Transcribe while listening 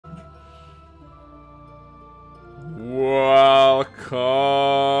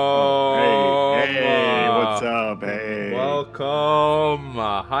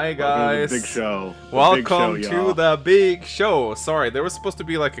Hi guys. Big show. Welcome to the big show. Sorry, there was supposed to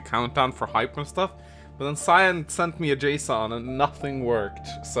be like a countdown for hype and stuff, but then Cyan sent me a JSON and nothing worked.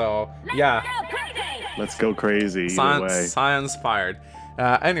 So yeah. Let's go crazy. Either way. Cyan's fired.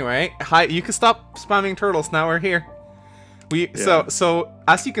 Anyway, hi. You can stop spamming turtles now. We're here. So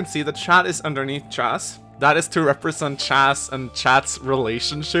as you can see, the chat is underneath Chas. That is to represent Chas and Chat's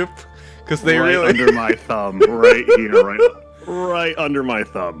relationship, because they really under my thumb, right here, right under my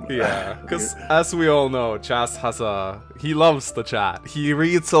thumb. Yeah, because as we all know, Chas has he loves the chat. He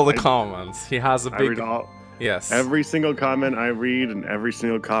reads all the comments. He has a big. Yes. Every single comment I read and every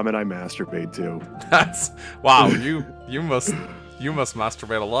single comment I masturbate to. That's wow. You must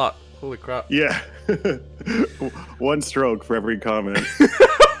masturbate a lot. Holy crap. Yeah. One stroke for every comment.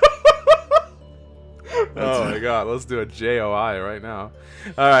 Oh my god, let's do a JOI right now.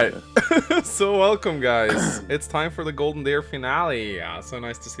 Alright, so welcome guys. It's time for the Golden Deer finale. So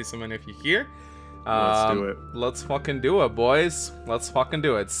nice to see so many of you here. Let's do it. Let's fucking do it, boys. Let's fucking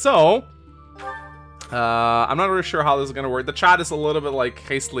do it. So, I'm not really sure how this is gonna work. The chat is a little bit like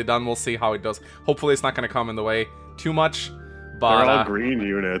hastily done. We'll see how it does. Hopefully it's not gonna come in the way too much. But, they're all green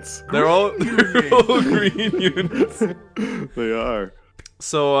units. They're all green units. They are.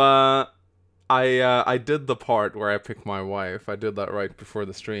 So, I did the part where I picked my wife. I did that right before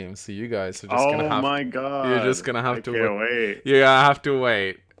the stream, so you guys are just gonna have. Oh my god! You're just gonna have to wait. You're gonna have to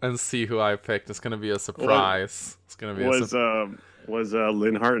wait and see who I picked. It's gonna be a surprise. It's gonna be was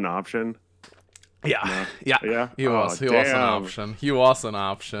Linhart an option? Yeah, no. yeah. He was an option. He was an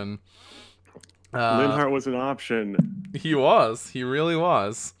option. Linhart was an option. He was. He really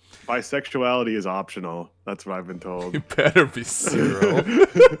was. Bisexuality is optional. That's what I've been told. You better be Cyril.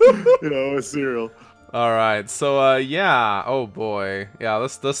 Cyril. Alright, so yeah. Oh boy. Yeah,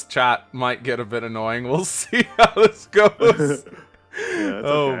 this chat might get a bit annoying. We'll see how this goes. Yeah,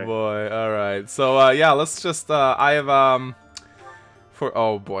 oh boy. Alright. So yeah, let's just oh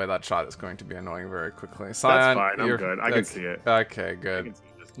boy, that shot is going to be annoying very quickly. Cyan, that's fine, I'm good. I can see it. Okay, good.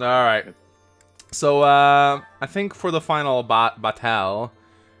 Alright. So I think for the final battle,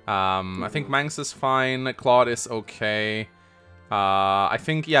 I think Manx is fine, Claude is okay. I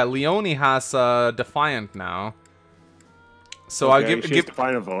think, yeah, Leone has Defiant now. So okay, I'll give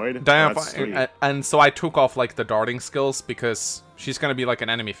Defiant Void. And so I took off like the darting skills because she's gonna be like an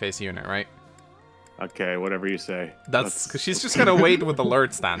enemy face unit, right? Okay, whatever you say. That's because she's just gonna wait with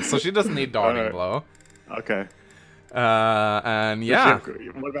alert stance, so she doesn't need darting blow. Okay. And yeah.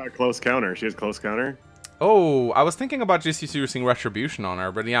 What about close counter? She has close counter. Oh, I was thinking about just using retribution on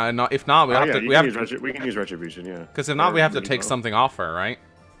her, but yeah, if not, we have to. We can use retribution, yeah. Because if not, we have to take something off her, right?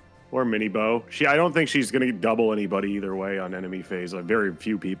 Or mini bow. I don't think she's gonna double anybody either way on enemy phase. Like very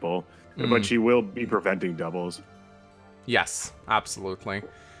few people, but she will be preventing doubles. Yes, absolutely.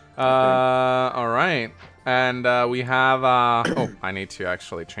 All right, and we have. Oh, I need to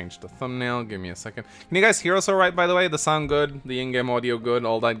actually change the thumbnail. Give me a second. Can you guys hear us all right? By the way, the sound good, the in-game audio good,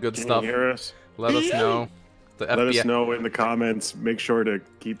 all that good stuff. Can you hear us? Let us know. Let us know in the comments. Make sure to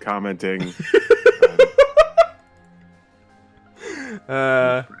keep commenting.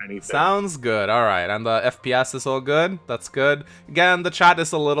 Sounds good. All right, and the FPS is all good. That's good. Again, the chat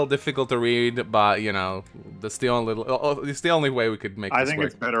is a little difficult to read, but you know, that's the only way we could make. I think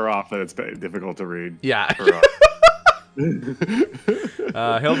it's better off that it's difficult to read. Yeah.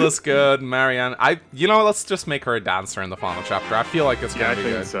 Hilda's good. Marianne, let's just make her a dancer in the final chapter. I feel like it's gonna be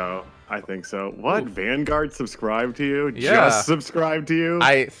good. I think so. What? Ooh. Vanguard subscribed to you? Yeah. Just subscribed to you?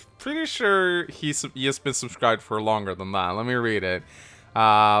 I'm pretty sure he has been subscribed for longer than that. Let me read it.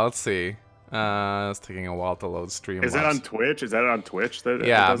 Let's see. It's taking a while to load stream. Is that on Twitch? Is that on Twitch?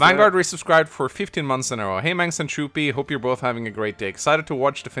 Yeah, Vanguard resubscribed for 15 months in a row. Hey, Manx and Troopy. Hope you're both having a great day. Excited to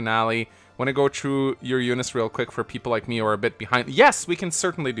watch the finale. Want to go through your units real quick for people like me who are a bit behind? Yes, we can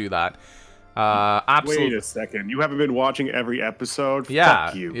certainly do that. Absolutely. Wait a second. You haven't been watching every episode? Yeah.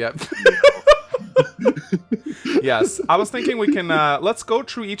 Fuck you. Yep. Yes, I was thinking we can let's go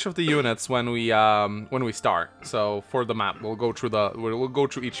through each of the units when we start. So for the map, we'll go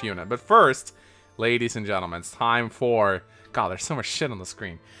through each unit. But first, ladies and gentlemen, it's time for there's so much shit on the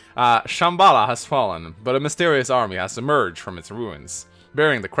screen. Shambhala has fallen, but a mysterious army has emerged from its ruins,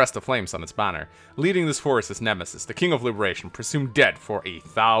 bearing the crest of flames on its banner. Leading this force is Nemesis, the King of Liberation, presumed dead for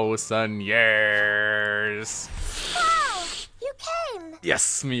 1,000 years. Wow, you came!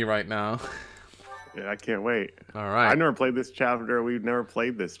 Yes, me right now. Yeah, I can't wait. All right. I never played this chapter. We've never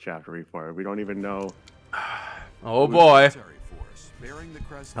played this chapter before. We don't even know. Oh boy.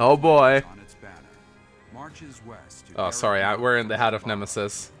 Oh boy. Oh, sorry. We're in the head of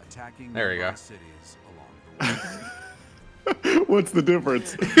Nemesis. There we go. What's the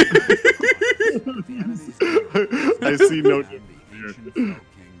difference? I see no difference here. King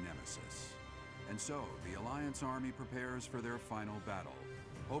Nemesis. And so, the Alliance army prepares for their final battle,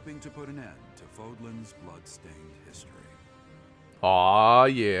 hoping to put an end to Fódlan's blood-stained history. Aw,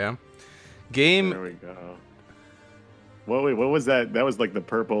 yeah. Game. There we go. Wait, what was that? That was like the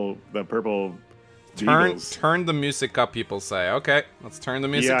purple Beatles. Turn the music up, people say. Okay, let's turn the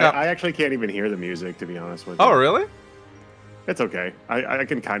music Yeah, up. I actually can't even hear the music, to be honest with you. Oh, really? It's okay. I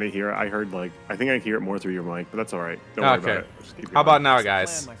can kind of hear it. I heard, like, I think I hear it more through your mic, but that's all right. Don't worry about it. Just keep How going. about now,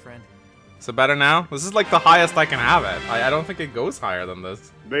 guys? Is it better now? This is like the highest I can have it. I don't think it goes higher than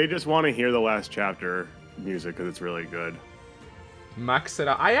this. They just want to hear the last chapter music because it's really good. Max it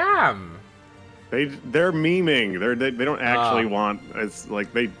up. I am. They're memeing. They don't actually want. It's like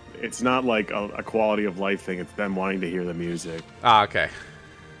It's not like a quality of life thing. It's them wanting to hear the music. Ah, okay.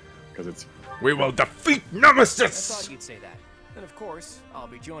 Because it's. We will defeat Nemesis. I thought you'd say that. And of course, I'll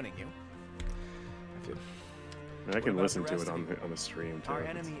be joining you. I can listen to it on the stream too. Our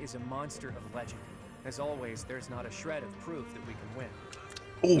enemy is a monster of legend. As always, there's not a shred of proof that we can win.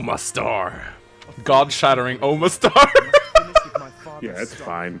 Omastar. God-shattering Omastar. Yeah, it's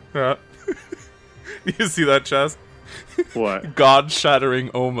fine. Yeah. You see that, Chaz? What? God-shattering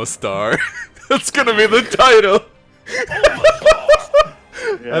Omastar. That's gonna be the title.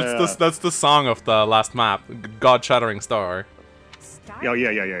 Yeah. That's the song of the last map. God-shattering star.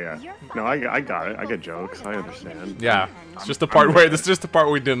 Yeah. No, I got it. I get jokes. I understand. Yeah, it's just the part where this is just the part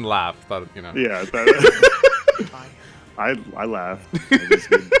where we didn't laugh. But you know. Yeah. I laughed. I just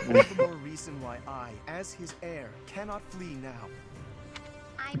did. All the more reason why I, as his heir, cannot flee now.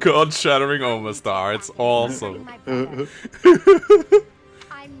 God-shattering Omastar. It's awesome.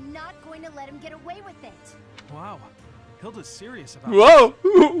 I'm not going to let him get away with it. Wow. Hilda's serious about Whoa!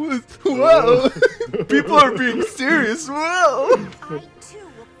 Whoa! People are being serious. Whoa! I too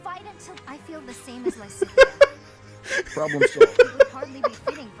will fight until I feel the same as Lysippia. Problem solved. It would hardly be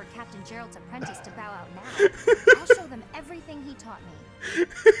fitting for Captain Gerald's apprentice to bow out now. I'll show them everything he taught me.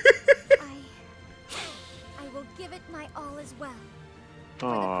 I will give it my all as well. For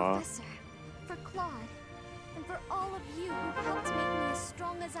the professor, for Claude, and for all of you who helped make me as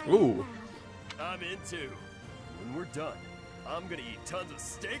strong as I am now. I'm in too. When we're done, I'm gonna eat tons of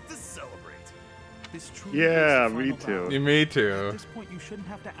steak to celebrate. this truly Yeah, is the me final too. battle. Yeah, me At too. this point, you shouldn't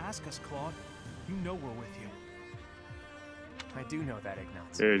have to ask us, Claude. You know we're with you. I do know that,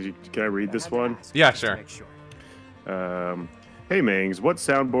 Ignatz. Hey, can I read this one? Yeah, Just to sure. make sure. Hey Mangs, what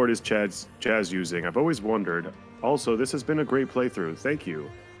soundboard is Chaz using? I've always wondered. Also, this has been a great playthrough. Thank you.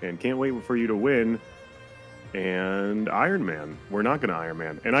 And can't wait for you to win. And Iron Man. We're not gonna Iron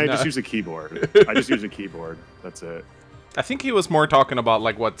Man. And I No. just use a keyboard. I just use a keyboard. That's it. I think he was more talking about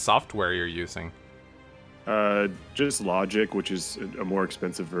like what software you're using. Just Logic, which is a more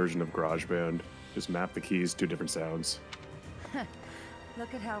expensive version of GarageBand. Just map the keys to different sounds.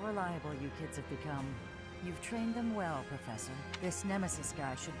 Look at how reliable you kids have become. You've trained them well, Professor. This Nemesis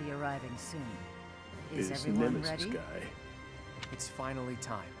guy should be arriving soon. Is This everyone Nemesis ready? guy. It's finally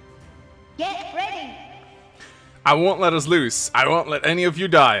time. Get ready! I won't let us lose. I won't let any of you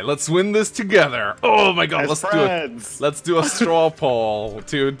die. Let's win this together. Oh my god, As let's friends. do it. Let's do a straw poll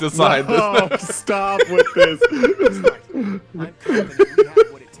to decide No, this. stop with this. I'm confident we have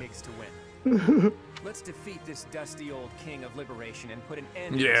what it takes to win. Let's defeat this dusty old king of liberation and put an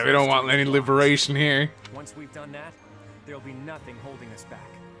end to Yeah, this we don't want stupid any plot. liberation here. Once we've done that, there'll be nothing holding us back.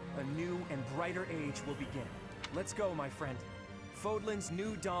 A new and brighter age will begin. Let's go, my friend. Fódlan's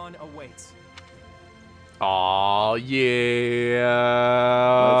new dawn awaits. Aw,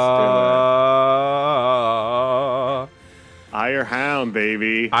 yeah. Iron Hound,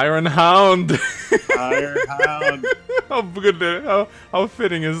 baby. Iron Hound. Iron Hound. How good, how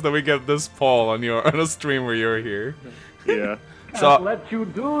fitting is that we get this poll on a stream where you're here. Yeah. So, Let you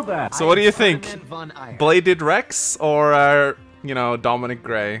do that. so what do you think? Ferdinand von Iron. Bladed Rex or Dominic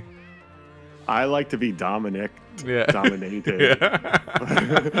Gray? I like to be Dominic. Yeah. Dominated.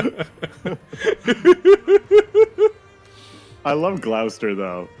 I love Gloucester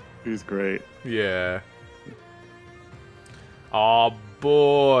though. He's great. Yeah. Oh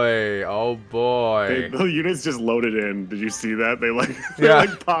boy. Oh boy. The units just loaded in. Did you see that? They Yeah.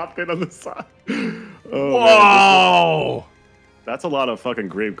 like popped in on the side. Oh, man, Whoa! that's a lot of fucking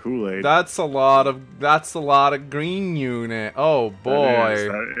grape Kool-Aid. That's a lot of green unit. Oh boy.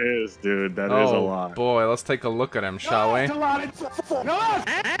 That is, dude. That is a Oh lot. boy, let's take a look at him, shall we?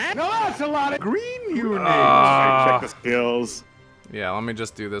 Green unit. Ah. Check the skills. Yeah, let me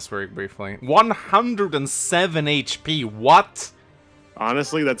just do this very briefly. 107 HP. What?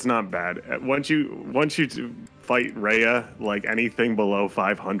 Honestly, that's not bad. Once you fight Rhea, like anything below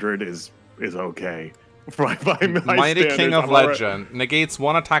 500 is okay. Mighty King of Legend negates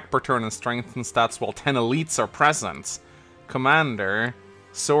 1 attack per turn and strengthens stats while 10 elites are present. Commander,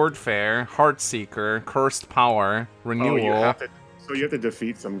 Swordfair, Heartseeker, Cursed Power, Renewal. So you have to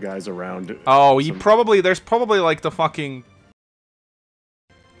defeat some guys around. Oh, there's probably like the fucking.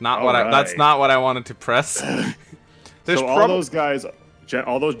 That's not what I wanted to press. So all those guys,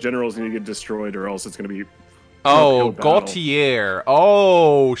 all those generals need to get destroyed, or else it's gonna be. Oh, Gautier.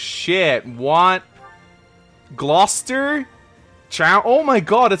 Oh shit! What? Gloucester? Oh my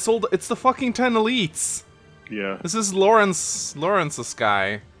god! It's the fucking 10 elites. Yeah. This is Lawrence's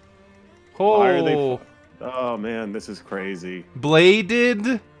guy. Oh. Why are they? Oh man, this is crazy. Bladed.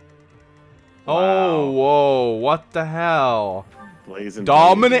 Wow. Oh whoa! What the hell? Blazing.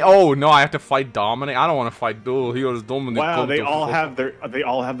 Dominic. Oh no, I have to fight Dominic. I don't want to fight Duel. He was Dominic. Wow, they all have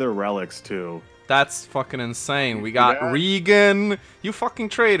their relics too. That's fucking insane. We got Regan. You fucking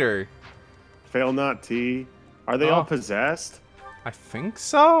traitor. Fail not T. Are they all possessed? I think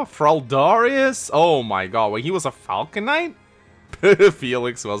so. Fraldarius. Oh my god. Wait, he was a Falcon Knight?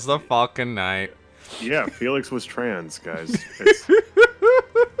 Felix was the Falcon Knight. Yeah, Felix was trans, guys.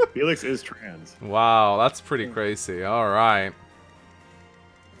 Felix is trans. Wow, that's pretty crazy. Alright.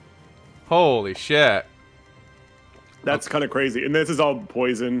 Holy shit. That's kind of crazy. And this is all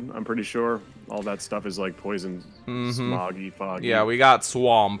poison, I'm pretty sure. All that stuff is like poison, smoggy, foggy. Yeah, we got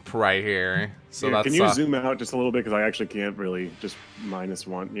swamp right here. So yeah, that's. Can you zoom out just a little bit? Because I actually can't really. Just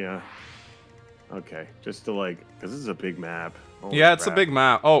 -1. Yeah. Okay. Just to like. Because this is a big map. Holy yeah, it's crap. a big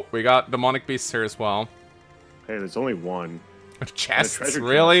map. Oh, we got demonic beasts here as well. Hey, there's only one. Chests?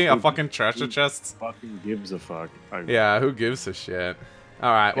 Really? A fucking treasure chest? Fucking gives a fuck. Yeah, who gives a shit?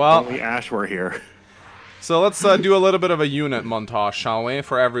 Alright, well. Only Ash were here. So let's do a little bit of a unit montage, shall we?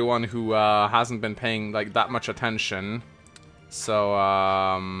 For everyone who hasn't been paying like that much attention. So,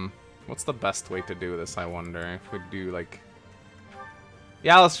 what's the best way to do this, I wonder? If we do like...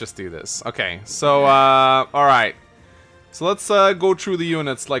 Yeah, let's just do this. Okay, so, alright. So let's go through the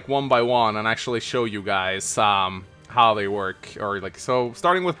units like one by one and actually show you guys how they work. Or like, so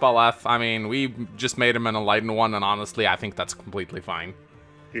starting with Baleth, I mean, we just made him an enlightened one, and honestly, I think that's completely fine.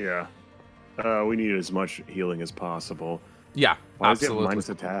 Yeah. We need as much healing as possible. Yeah, Why absolutely. Does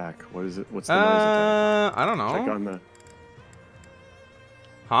it have minus attack? What is it? What's the minus attack? I don't know. Check on the...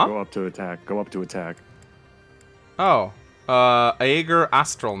 Huh? Go up to attack. Go up to attack. Oh. Aegir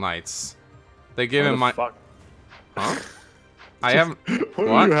Astral Knights. They give him my... Fuck? Huh? I haven't... What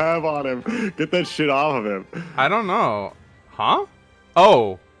do you have on him? Get that shit off of him. I don't know. Huh?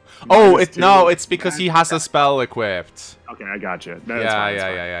 Oh. Oh, it's because he has a spell equipped. Okay, I got you.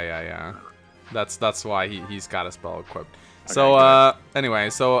 Yeah. That's why he's got a spell equipped. Okay, so, anyway,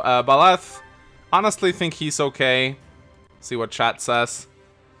 so, Baleth, honestly think he's okay. See what chat says.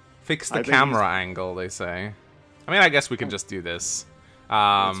 Fix the camera angle, they say. I mean, I guess we can just do this.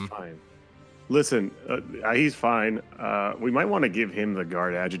 That's fine. Listen, he's fine. We might want to give him the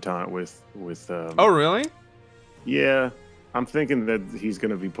guard adjutant with oh, really? Yeah. I'm thinking that he's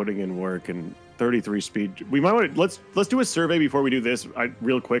going to be putting in work and 33 speed. We might want to let's do a survey before we do this,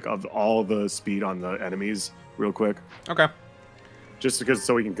 real quick, of all the speed on the enemies, real quick. Okay. Just because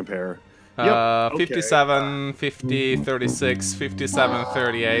so we can compare. 57, 50, 36, 57,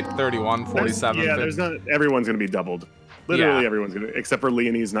 38, 31, 47. Yeah, there's not. Everyone's going to be doubled. Literally everyone's going to, except for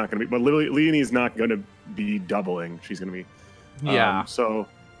Leonie's not going to be. But literally, Leonie's not going to be doubling. She's going to be. Yeah. So.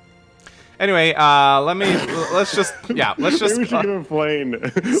 Anyway, let's just Maybe we should get a plane.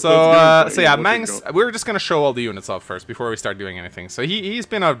 So yeah, Mangs, we're just gonna show all the units off first before we start doing anything. So he's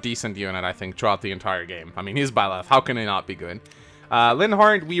been a decent unit, I think, throughout the entire game. I mean, he's Baleth. How can he not be good?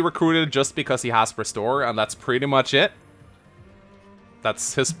 Linhardt, we recruited just because he has Restore, and that's pretty much it.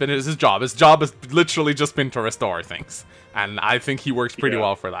 That's his job. His job has literally just been to restore things, and I think he works pretty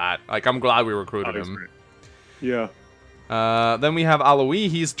well for that. Like, I'm glad we recruited him. Great. Yeah. Then we have Aloy.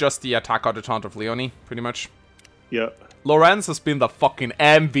 He's just the attack adjutant of Leonie, pretty much. Yeah. Lorenz has been the fucking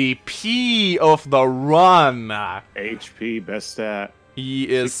MVP of the run. HP, best stat. He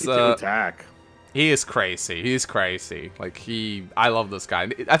is attack. He is crazy. He's crazy. Like, I love this guy.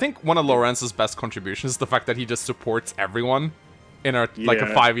 I think one of Lorenz's best contributions is the fact that he just supports everyone in like a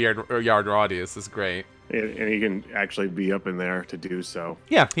 5-yard radius. Is great. And he can actually be up in there to do so.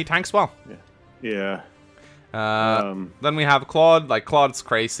 Yeah, he tanks well. Yeah. Then we have Claude. Like, Claude's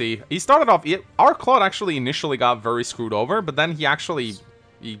crazy. He started off... Our Claude actually initially got very screwed over, but then he actually...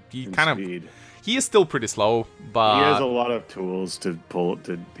 He kind of... He is still pretty slow, but... He has a lot of tools to pull...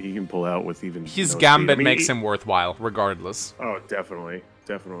 He can pull out with even... His gambit makes him worthwhile, regardless. Oh, definitely.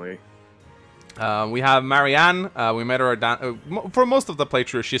 Definitely. We have Marianne. We met her for most of the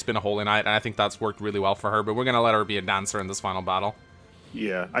playthrough. She's been a holy knight, and I think that's worked really well for her. But we're gonna let her be a dancer in this final battle.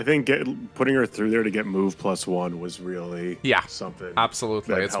 Yeah, I think putting her through there to get move +1 was really something.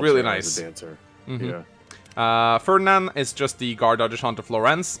 Absolutely, it's really nice. As a dancer. Ferdinand is just the guard adjutant to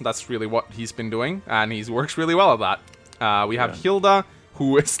Florence. That's really what he's been doing, and he works really well at that. We have Hilda,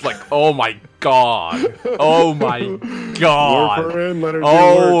 who is like, oh my god, oh my god, warp her in, let her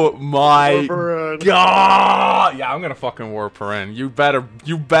oh my god. Yeah, I'm gonna fucking warp her in. You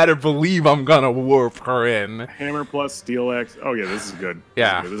better believe I'm gonna warp her in. Hammer plus Steel X. Oh yeah, this is good.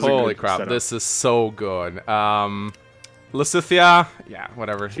 Yeah, holy crap, setup. This is so good. Lysithia, yeah,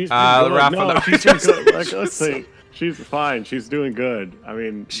 whatever. She's good. Like, let's say she's fine. She's doing good. I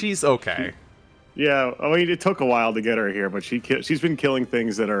mean, she's okay. Yeah, I mean, it took a while to get her here, but she's been killing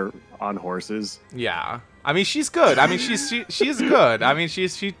things that are on horses. Yeah, I mean, she's good. I mean, she's good. I mean,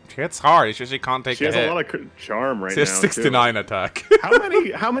 she hits hard. She can't take a hit. She has a lot of charm right now. She has 69 attack.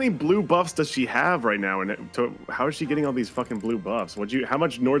 how many blue buffs does she have right now? And how is she getting all these fucking blue buffs? How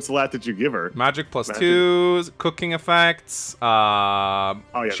much Nordsalat did you give her? Magic +2, cooking effects.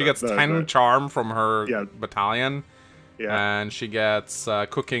 She gets 10 charm from her battalion. Yeah, and she gets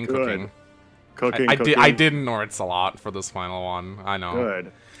cooking. I didn't Nordsalat for this final one. I know.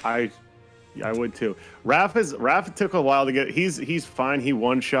 Good. I would too. Raph took a while to get. He's fine. He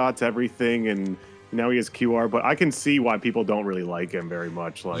one-shots everything, and now he has QR. But I can see why people don't really like him very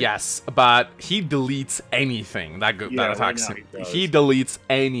much. Like, yes, but he deletes anything that attacks him. He deletes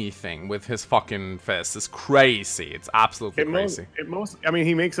anything with his fucking fist. It's crazy. It's absolutely crazy. I mean,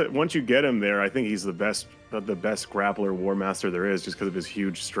 he makes it. Once you get him there, I think he's the best grappler War Master there is, just because of his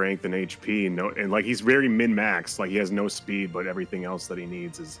huge strength and HP. And like he's very min-max. Like he has no speed, but everything else that he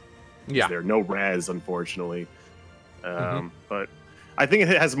needs is there. No res, unfortunately. But I think it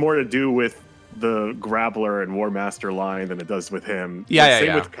has more to do with the grappler and War Master line than it does with him.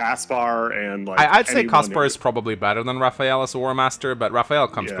 Same with Caspar and like. I'd say Caspar is probably better than Raphael as a War Master, but Raphael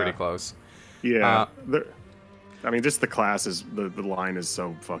comes pretty close. Yeah. I mean, just the class is the line is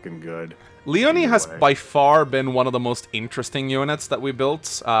so fucking good. Leonie has by far been one of the most interesting units that we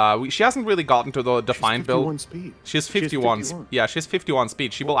built. She hasn't really gotten to the defined build. Speed. She has 51. Yeah, she has 51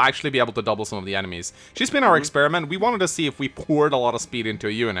 speed. She will actually be able to double some of the enemies. She's been our experiment. We wanted to see if we poured a lot of speed into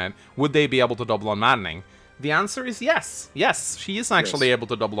a unit, would they be able to double on Maddening? The answer is yes. Yes, she is actually able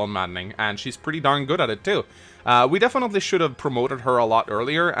to double on Maddening, and she's pretty darn good at it too. We definitely should have promoted her a lot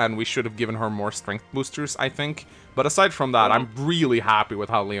earlier, and we should have given her more strength boosters, I think. But aside from that, I'm really happy with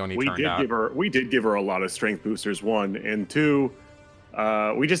how Leonie turned out. We did give her a lot of strength boosters, 1, and 2.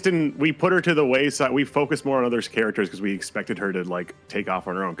 We just didn't. We put her to the wayside. We focused more on other characters because we expected her to like take off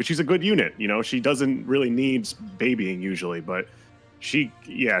on her own. Because she's a good unit, you know. She doesn't really need babying usually, but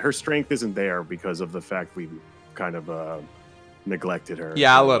her strength isn't there because of the fact we kind of neglected her.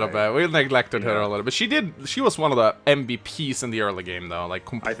 Yeah, a little bit. We neglected her a little bit. She was one of the MVPs in the early game, though. Like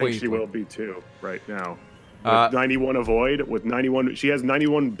completely. I think she will be too right now. With 91 avoid, she has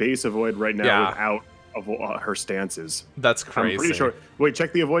 91 base avoid right now without her stances. That's crazy. I'm pretty sure. Wait,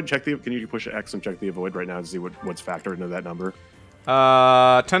 check the avoid. Can you push X and check the avoid right now to see what's factored into that number?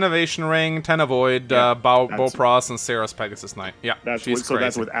 10 evasion ring, 10 avoid, Bowpros, and Sarah's Pegasus Knight. Yeah, that's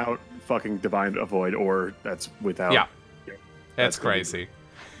without fucking divine avoid, or that's without. Yeah, that's crazy.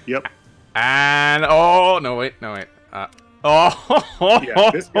 Yep. And no wait.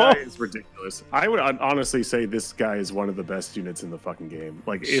 This guy is ridiculous. I would honestly say this guy is one of the best units in the fucking game.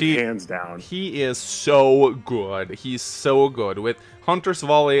 Like, hands down. He is so good. He's so good. With Hunter's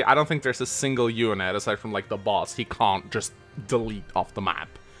Volley, I don't think there's a single unit, aside from, like, the boss, he can't just delete off the map.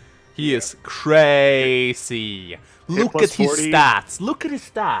 He is crazy. Look at his stats. Look at his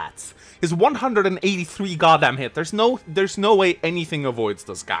stats. His 183 goddamn hit. There's no way anything avoids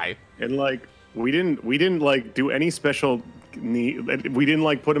this guy. And, like, we didn't like do any special we didn't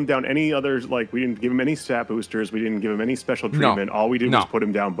like put him down any others, like we didn't give him any stat boosters, we didn't give him any special treatment. All we did was put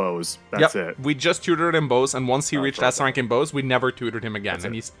him down bows. That's it. We just tutored him bows, and once he reached S rank in bows, we never tutored him again.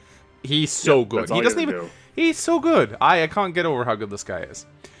 And he's so good. He doesn't even he's so good. I can't get over how good this guy is.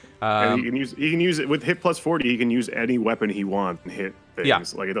 And he can use it with hit +40. He can use any weapon he wants and hit things. Yeah.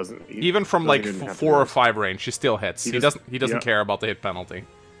 Like it doesn't even from like 4 or 5 range, he still hits. He doesn't care about the hit penalty.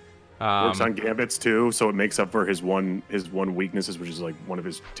 Works on gambits too, so it makes up for his one weaknesses, which is like one of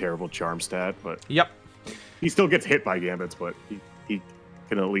his terrible charm stat. But he still gets hit by gambits, but he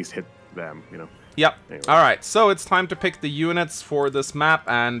can at least hit them, you know. Yep. Anyway. All right, so it's time to pick the units for this map,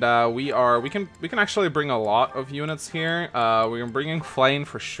 and we can actually bring a lot of units here. We're bringing Flame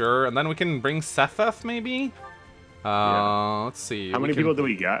for sure, and then we can bring Setheth maybe. Let's see. How many people do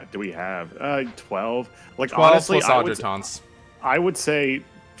we got? Do we have? 12. Like 12 honestly, plus adjutants. I would say,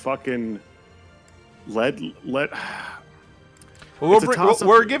 fucking let. Well,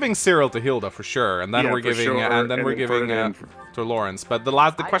 we're giving Cyril to Hilda for sure, and then we're giving to Lawrence. But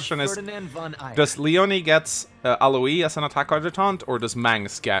the question is, does Leonie get Aloy as an attack adjutant, or does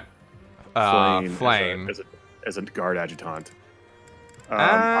Mangs get Flame as a guard adjutant?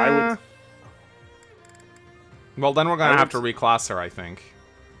 I would. Well, then we're gonna have to reclass her, I think.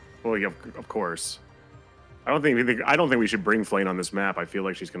 Well, yeah, of course. I don't think we should bring Flame on this map. I feel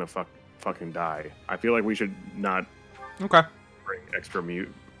like she's gonna fucking die. I feel like we should not. Okay. Bring extra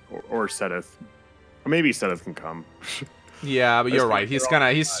mute or Seteth. Or maybe Seteth can come. Yeah, but you're right.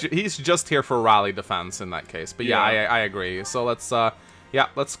 He's just here for rally defense in that case. But yeah, I agree. So let's go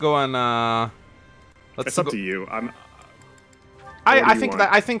and it's up to you.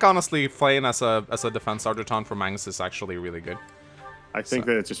 I think honestly, Flame as a defense adjutant for Mangs is actually really good. I think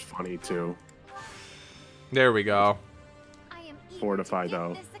that it's just funny too. There we go. Fortify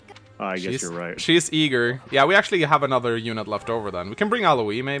though. I guess you're right. She's eager. Yeah, we actually have another unit left over then. We can bring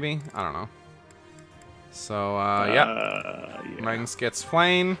Aloy, maybe? I don't know. So, yeah. Mangs gets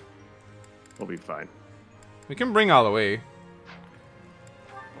Flame. We'll be fine. We can bring Aloy.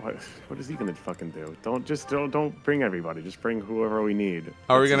 What is he gonna fucking do? Don't bring everybody. Just bring whoever we need.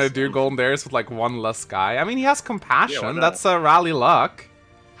 Are we gonna do Golden Dares with like one less guy? I mean, he has Compassion. That's a rally luck.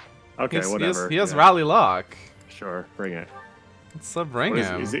 Okay, whatever. He has rally luck. Sure, bring it. Let's bring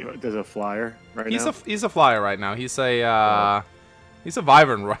him. There's a flyer right now? He's a flyer right now. He's a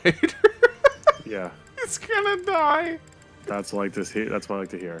Wyvern Rider. Yeah. He's gonna die. That's what I like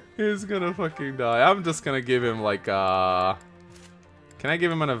to hear. He's gonna fucking die. I'm just gonna give him like can I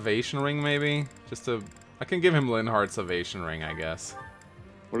give him an evasion ring maybe? I can give him Linhardt's evasion ring, I guess.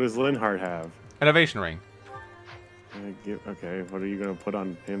 What does Linhardt have? An evasion ring. Okay, what are you gonna put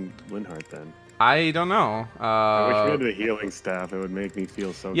on him, Linhardt, then? I don't know. I wish we had the healing staff. It would make me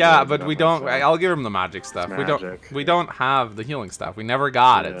feel so. Yeah, good but we don't. I'll give him the magic stuff. We don't have the healing stuff. We never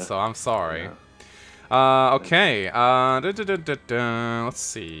got it, so I'm sorry. Yeah. Okay. Let's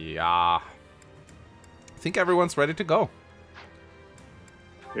see. I think everyone's ready to go.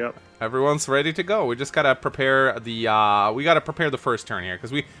 Yep. Everyone's ready to go. We just gotta prepare the first turn here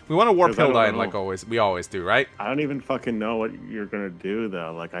because we want to warp Hilda in like we always do, right? I don't even fucking know what you're gonna do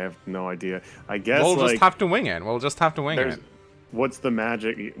though. Like I have no idea. I guess we'll just have to wing it. We'll just have to wing it. What's the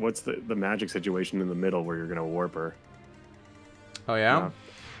magic? What's the magic situation in the middle where you're gonna warp her? Oh yeah.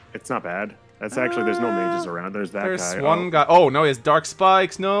 It's not bad. That's actually there's no mages around. There's that guy. There's one guy. Oh no, he has dark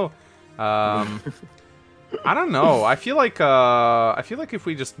spikes. No. I don't know. I feel like if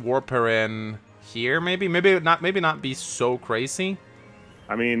we just warp her in here, maybe not be so crazy.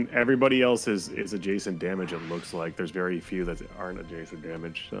 I mean, everybody else is adjacent damage. It looks like there's very few that aren't adjacent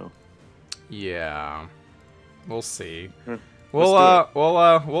damage. So yeah, we'll see. We'll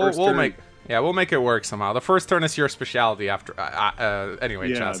make it work somehow. The first turn is your specialty after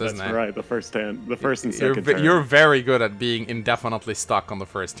anyway, Chess, isn't it? Yeah, that's right. The first and second turn. You're very good at being indefinitely stuck on the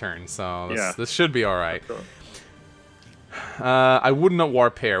first turn, so this should be all right. Cool. I wouldn't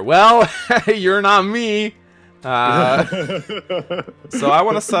warp here. Well, you're not me. So I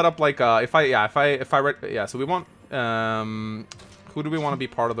want to set up like so we want who do we want to be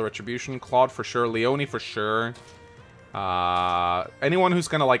part of the retribution? Claude for sure, Leonie for sure. Anyone who's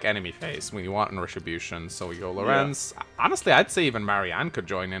gonna like enemy face we want in retribution, so we go Lorenz. Yeah. Honestly, I'd say even Marianne could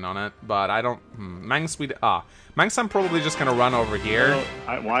join in on it, but I don't. Mangs Mangs I'm probably just gonna run over here.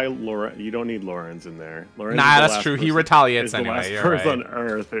 Why Lorenz? You don't need Lorenz in there. Lorenz that's true. He retaliates anyway. You're right. On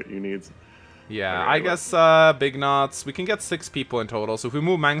Earth that you need. Yeah, I guess big knots. We can get 6 people in total. So if we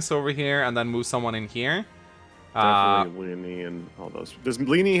move Mangs over here and then move someone in here. Definitely Leonie and all those. Does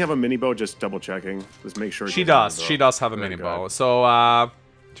Leonie have a mini bow? Just double checking. Just make sure she does. She does have a mini bow. So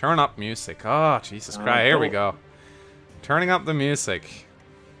turn up music. Oh Jesus Christ! Here we go. Turning up the music.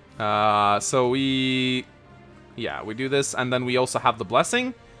 So we do this, and then we also have the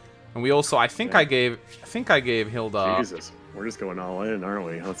blessing, and we also I think I gave Hilda. Jesus, we're just going all in, aren't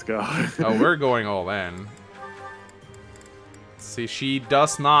we? Let's go. Oh, we're going all in. See, she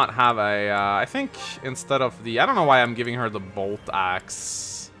does not have a, I think instead of I don't know why I'm giving her the bolt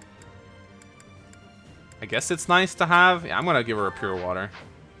axe. I guess it's nice to have. Yeah, I'm gonna give her a pure water.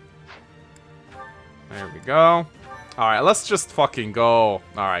 There we go. Alright, let's just fucking go.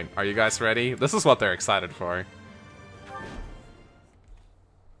 Alright, are you guys ready? This is what they're excited for.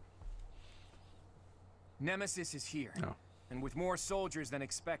 Nemesis is here. Oh. And with more soldiers than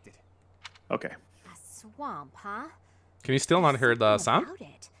expected. Okay. A swamp, huh? Can you still not hear the sound?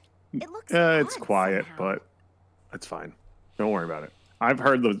 It looks it's quiet, somehow. but It's fine. Don't worry about it. I've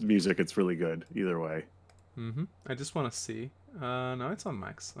heard the music. It's really good either way. Mm-hmm. I just want to see. No, it's on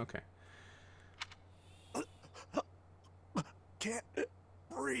max. Okay. Can't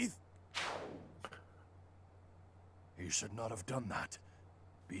breathe. You should not have done that.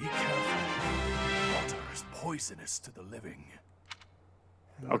 Be careful. Water is poisonous to the living.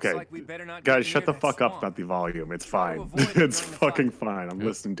 Okay, like we better not guys, get shut near the that fuck up swamp. about the volume. It's Try to fine. avoid it It's during the fucking fight. fine. I'm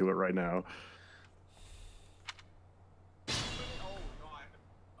listening to it right now.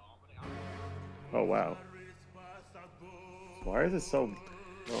 Oh wow. Why is it so?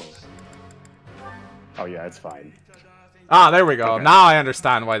 Oh. Oh yeah, it's fine. Ah, there we go. Okay. Now I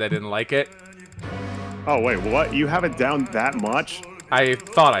understand why they didn't like it. Oh wait, what? You have it down that much? I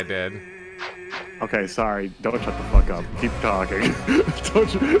thought I did. Okay, sorry. Don't shut the fuck up. Keep talking.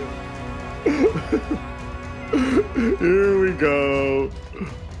 Don't you... Here we go.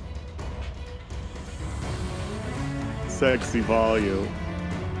 Sexy volume.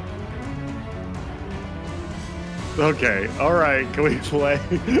 Okay, alright, can we play?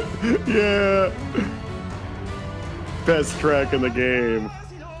 Yeah! Best track in the game.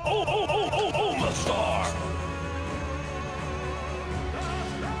 Omastar!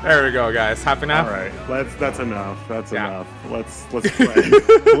 There we go, guys. Happy now? Alright, that's enough. That's Yeah. enough. Let's play.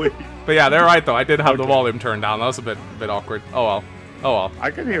 Please. But yeah, they're right though. I did have the Okay. volume turned down. That was a bit awkward. Oh well. Oh well. I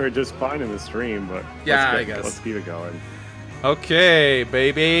could hear it just fine in the stream, but Yeah, let's I guess. Let's keep it going. Okay,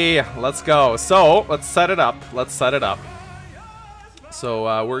 baby. Let's go. So, let's set it up. Let's set it up.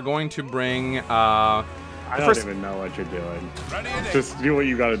 So, we're going to bring, I don't first- even know what you're doing. Ready and aim. Just do what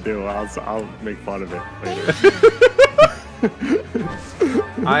you gotta do. I'll make fun of it later.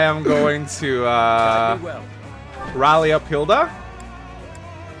 I am going to, Do well. rally up Hilda.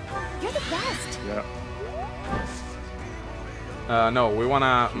 You're the best. Yeah. No, we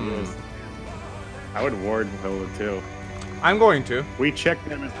wanna, I would ward Hilda too. I'm going to. We checked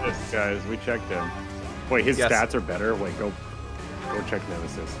Nemesis, guys. We checked him. Wait, his Yes. stats are better? Wait, go check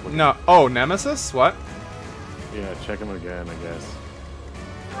Nemesis. Look- No. Oh, Nemesis? What? Yeah, check him again, I guess.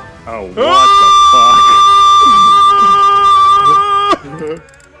 Oh, what the fuck?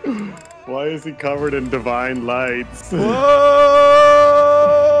 Why is he covered in divine lights? Whoa!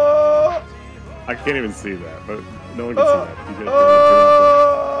 I can't even see that, but no one can see that. You just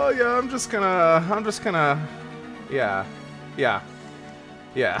Oh, yeah, I'm just gonna,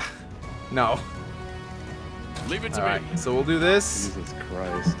 yeah. No. Leave it to Alright, me. so we'll do this. Jesus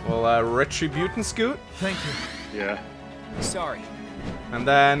Christ. We'll, retribute and scoot. Thank you. Yeah. Sorry. And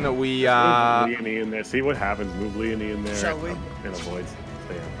then we, Move Leonie in there. See what happens. Move Leonie in there. Shall we? And avoid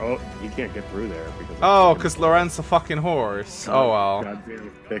Stan. Oh, he can't get through there because. oh, because Loren's a fucking horse. Oh, well. Goddamn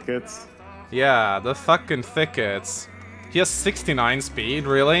thickets. Yeah, the fucking thickets. He has 69 speed,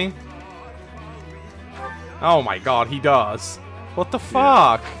 really? Oh my god, he does. What the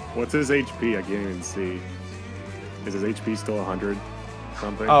fuck? What's his HP? I can't even see. Is his HP still 100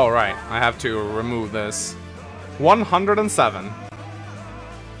 something? Oh, right. I have to remove this. 107.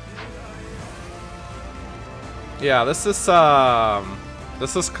 Yeah, this is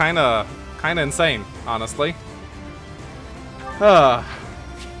kinda insane, honestly. Can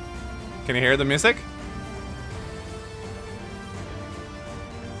you hear the music?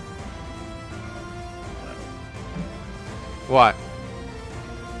 What?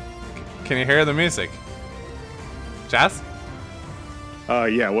 Can you hear the music? Jazz?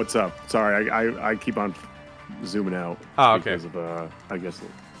 Yeah, what's up? Sorry, I keep on zooming out. Oh, okay. Because of, I guess...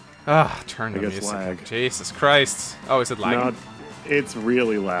 Ah, turn the I guess music. lag. Jesus Christ. Oh, is it lagging? No, it's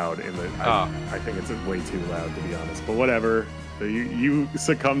really loud. Oh. I think it's way too loud, to be honest. But whatever. You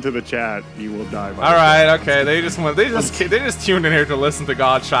succumb to the chat, you will die. All right, okay. They just tuned in here to listen to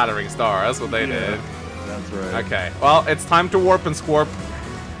God Shattering Star. That's what they did. That's right. Okay. Well, it's time to warp and scorp.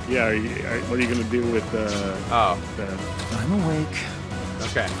 Yeah. What are you gonna do with Oh. I'm awake.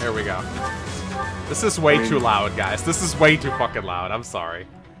 Okay. Here we go. This is way too loud, guys. This is way too fucking loud. I'm sorry.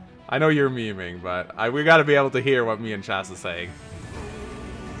 I know you're memeing, but we gotta be able to hear what me and Chas is saying.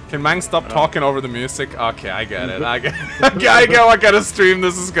 Can Mang stop talking over the music? Okay, I get it. I get what kind of stream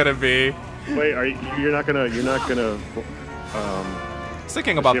this is gonna be. Wait, you're not gonna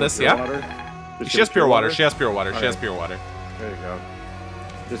Thinking about this, yeah. She has pure water. She has pure water. She has pure water. There you go.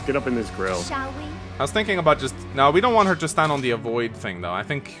 Just get up in this grill. Shall we? I was thinking about just... No, we don't want her to stand on the avoid thing, though. I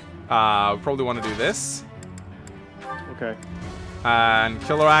think we probably want to do this. Okay. And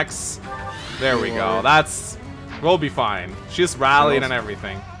Killer Axe. There we go. That's... We'll be fine. She's rallied and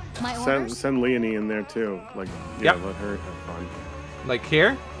everything. My orders? Send Leonie in there, too. Like, yeah, Yep. let her have fun. Like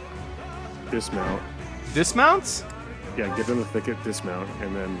here? Dismount. Dismounts? Yeah, get in the thicket, dismount,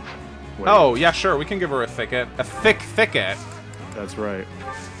 and then Wait, Oh, yeah, sure. We can give her a thicket. A thick thicket. that's right.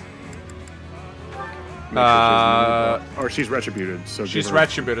 Make sure she doesn't move, or she's retributed. So give She's her-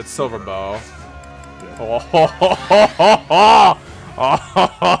 retributed silver bow. Yeah.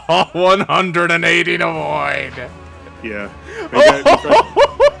 Oh, 180 to void. Yeah.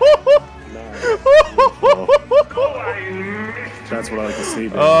 That's what I like to see.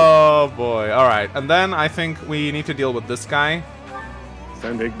 Baby. Oh boy. All right, and then I think we need to deal with this guy.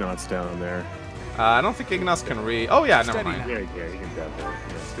 Send Ignatz down there. I don't think Ignatz can read. Oh yeah, never mind. Yeah, you can definitely.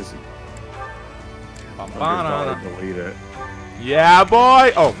 Yeah, Bum-ba-da-da. delete it. Yeah,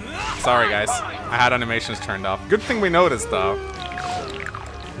 boy. Oh, sorry guys. I had animations turned off. Good thing we noticed though.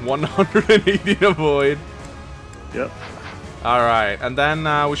 180 to void. Yep. All right, and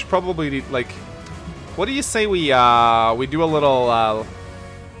then we should probably like. What do you say we do a little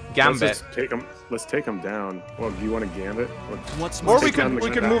gambit? Let's just take him. Let's take him down. Well, do you want to gambit? What's Or my we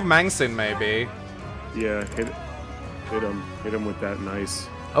could move Mangsin maybe. Yeah, hit him with that nice.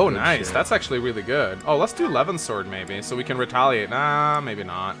 Oh, good nice. shit. That's actually really good. Oh, let's do Levin Sword maybe, so we can retaliate. Nah, maybe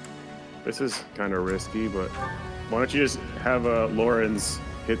not. This is kind of risky, but why don't you just have Lawrence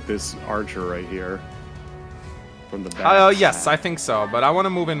hit this archer right here from the back? Oh, yes, I think so. But I want to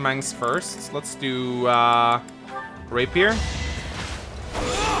move in Mangs first. Let's do Rapier.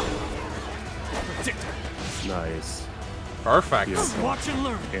 Nice. Perfect. Beautiful. Watch and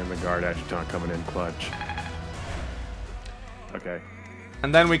learn. And the guard adjutant coming in clutch. Okay.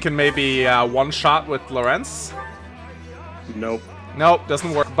 And then we can maybe one-shot with Lorenz. Nope. Nope,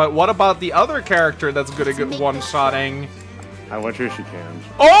 doesn't work. But what about the other character that's good at one-shotting? I want her she can.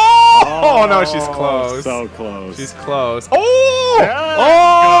 Oh! Oh, no, she's close. So close. She's close. Oh! Yeah,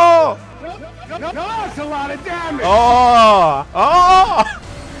 Oh! No, that's a lot of damage. Oh! Oh!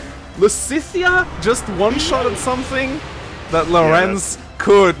 Lucicia just one-shotted something that Lorenz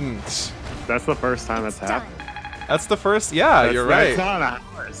couldn't. That's the first time that's happened. That's the first. Yeah, you're right. That's not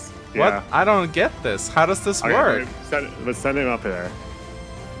ours. What? Yeah. I don't get this. How does this work? Let's send him up there.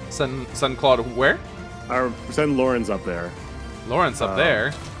 Send Claude where? Or send Lawrence up there. Lawrence up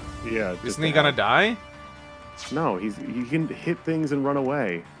there. Yeah. just Isn't he to gonna help. die? No, he can hit things and run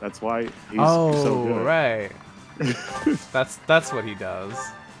away. That's why he's Oh, so good. right. That's what he does.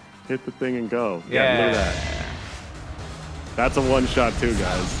 Hit the thing and go. Yeah. Look at that. That's a one shot too,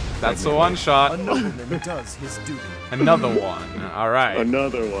 guys. That's a one shot. A nobleman does his duty. Another one. All right.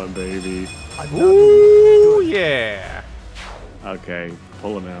 Another one, baby. Ooh, yeah. Okay,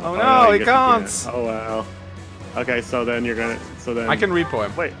 pull him out. Oh, yeah, no, I he guess you can't. Oh wow. Okay, so then you're gonna. So then I can repo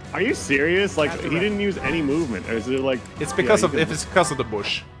him. Wait, are you serious? Like he didn't use any movement, or is it like? It's because yeah, of it's because of the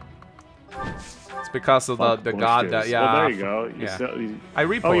bush. It's because of the god that bushes. yeah. Well, there you go. You Yeah. you, I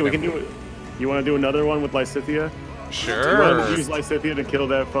repo oh, him. we can do it. You want to do another one with Lysithea? Sure. You want to use Lysithea to kill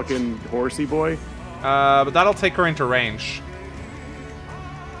that fucking horsey boy? But that'll take her into range.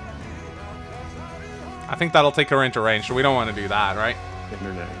 I think that'll take her into range, so we don't want to do that, right?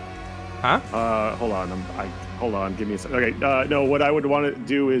 Internet. Huh? Hold on. Hold on. Give me a second. Okay. No, what I would want to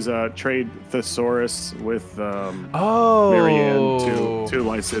do is trade Thesaurus with Marianne to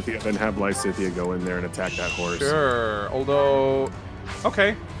Lysithea, then have Lysithea go in there and attack that horse. Sure. Although,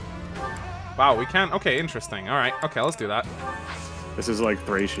 okay. Wow, we can. Okay, interesting. All right. Okay, let's do that. This is like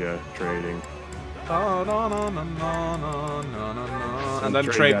Thracia trading. And then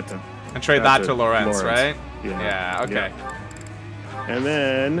trade that to Lorenz, right? Yeah. Okay. Yeah. And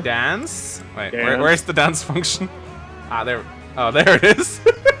then Dance. Wait, Dance. where's the dance function? Ah, there. Oh, there it is.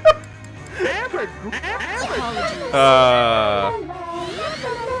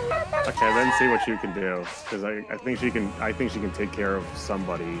 Okay, then see what you can do, because I think she can. I think she can take care of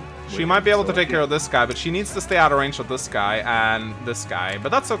somebody. She might be able to take care of this guy, but she needs to stay out of range of this guy and this guy. But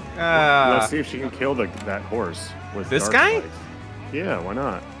that's okay. Let's see if she can kill that horse with This Dark guy? Spikes. Yeah, why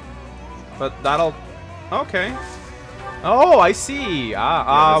not? But that'll. Okay. Oh, I see. This we is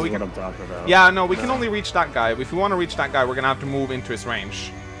can. what I'm talking about. Yeah, no, we can only reach that guy. If we want to reach that guy, we're gonna have to move into his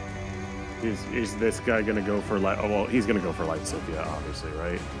range. Is this guy gonna go for light? Oh well, he's gonna go for Lysithea, obviously,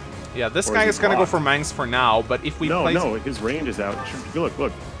 right? Yeah, this Or guy is is he gonna go blocked? for Mangs for now. But if we place, No, his range is out. Look.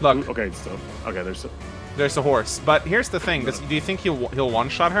 Look. Okay, so there's. There's a horse. But here's the thing. Do you think he'll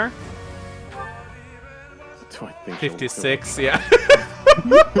one-shot her? Do I think 56. Yeah.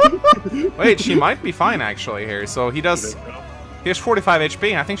 Wait, she might be fine actually here. So he does. He has 45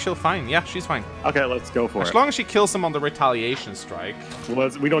 HP. I think she'll fine. Yeah, she's fine. Okay, let's go for As it. long as she kills him on the retaliation strike. Well,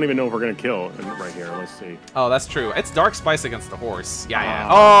 we don't even know if we're gonna kill right here. Let's see. Oh, that's true. It's Dark Spice against the horse. Yeah, yeah.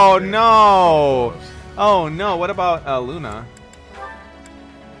 Ah, Oh, man. no. Oh, no. What about Luna?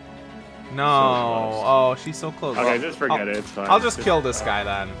 No. close. Oh, she's so close. Okay, Well, just forget it. It's fine. I'll just kill this guy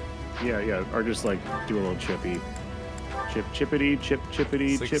then. Yeah. Or just like do a little chippy. Chippity,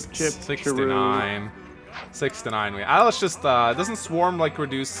 chippity, chip. 69. 69. Let's just, it doesn't swarm like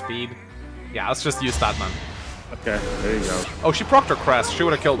reduce speed. Yeah, let's just use that then. Okay, there you go. Oh, she procced her crest. She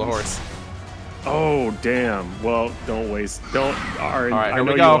would have killed the horse. Oh, damn. Well, don't waste. Don't. All right, here I know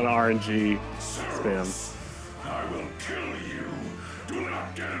we go. You want RNG spam. I will kill you. Do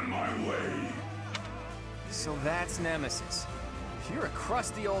not get in my way. So that's Nemesis. You're a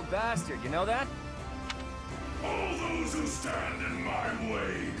crusty old bastard, you know that? All those who stand in my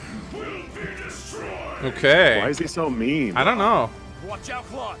way will be destroyed. Okay. Why is he so mean? I don't know. Watch out,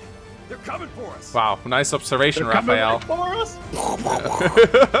 Claude. They're coming for us. Wow, nice observation, Raphael. For us? Oh,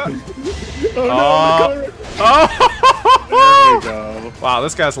 There we go. Wow,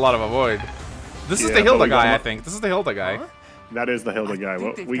 this guy's a lot of avoid. This is Yeah, the but Hilda we got guy, him I up. think. This is the Hilda guy. Huh? That is the Hilda guy. I think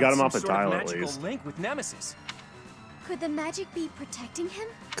Well, they've we got him off a some sort of tile at magical least. link with Nemesis. Could the magic be protecting him?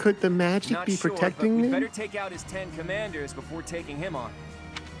 Could the magic Not be sure, protecting but we me? better take out his 10 commanders before taking him on.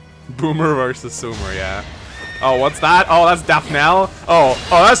 Boomer versus Sumer, yeah. Oh, what's that? Oh, that's Daphnel. Oh,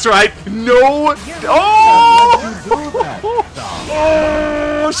 that's right. No.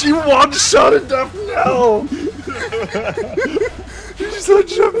 Oh, she one-shotted Daphnel. She's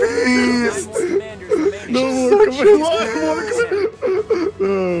such a beast.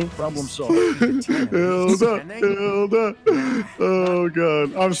 Problem solved. Hilda. Oh,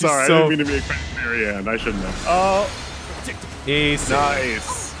 God. I'm sorry. so- I didn't mean to be a very end. I shouldn't have. Oh, Easy.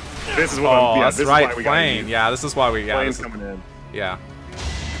 nice. This is what Oh, I'm. Yeah, that's this right. is why we got Plane. Yeah, this is why we. Yeah, Plane's this is- coming in. yeah.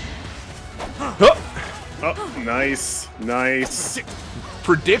 Oh, nice. Nice.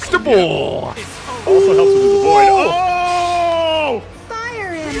 Predictable. Also helps with his avoid. Oh!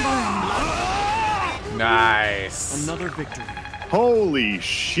 Fire Emblem! Nice. Another victory. Holy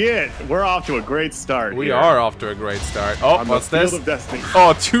shit. We're off to a great start. We here. are off to a great start. Oh, On what's the Field this? of Destiny.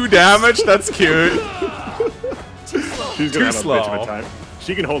 Oh, 2 damage. That's cute. She's too gonna have slow. a bitch of a time.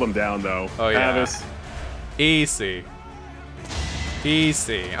 She can hold him down though. Oh, yeah. Avis. Easy.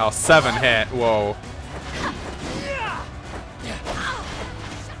 Easy. Oh, 7 hit. Whoa.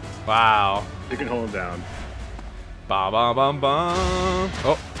 Wow. She can hold him down. Ba ba bum bum.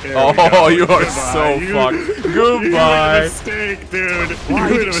 Oh. There we Oh, go. you are Goodbye. so You- fucked. You made a Goodbye. mistake, dude. Why?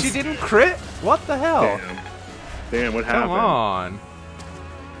 You made a She mistake. didn't crit? What the hell? Damn. Damn, what happened? Come on.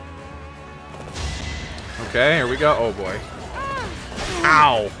 Okay, here we go. Oh boy.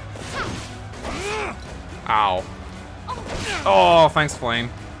 Ow. Ow. Oh, thanks, Flame.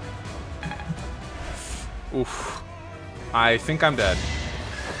 Oof. I think I'm dead.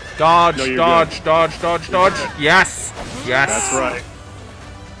 Dodge, No, you're dodge, good. dodge, dodge, dodge. Yes. Yes. That's right.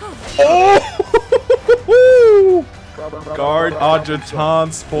 Oh! Guard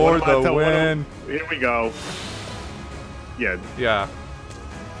adjutants for What am I the tell- what am- win. Here we go. Yeah, Yeah.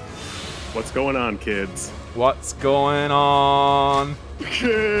 what's going on, kids? What's going on?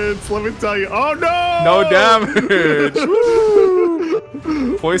 Kids, let me tell you. Oh no! No damage.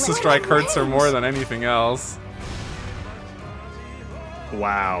 Woo! Poison strike hurts her more than anything else.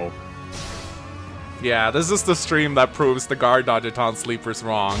 Wow. Yeah, this is the stream that proves the guard adjutant sleepers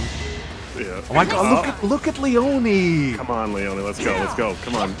wrong. Yeah. Oh my god, look at Leonie! Come on, Leonie, let's go, let's go.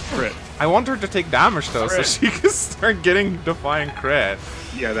 Come on, crit. I want her to take damage though, so Crit. she can start getting Defiant Crit.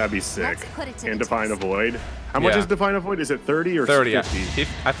 Yeah, that'd be sick. Let's put it to And the Define test. Avoid. How much Yeah. is Define Avoid? Is it 30 or 30, 50?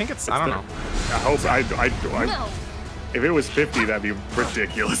 I think it's, I don't know. I hope, No. if it was 50, that'd be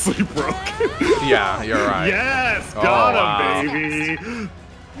ridiculously broken. Yeah, you're right. Yes, Oh, got him, wow. baby.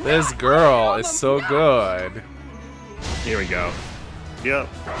 This girl is so good. Here we go. Yep.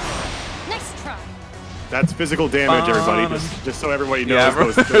 Nice try. That's physical damage, everybody. Just so everybody knows, Yeah,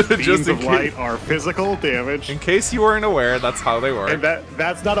 those just beams in of case- light are physical damage. In case you weren't aware, that's how they work. And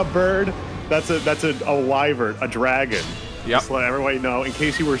that's not a bird. That's a wyvern, a dragon. Yep. Just let everybody know. In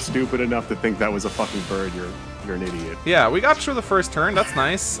case you were stupid enough to think that was a fucking bird, you're an idiot. Yeah, we got through the first turn. That's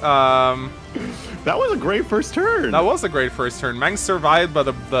nice. That was a great first turn. That was a great first turn. Mang survived by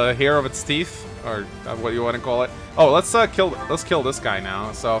the hair of its teeth, or what you want to call it. Oh, let's kill this guy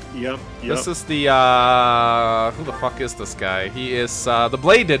now. So Yep. this is the who the fuck is this guy? He is the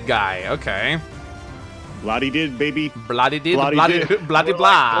bladed guy. Okay. Bloody did, baby. Bloody did, Bloody bloody did. bloody We're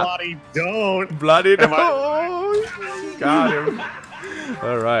blah. like, bloody don't. Bloody Am I- oh, got him.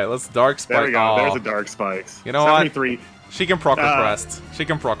 All right, let's dark spike. There we go. Oh, There's a dark spikes. You know what? 73. she can proc her crest. She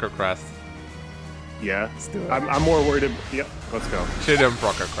can proc her crest. Yeah. Let's do it. I'm more worried. Yep. Let's go. She didn't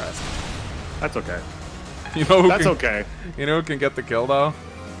proc her crest. That's okay. You know who That's can, okay. You know who can get the kill though?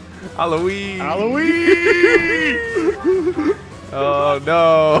 Halloween. Halloween. Oh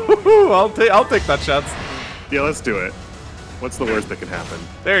no! I'll take that chance. Yeah, let's do it. What's the worst that can happen?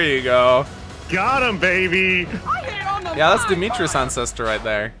 There you go. Got him, baby! Yeah, that's Dimitri's ancestor right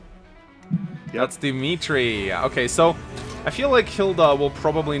there. Yep. That's Dimitri. Okay, so I feel like Hilda will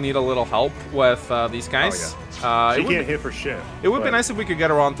probably need a little help with these guys. Oh, yeah. She can't hit for shit. It would be nice if we could get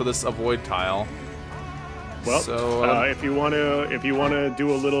her onto this avoid tile. Well, so, if you wanna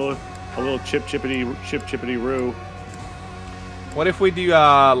do a little chippity roo. What if we do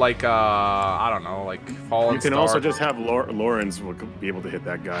I don't know, like Fallen You can Star? also just have Lawrence will be able to hit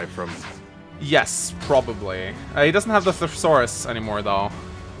that guy from. Yes, probably. He doesn't have the thesaurus anymore though,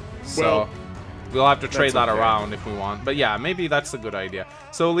 so Well, we'll have to trade that okay. around if we want. But yeah, maybe that's a good idea.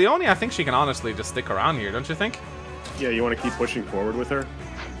 So Leonie, I think she can honestly just stick around here, don't you think? Yeah, you want to keep pushing forward with her?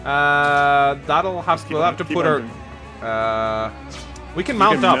 We'll have to put her. We can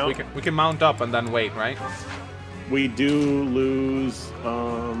mount up. We can mount up and then wait, right? We do lose.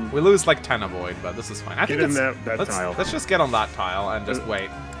 We lose like 10 avoid, but this is fine. I think in that tile. Let's just get on that tile and just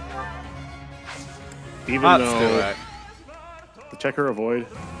wait. Even Let's though do it. Check her avoid.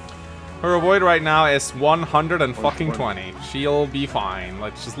 Her avoid right now is 120. She'll be fine.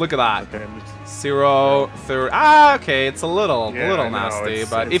 Let's just look at that. Okay, 0, 30. Ah, okay, it's a little Yeah, nasty. it's-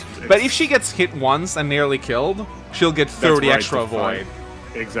 But it's- if she gets hit once and nearly killed, she'll get 30 right, extra the fine. avoid.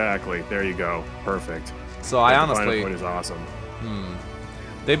 Exactly. There you go. Perfect. So I The honestly, avoid is awesome.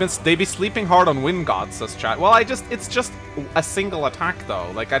 they be sleeping hard on wind gods, says chat. Well, it's just a single attack though.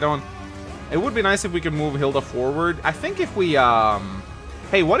 Like I don't. It would be nice if we could move Hilda forward. I think if we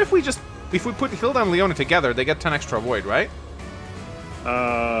hey, what if we put Hilda and Leona together, they get 10 extra avoid, right?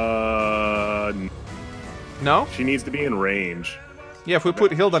 No? She needs to be in range. Yeah, if we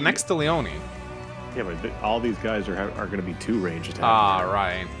put Hilda next to Leonie. Yeah, but all these guys are going to be 2 range attacks. Ah,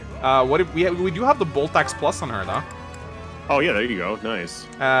 right. What if we do have the Bolt Axe Plus on her though? Oh yeah, there you go. Nice.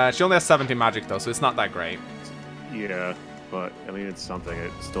 She only has 17 magic though, so it's not that great. Yeah, but I mean it's something.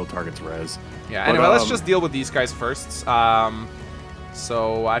 It still targets res. Yeah. But, Anyway, let's just deal with these guys first.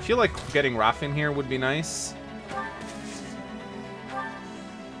 So I feel like getting Raph in here would be nice.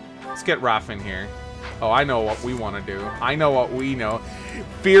 Let's get Raph in here. Oh, I know what we want to do. I know what we know.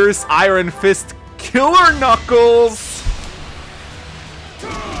 Fierce Iron Fist Killer Knuckles!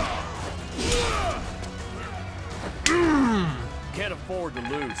 Can't afford to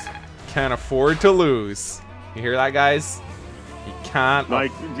lose. Can't afford to lose. You hear that, guys? You can't.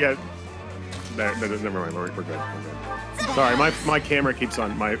 Like, yeah. Never mind. We're good. Sorry, my camera keeps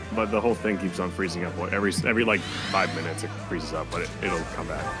on. But the whole thing keeps on freezing up. Every like 5 minutes it freezes up, but it'll come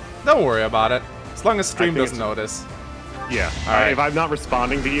back. Don't worry about it. As long as stream think doesn't notice. Yeah. All right. If I'm not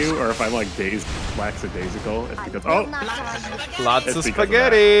responding to you, or if I'm like lackadaisical, it's because Lots It's of because of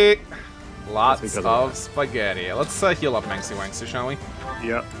spaghetti. Lots because of of that. spaghetti. Let's heal up Manxy Wanxy, shall we?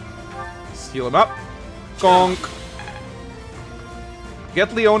 Yep. Let's heal him up. Gonk.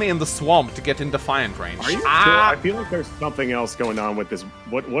 Get Leone in the swamp to get in defiant range. Are you sure? I feel like there's something else going on with this.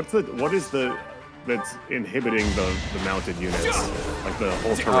 What is the that's inhibiting the mounted units? Like the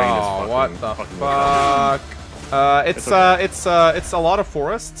whole terrain is fucking. What the fucking fuck? It's a lot of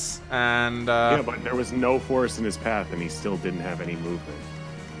forests and yeah, but there was no forest in his path, and he still didn't have any movement.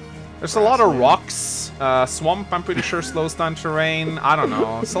 there's a lot of rocks. Swamp, I'm pretty sure slows down terrain. I don't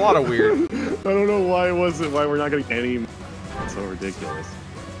know. It's a lot of weird. I don't know why we're not getting any. It's so ridiculous.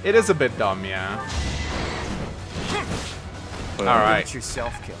 It is a bit dumb, yeah. But, All right. Get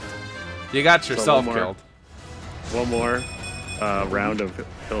yourself killed. You got yourself one more. killed. One more round of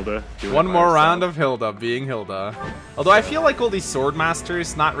Hilda. One more round of Hilda being Hilda. Although I feel like all these sword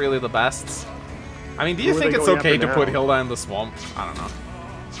masters not really the best. I mean, do you Who are think they it's going okay after to put now? Hilda in the swamp? I don't know.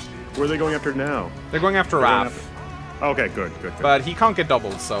 Where are they going after now? They're going after They're going Raph, Okay, good. but he can't get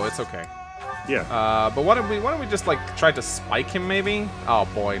doubled, so it's okay. Yeah. But why don't we just like try to spike him maybe? Oh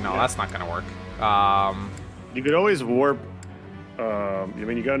boy, no, that's not gonna work. You could always warp. I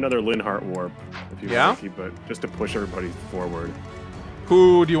mean, you got another Linhart warp if you want to keep it, just to push everybody forward.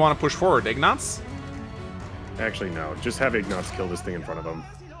 Who do you want to push forward, Ignatz? Actually, no. Just have Ignatz kill this thing in front of him.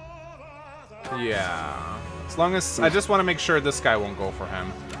 Yeah. As long as I just want to make sure this guy won't go for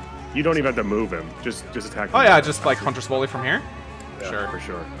him. You don't even have to move him. Just attack him. Oh yeah, just like Hunter's Volley from here. Yeah, Sure. for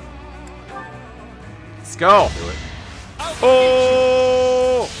sure. Let's go. Do it.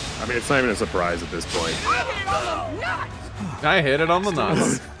 Oh! I mean, it's not even a surprise at this point. I hit it on the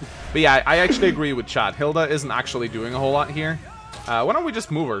nuts. But yeah, I actually agree with Chad. Hilda isn't actually doing a whole lot here. Why don't we just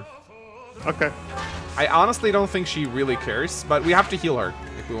move her? Okay. I honestly don't think she really cares, but we have to heal her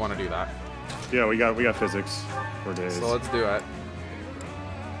if we want to do that. Yeah, we got physics for days. So let's do it.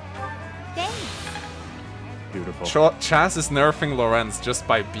 Thanks. Beautiful. Chaz is nerfing Lorenz just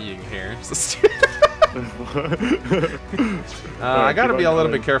by being here. I gotta be a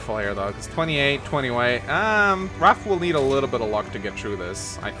little bit careful here, though, because 28, 28. Raph will need a little bit of luck to get through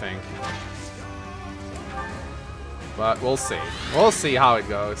this, I think. But we'll see. We'll see how it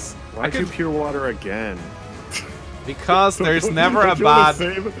goes. Why'd you pure water again? Because there's never a bad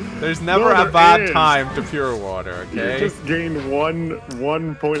time to pure water, okay? You just gained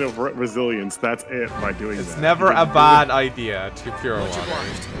one point of resilience. That's it by doing that. It's never a bad idea to pure water.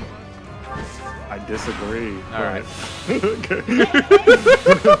 I disagree. Alright.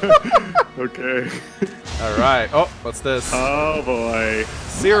 Okay. Alright. Oh, what's this? Oh boy.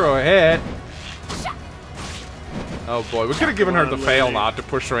 0 hit. Oh boy, we could have given her the fail now to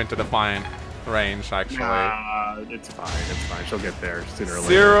push her into defiant range, actually. Nah, it's fine, it's fine. She'll get there sooner or later.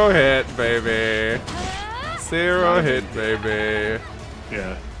 0 hit, baby. 0 hit, baby.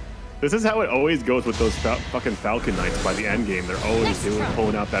 Yeah. This is how it always goes with those fucking Falcon Knights by the end game. They're always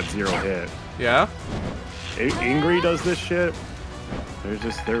pulling out that 0 hit. Yeah? Ingrid does this shit.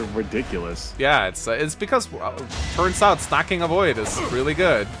 They're ridiculous. Yeah, it's because turns out stacking avoid is really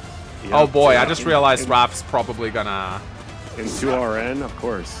good. Yep. Oh boy, I just realized Raph's probably gonna... In 2RN, of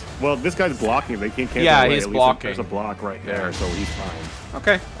course. Well, this guy's blocking. They can't cancel Yeah, away. he's At least blocking. There's a block right there, so he's fine.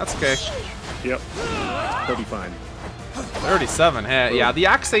 Okay, that's okay. Yep. He'll be fine. 37 hit. Yeah, the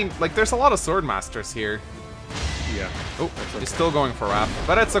axe ain't... Like, there's a lot of sword masters here. Yeah. Oh, he's still going for Raph,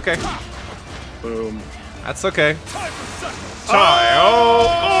 but it's okay. Boom. That's okay.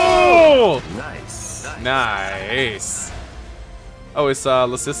 Oh! Nice. Nice. Oh, is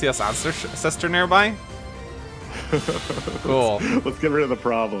Lucicia's ancestor nearby? Cool. Let's get rid of the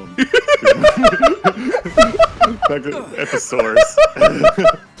problem. Back at the source.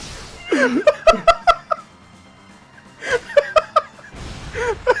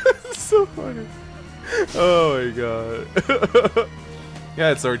 So funny. Oh my god.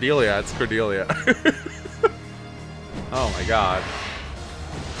 Yeah, it's Ardelia. It's Cordelia. Oh my god.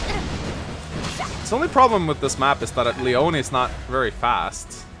 The only problem with this map is that Leone is not very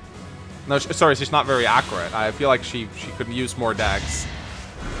fast. No, sorry, she's not very accurate. I feel like she could use more dex.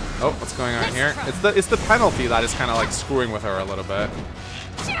 Oh, what's going on here? It's the penalty that is kind of like screwing with her a little bit.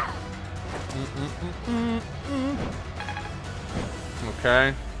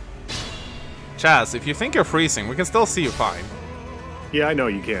 Okay. Chaz, if you think you're freezing, we can still see you fine. Yeah, I know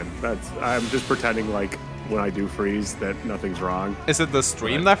you can. I'm just pretending like when I do freeze that nothing's wrong. Is it the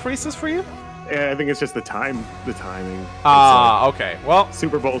stream that freezes for you? Yeah, I think it's just the timing. Ah, okay. Well,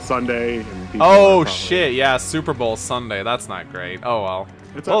 Super Bowl Sunday. And people oh shit! Yeah, Super Bowl Sunday. That's not great. Oh well.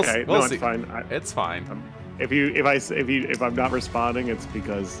 It's okay. We'll no, see. it's fine. It's fine. If I'm not responding, it's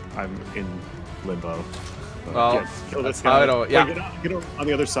because I'm in limbo. But Well, yeah, kill this that's how guy. it'll- yeah. Wait, get on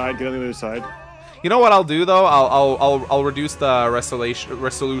the other side. Get on the other side. You know what I'll do though? I'll reduce the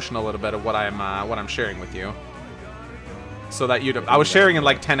resolution a little bit of what I'm sharing with you. So that I was sharing in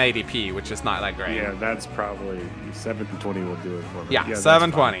like 1080p, which is not that great. Yeah, that's probably 720 will do it for me. Yeah, that's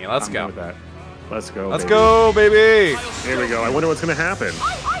 720. fine. Let's I'm go. good with that. Let's go. Let's baby. go, baby. Here we go. I wonder what's gonna happen.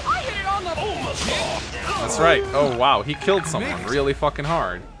 That's right. Oh wow, he killed someone really fucking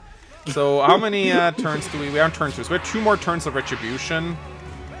hard. So how many turns do we? We are on turn 2. So we have 2 more turns of retribution.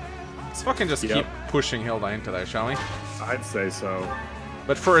 Let's fucking just keep pushing Hilda into there, shall we? I'd say so.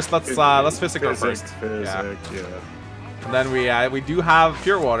 But first, let's physic her first. Yeah. And then we do have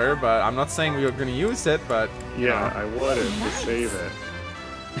pure water, but I'm not saying we are going to use it, but yeah, I wanted to save it.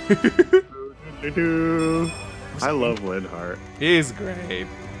 I love Linhart. He's great.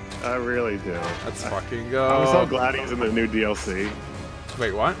 I really do. Let's fucking go. I'm so glad he's in the new DLC.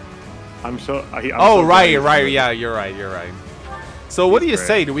 Wait, what? I'm so right, yeah, you're right. So what do you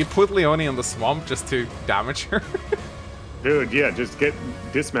say? Do we put Leone in the swamp just to damage her? Dude, yeah, just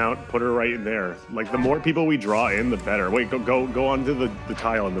dismount, put her right in there. Like, the more people we draw in, the better. Wait, go onto the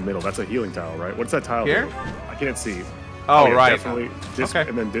tile in the middle. That's a healing tile, right? What's that tile Here? do? I can't see. Oh, yeah, right. Definitely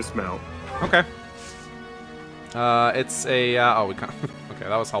and then dismount. Okay. It's a, we can't. Okay,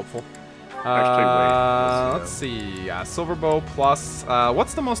 that was helpful. Actually, wait. Let's see. Silver bow plus,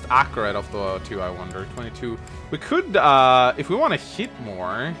 what's the most accurate of the 2, I wonder? 22. We could, if we want to hit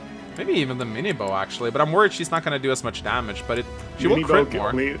more, maybe even the mini bow actually, but I'm worried she's not going to do as much damage, but she will crit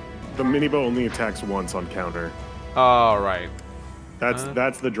more. The mini bow only attacks once on counter. Oh, right.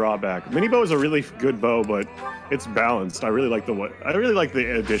 That's the drawback. Mini bow is a really good bow, but it's balanced. I really like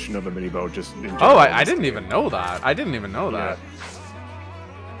the addition of the mini bow just in general. Oh, I didn't even know that. I didn't even know that.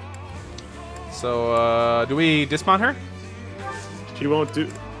 So, do we dismount her? She won't do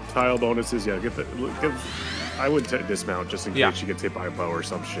tile bonuses. Yeah, I would dismount just in case she gets hit by a bow or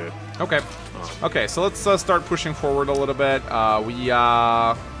some shit. Okay. Okay, so let's start pushing forward a little bit.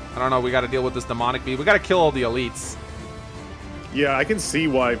 I don't know, we gotta deal with this demonic beast. We gotta kill all the elites. Yeah, I can see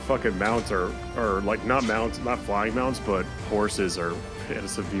why fucking mounts are like not mounts, not flying mounts, but horses are at a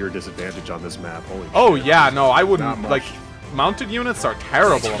severe disadvantage on this map. Holy Oh shit. yeah, no, I wouldn't, like, mounted units are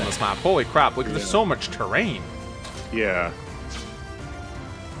terrible on this map. Holy crap, look, there's so much terrain. Yeah.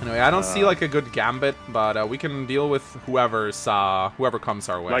 Anyway, I don't see like a good gambit, but we can deal with whoever comes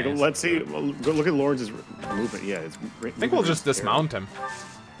our way. Like, let's see. Go look at Lawrence's movement. Yeah, it's. I think we'll just dismount him.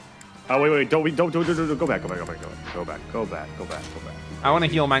 Oh wait, don't go back. I want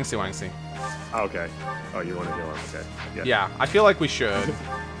to heal Manxy Wanxy. Oh, okay. Oh, you want to heal him? Okay. Yeah, I feel like we should.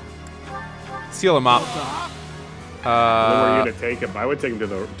 Seal him up. Where are you gonna take him? I would take him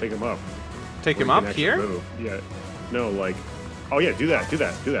up. Take him up here? Move. Yeah. No, like. Oh yeah, do that.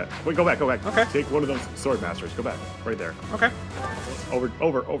 Wait, go back. Okay. Take one of those sword masters. Go back. Right there. Okay. Over.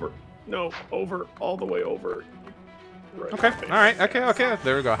 No, over. All the way over. Right. Okay. All right. Okay.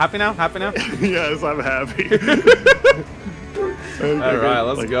 There we go. Happy now? Yes, I'm happy. All right,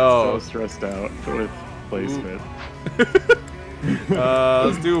 let's go. So stressed out with placement.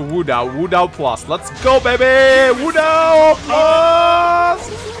 Let's do Wu Dao Plus. Let's go, baby! Wu Dao Plus!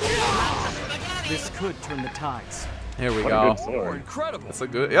 This could turn the tides. Here we What go. a good sword. Incredible. That's a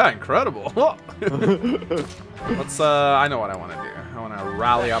good, incredible. Let's, I know what I want to do. I want to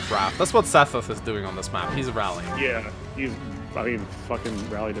rally up Raph. That's what Setheth is doing on this map. He's rallying. Yeah, fucking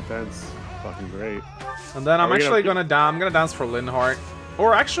rally defense. Fucking great. And then I'm actually gonna dance for Linhardt.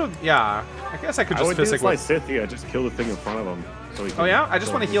 Or actually, yeah, I guess I could just physically. Scythia, just kill the thing in front of him. So he can, Oh yeah, I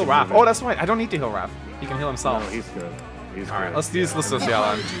just want to heal Raph. Oh, that's right. I don't need to heal Raph. He can heal himself. No, he's good. All right, let's use the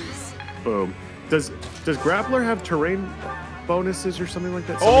Social. Boom. Does Grappler have terrain bonuses or something like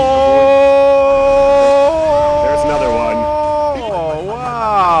that? Oh! There's another one. Oh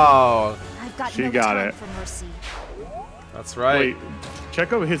wow! I've got She no got time it. for mercy. That's right. Wait,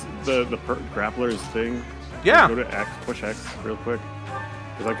 check out the Grappler's thing. Yeah. Go to X, push X real quick.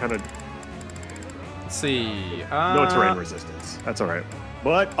 Because I kind of Let's see. no terrain resistance. That's all right.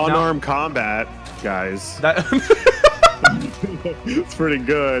 But unarmed combat, guys. That It's pretty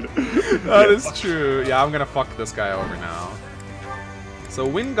good. that is true. Yeah, I'm gonna fuck this guy over now. So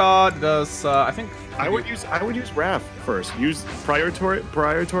Wind God does. I think I would use Raph first. Use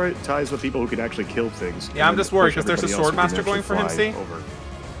prioritize the people who can actually kill things. Yeah, I'm and just worried push because there's a everybody else Swordmaster who can going for him, actually see? fly over.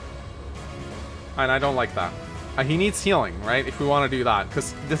 And I don't like that. He needs healing, right? If we want to do that,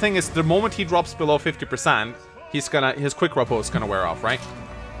 because the thing is, the moment he drops below 50%, his quick repo is gonna wear off, right?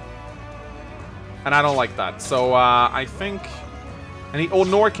 And I don't like that. So I think,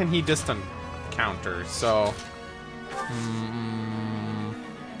 nor can he distant counter. So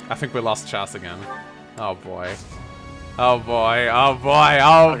I think we lost Chas again. Oh boy. Oh boy. Oh boy.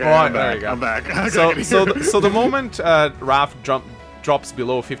 Oh Okay, boy. I'm There back. you go. I'm back. So the moment Raph drops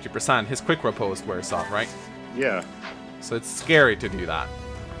below 50%, his quick riposte wears off, right? Yeah. So it's scary to do that.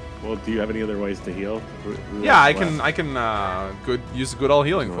 Well, do you have any other ways to heal? Who Yeah, I else can left? use good old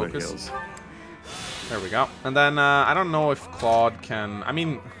healing Who other focus. heals? There we go. And then I don't know if Claude can. I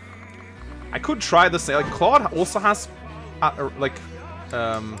mean, I could try this. Like Claude also has,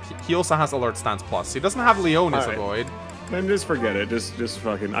 he also has Alert Stance Plus. He doesn't have Leonis Alright. Avoid. Then just forget it. Just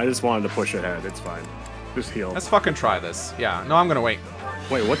fucking. I just wanted to push ahead. It's fine. Just heal. Let's fucking try this. Yeah. No, I'm gonna wait.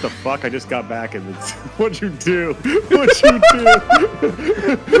 Wait, what the fuck? I just got back and it's... What'd you do? What'd you do?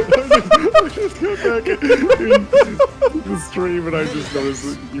 I just got back in the stream and I just noticed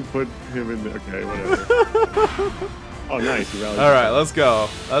that you put him in there. Okay, whatever. Oh, nice. You rallied. All right, let's go.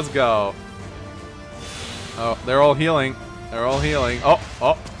 Let's go. Oh, they're all healing. They're all healing. Oh,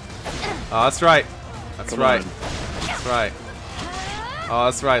 oh. Oh, that's right. That's Come right. on. That's right. Oh,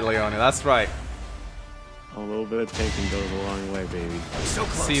 that's right, Leone. That's right. A little bit of taking goes a long way, baby. So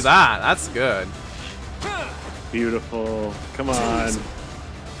close. See that? That's good. Beautiful. Come on.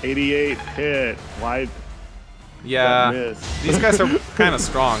 88 hit. Wide. Yeah. Miss. These guys are kind of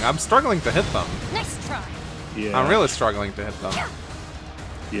strong. I'm struggling to hit them. Nice try. Yeah. I'm really struggling to hit them.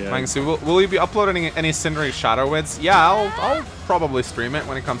 Yeah. Mangsu, will you be uploading any Cindery Shadow Wids? Yeah, I'll probably stream it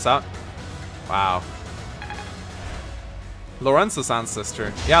when it comes out. Wow. Lorenzo's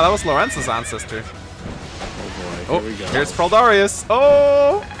ancestor. Yeah, that was Lorenzo's ancestor. Oh, Oh, here we go. here's Fraldarius.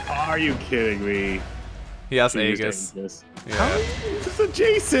 Oh! Are you kidding me? He has He used Aegis. Aegis. Yeah. It's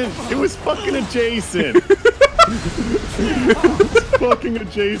adjacent. It was fucking adjacent. It's fucking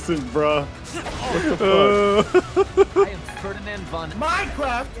adjacent, bruh. What the fuck? I am Ferdinand von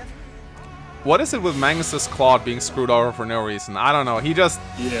Minecraft. What is it with Magnus's Claude being screwed over for no reason? I don't know. He just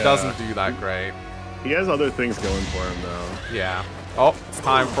doesn't do that great. He has other things going for him, though. Yeah. Oh, it's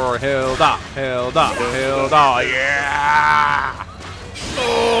time for Hilda. Hilda. Hilda. Yeah!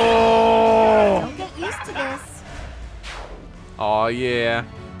 Oh! Don't get used to this. Oh yeah.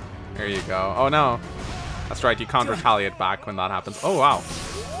 There you go. Oh no. That's right, you can't retaliate back when that happens. Oh wow.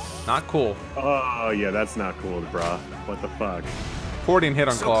 Not cool. Oh yeah, that's not cool, bruh. What the fuck? 14 hit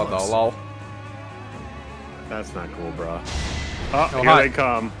on Claude though, lol. That's not cool, bruh. Oh, Oh, here hi. they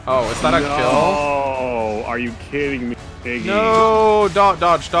come. Oh, is that a kill? Oh, are you kidding me, Iggy? No!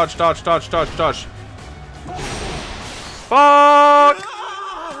 Dodge. Fuck!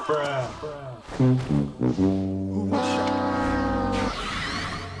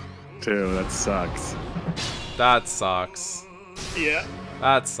 Dude, that sucks. That sucks. Yeah.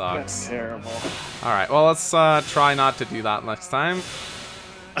 That sucks. Terrible. Alright, well, let's try not to do that next time.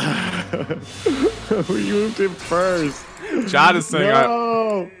 We used him first. Chad is saying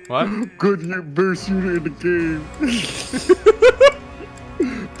no! What? Good best unit in the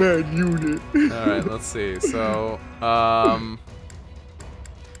game. Bad unit. Alright, let's see. So,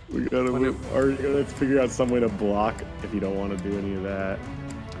 we gotta move, or let's figure out some way to block if you don't want to do any of that.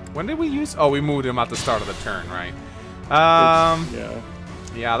 when did we use? Oh, we moved him at the start of the turn, right?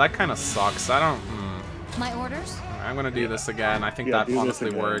 Yeah, that kind of sucks. I don't. My orders? I'm gonna do this again. I think Yeah, that do this honestly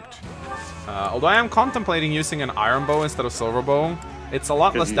again. worked. Although I am contemplating using an iron bow instead of silver bow. It's a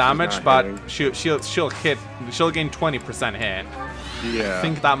lot less she's damage, not but hitting. she'll hit. She'll gain 20% hit. Yeah. I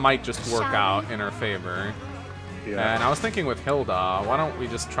think that might just work out in her favor. Yeah. And I was thinking with Hilda, why don't we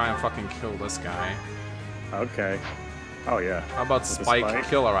just try and fucking kill this guy? Okay. Oh yeah. How about With the Spike spike?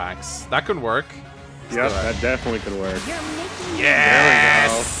 Killer Axe? That could work. Yep, do it. that definitely could work. You're making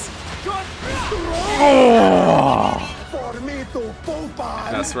Yes!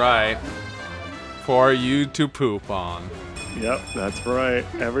 That's right. For you to poop on. Yep, that's right.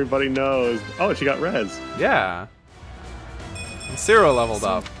 Everybody knows. Oh, she got res. Yeah. And Cyril leveled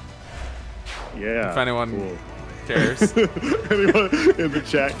up. Yeah. If anyone cool. cares. Anyone in the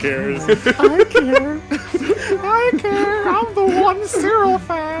chat cares. I care. I care. I'm the one Cyril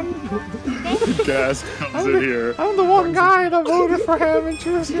fan. Gas comes in here. I'm the one guy that voted for him in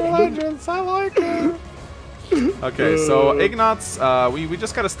Choose Your Legends. I like him. Okay, so Ignatz, we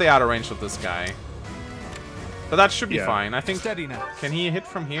just gotta stay out of range with this guy. But that should be Yeah. fine. I think. Steady now. Can he hit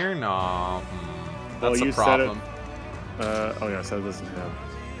from here? No. Well, That's you a problem. said it. Oh yeah, so it doesn't have.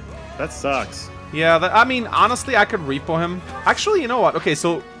 That sucks. Yeah, I mean, honestly, I could repo him. Actually, you know what? Okay,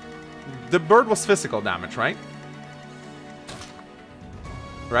 so the bird was physical damage, right?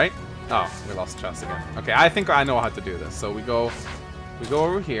 Right? Oh, we lost chest again. Okay, I think I know how to do this. So we go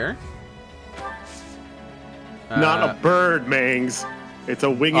over here. Not a bird, Mangs. It's a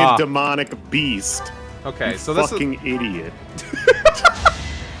winged demonic beast. Okay, You so this fucking idiot.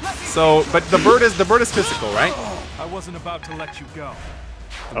 So, but the bird is physical, right? I wasn't about to let you go.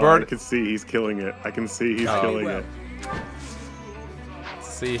 The Oh, bird. I can see he's killing it. I can see he's killing it.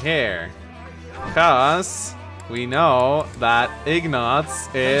 See here, because we know that Ignatz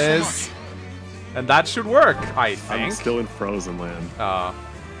is, and that should work. I think. I'm still in frozen land.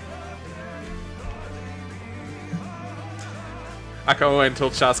 I can't wait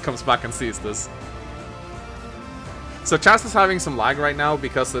until Chas comes back and sees this. So Chas is having some lag right now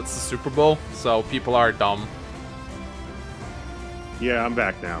because it's the Super Bowl, so people are dumb. Yeah, I'm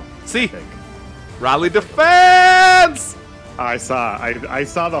back now. See? Rally defense! I saw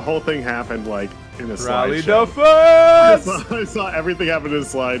the whole thing happen like in a Rally slideshow. defense! I saw everything happen in a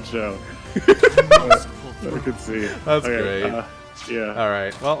slideshow. I could see. That's Okay, great. yeah.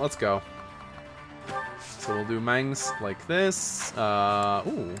 Alright, well, let's go. So we'll do Mangs like this.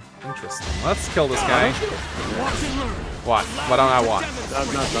 Ooh, interesting. Let's kill this guy. What? What don't I want?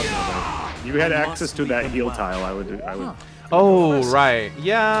 Not. You had access to that heal tile. I would. Oh, right.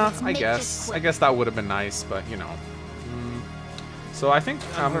 Yeah, I guess. I guess that would have been nice, but you know. So I think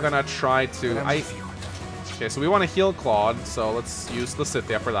I'm gonna try to. Okay, so we want to heal Claude, so let's use the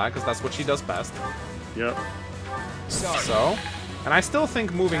Scythia for that, because that's what she does best. Yep. So, and I still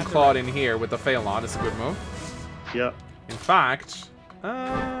think moving Claude in here with the Phaelon is a good move. Yep. In fact,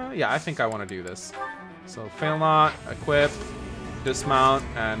 yeah, I think I want to do this. So Phaelon, equip, dismount,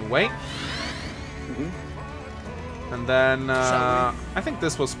 and wait. And then I think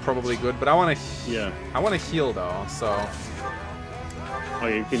this was probably good, but I want to. I want to heal though, so. Oh,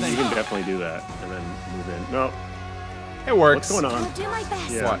 you can definitely do that and then move in. No. It works. What's going on? I'll do my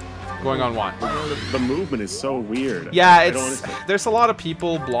best. Yeah. What? Going on what? The movement is so weird. Yeah, I don't it's understand. there's a lot of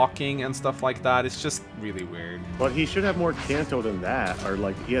people blocking and stuff like that. It's just really weird. But he should have more Canto than that, or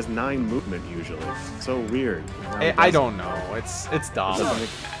like he has 9 movement usually. So weird. I don't know. It's dumb.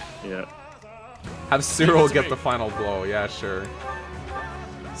 Yeah. Have Cyril get the final blow. Yeah, sure.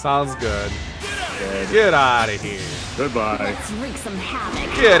 Sounds good. Get out of here. Goodbye. Let's wreak some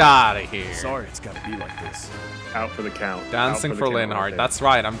havoc. Get out of here. Sorry, it's gotta be like this. Out for the count. Dancing Out for the count Linhardt. right That's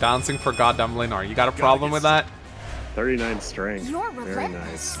right. I'm dancing for goddamn Linhardt. You got a problem with that? 39 strength. You're Very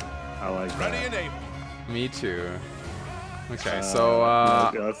relentless. nice. I like that. Me too. Okay,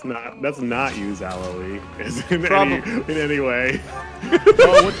 let's not use Aloe in any way.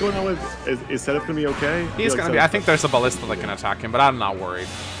 Oh, what's going on with is Setup gonna be okay? He's gonna be. I think there's a ballista that can attack him, but I'm not worried.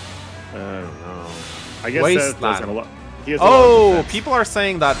 I don't know. I guess Wasteland. he has a lot of People are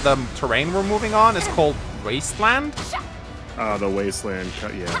saying that the terrain we're moving on is called Wasteland. The Wasteland.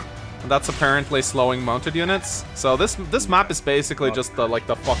 Yeah. And that's apparently slowing mounted units. So this map is basically just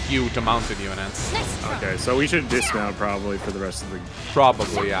the fuck you to mounted units. Okay, so we should dismount probably for the rest of the.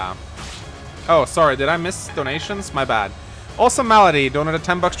 Probably, yeah. Oh, sorry, did I miss donations? My bad. Awesome Malady donated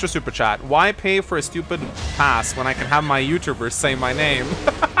 $10 to Super Chat. Why pay for a stupid pass when I can have my YouTubers say my name?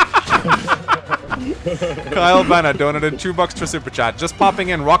 Kyle Bennett donated $2 to Super Chat. Just popping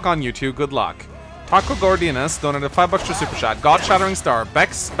in, rock on YouTube, good luck. Taco Gordianus donated $5 to Super Chat. God Shattering Star,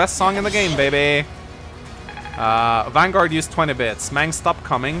 best song in the game, baby. Vanguard used 20 bits. Mang, stop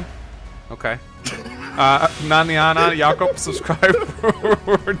coming. Okay. Naniana Jakob subscribed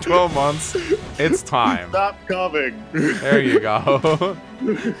for 12 months. It's time. Stop coming. There you go.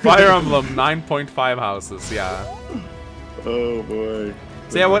 Fire Emblem 9.5 houses, yeah. Oh boy.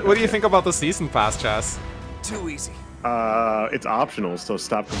 So yeah, what do you think about the season pass, Chess? Too easy. It's optional, so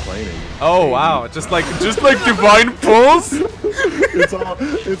stop complaining. Oh wow, just like Divine Pulse?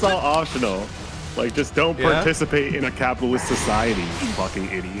 it's all optional. Like, just don't participate in a capitalist society, you fucking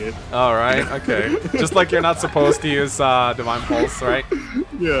idiot. All right, okay. Just like you're not supposed to use Divine Pulse, right?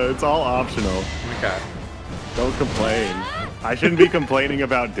 Yeah, it's all optional. Okay. Don't complain. I shouldn't be complaining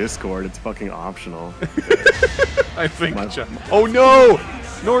about Discord. It's fucking optional. I think. Oh no,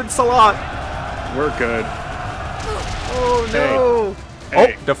 Nord Salat. We're good. Oh no!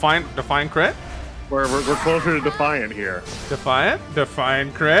 Hey. Oh, Defiant crit? We're closer to Defiant here.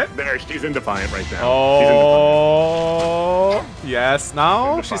 Defiant crit? There, she's in Defiant right now. Oh, yes.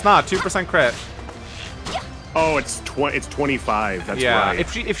 No, she's not. 2% crit. Oh, it's 25. That's yeah, right.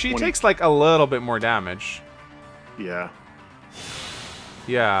 if she takes like a little bit more damage. Yeah.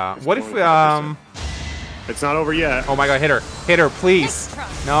 Yeah. It's what if we It's not over yet. Oh my God! Hit her, please.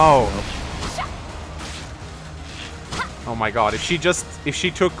 No. Oh my God, if we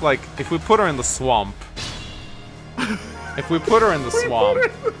put her in the swamp. If we put her in the swamp.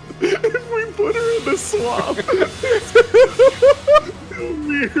 If we put her in the swamp.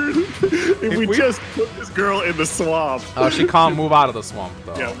 Weird. If we just put this girl in the swamp. Oh, she can't move out of the swamp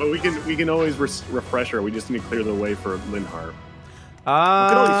though. Yeah, but we can always refresh her. We just need to clear the way for Linhardt. Look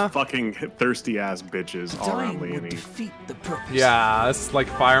at all these fucking thirsty ass bitches all around Leonie. Yeah, it's like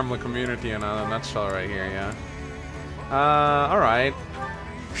Fire Emblem community in a nutshell right here, yeah. Alright.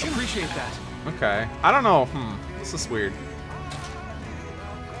 Appreciate that. Okay. I don't know. This is weird.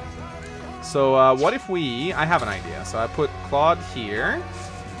 So, what if I have an idea. So I put Claude here.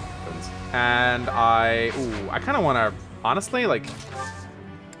 And I kind of want to, honestly,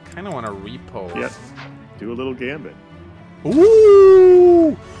 kind of want to repo. Yep. Do a little gambit.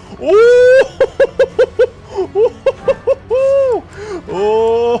 Ooh! Ooh!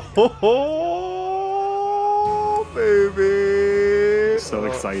 Oh, baby! So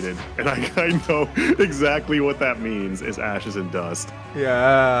excited. And I know exactly what that means is ashes and dust.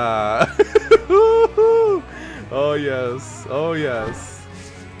 Yeah. Oh, yes. Oh, yes.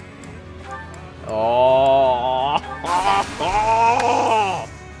 Oh.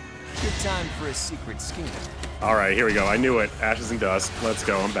 Good time for a secret scheme. All right, here we go. I knew it. Ashes and dust. Let's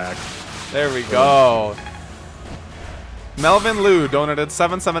go. I'm back. There we go. Melvin Liu donated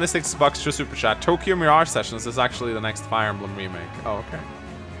 $776 to Super Chat. Tokyo Mirage Sessions is actually the next Fire Emblem remake. Oh, okay.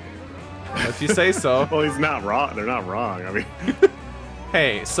 If you say so. Well, he's not wrong. They're not wrong. I mean.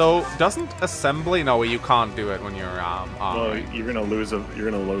 Hey, so doesn't assembly? No, you can't do it when you're well, right. you're gonna lose a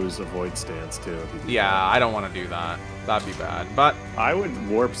void stance too. Yeah, I don't want to do that. That'd be bad. But I would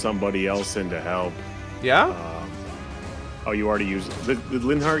warp somebody else in to help. Yeah. Oh, you already used. Did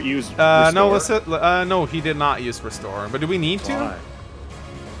Linhardt use? Restore? No, no, he did not use restore. But do we need to? Why?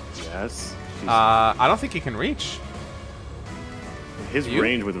 Yes. I don't think he can reach. His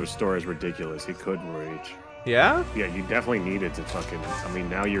range with restore is ridiculous. He could reach. Yeah? Yeah, you definitely needed to fucking. I mean,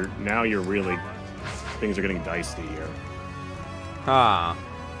 now you're really. Things are getting dicey here. Ah.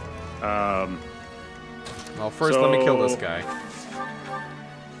 Well, first let me kill this guy.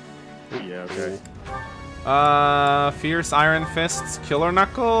 Yeah. Okay. Fierce Iron Fists, Killer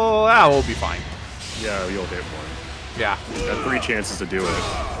Knuckle. Ah, we'll be fine. Yeah, you'll hit one. Yeah. You got 3 chances to do it.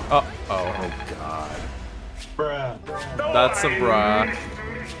 Oh God. That's a bruh.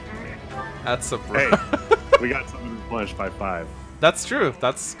 That's a bruh. Hey, we got something replenished by 5. That's true.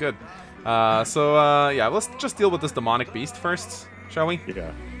 That's good. Yeah, let's just deal with this demonic beast first, shall we?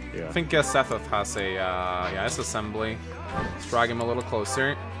 Yeah. I think Setheth has a, yeah, it's assembly. Let's drag him a little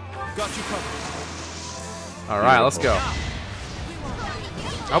closer. Got you covered. Alright, let's go. I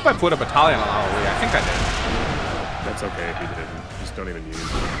hope I put a battalion on Halloween. I think I did. That's okay if you didn't. Just don't even use it.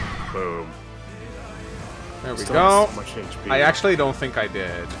 Boom. There we Still go. has so much HP. I actually don't think I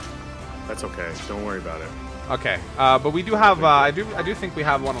did. That's okay. Don't worry about it. Okay, but we do have, I do think we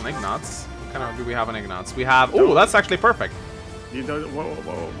have one on Ignatz. What kind of do we have on Ignatz? We have, oh, that's actually perfect. You don't, whoa,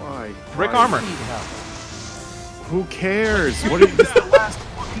 why? Brick armor. Who cares? What is this the last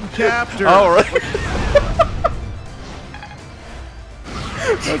fucking chapter? Oh, right.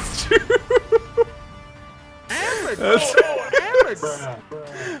 That's true.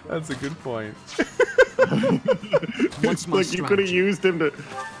 That's a good point. Look, you could have used him to...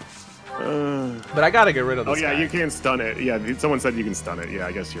 But I gotta get rid of this Oh yeah, guy. you can stun it. Yeah, someone said you can stun it. Yeah,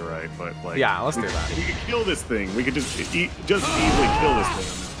 I guess you're right. But like, yeah, let's do that. We could kill this thing. We could just easily kill this thing on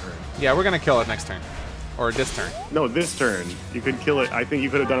this turn. Yeah, we're gonna kill it next turn, or this turn. No, this turn. You could kill it. I think you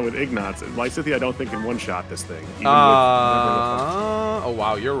could have done it with Ignatz. Lysithea, I don't think can one-shot this thing. Oh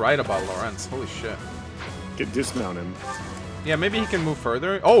wow, you're right about Lorenz. Holy shit. Dismount him. Yeah, maybe he can move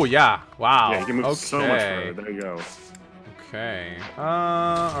further. Oh yeah, wow. Yeah, he can move so much further. There you go. Okay.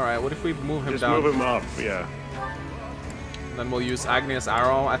 Alright, what if we move him down? Just move him up, yeah. Then we'll use Agni's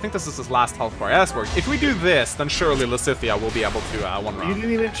Arrow. I think this is his last health bar. Yeah, that's works. If we do this, then surely Lysithea will be able to one round. You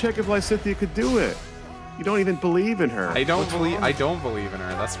didn't even check if Lysithea could do it. You don't even believe in her. I don't believe in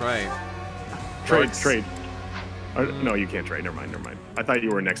her. That's right. Trade. No, you can't trade. Never mind. I thought you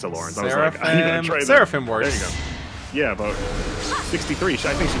were next to Lawrence. I was Seraphim. like, I'm gonna trade Seraphim works. There you go. Yeah, about 63. I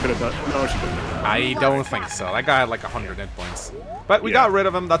think she could have done. No, she couldn't have done. I don't think so. That guy had like 100 hit points. But we got rid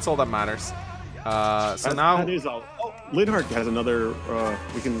of him. That's all that matters. So now that is all. Oh, Linhardt has another.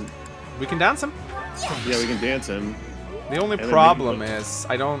 We can dance him. Yeah, we can dance him. The only problem is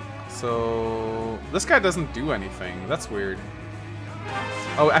I don't. So this guy doesn't do anything. That's weird.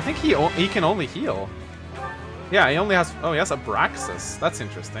 Oh, I think he can only heal. Yeah, he only has. Oh, he has Abraxas. That's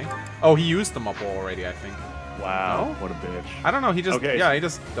interesting. Oh, he used them up already, I think. Wow, no? what a bitch. I don't know. He just. Okay. Yeah, he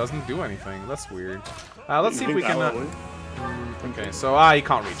just doesn't do anything. That's weird. Let's see if we can. Okay, so he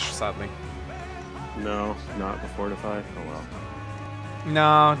can't reach, sadly. No, not the fortify. Oh well.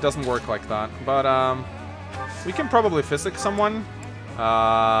 No, it doesn't work like that. But we can probably physic someone.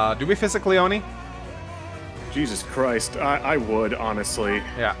 Do we physic Leonie? Jesus Christ, I would honestly.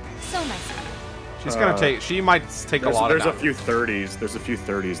 Yeah. So nice. She's gonna take. She might take a lot of damage. There's a few 30s. There's a few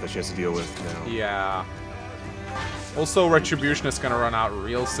 30s that she has to deal with now. Yeah. Also, Retribution is gonna run out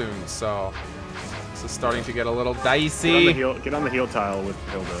real soon, so this is starting to get a little dicey. Get on the heal tile with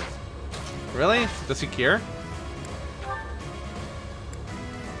Hilda. Really? Does he cure?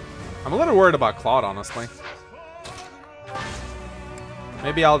 I'm a little worried about Claude, honestly.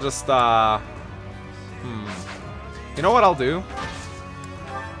 Maybe I'll just, You know what I'll do?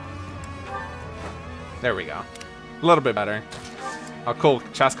 There we go. A little bit better. Oh, cool.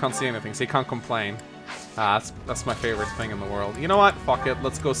 Chas can't see anything, so he can't complain. That's my favorite thing in the world. You know what? Fuck it.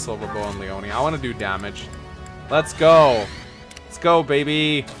 Let's go Silverbow and Leonie. I want to do damage. Let's go. Let's go,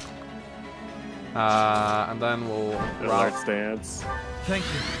 baby. And then we'll route stance. Thank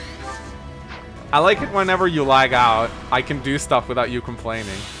you. I like it whenever you lag out. I can do stuff without you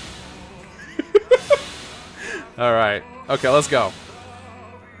complaining. Alright. Okay, let's go.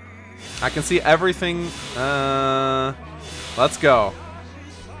 I can see everything. Let's go.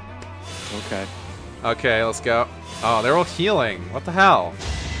 Okay. Okay, let's go. Oh, they're all healing. What the hell?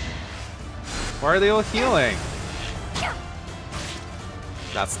 Why are they all healing?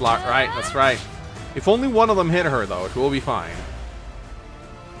 That's right. That's right. If only one of them hit her, though, it will be fine.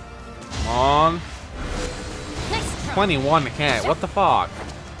 Come on. 21 hit. What the fuck?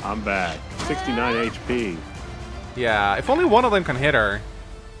 I'm back. 69 HP. Yeah, if only one of them can hit her.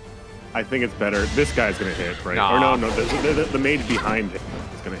 I think it's better. This guy's gonna hit, right? Nah. Or no, the mage behind him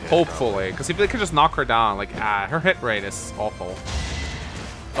is gonna hit. Hopefully, because if they could just knock her down, like, her hit rate is awful.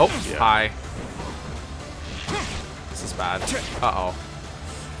 Oh, yeah. Hi. This is bad. Uh-oh.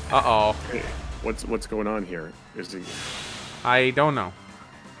 Uh-oh. Hey, what's going on here? Is he... I don't know.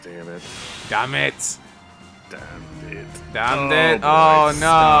 Damn it. Damn it. Damn it. Damn it. Boy, Oh,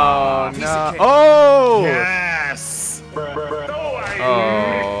 stop. no. Oh! Yes!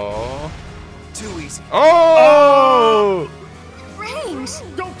 Oh. Too easy. Oh! Range!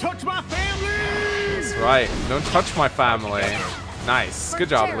 Don't touch my family! That's right. Don't touch my family. Nice. Good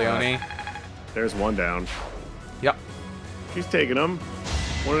job, Leonie. There's one down. Yep. She's taking them.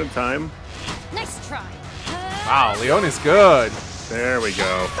 One at a time. Nice try. Wow, Leonie's good. There we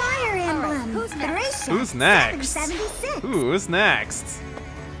go. Fire Emblem. Who's next? Who's next? 776. Who's next?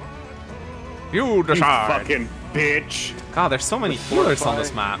 You You decide. fucking bitch. God, there's so many healers on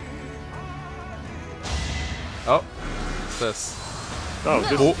this map. Oh, what's this? Oh,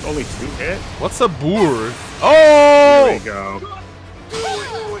 just only 2 hit? What's a boor? There Oh! we go.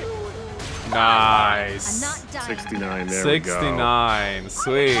 Nice. I'm not dying. 69, there we go. 69,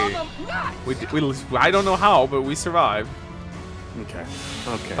 sweet. I don't know how, but we survived. Okay.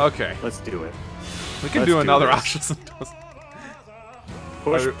 Okay. Okay. Let's do it. We can Let's do another this. Ashes and Dust.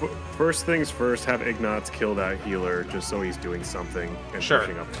 First things first, have Ignatz kill that healer just so he's doing something and Sure.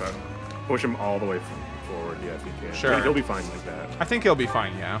 pushing up. Push him all the way forward, yeah, if you can. Sure. He'll be fine like that. I think he'll be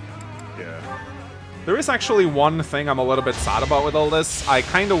fine, yeah. Yeah. There is actually one thing I'm a little bit sad about with all this. I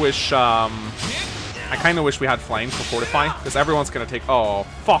kind of wish we had flames for Fortify, because everyone's gonna take. Oh,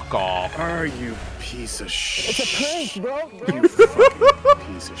 fuck off! Are you piece of shit? It's a prank, bro. You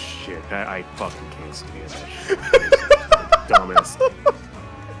fucking piece of shit. I fucking can't stand that shit. Dumbest.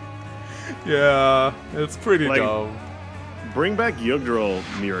 Yeah, it's pretty Like, dumb. Bring back Yggdrasil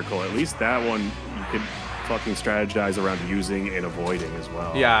Miracle. At least that one you could fucking strategize around using and avoiding as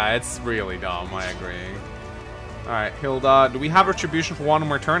well. Yeah, it's really dumb. I agree. All right, Hilda. Do we have Retribution for one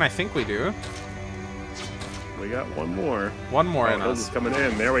more turn? I think we do. We got one more. One more in Hilda's us. coming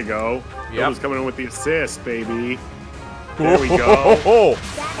in. There we go. Yep. Hilda's coming in with the assist, baby. There we go. Oh!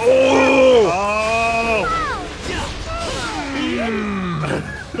 Oh!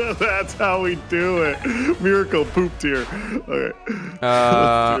 That's how we do it. Miracle pooped here. Okay.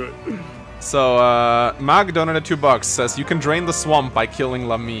 Let's do it. So, Mag donated $2. Says you can drain the swamp by killing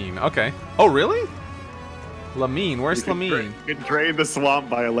Lamine. Okay. Oh, really? Lamine, where's Lamine? You can drain the swamp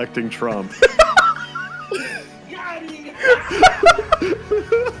by electing Trump.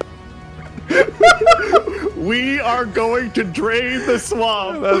 We are going to drain the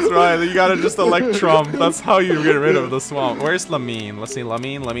swamp. That's right. You gotta just elect Trump. That's how you get rid of the swamp. Where's Lamine? Let's see.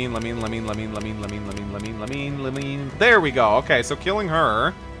 Lamine. There we go. Okay, so killing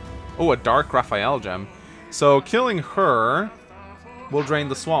her. Oh, a dark Raphael gem. So killing her will drain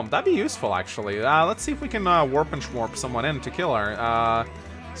the swamp. That'd be useful, actually. Let's see if we can warp and schwarp someone in to kill her.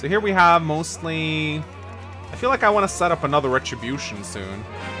 So here we have mostly. I feel like I want to set up another retribution soon.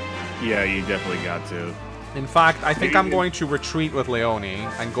 Yeah, you definitely got to. In fact, I think I'm going to retreat with Leonie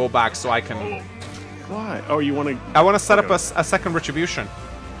and go back so I can. Why? Oh, you want to? I want to set up a second retribution.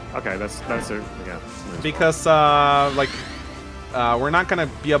 Okay, that's it. Yeah. Because we're not gonna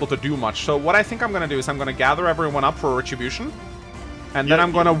be able to do much. So what I think I'm gonna do is I'm gonna gather everyone up for a retribution, and then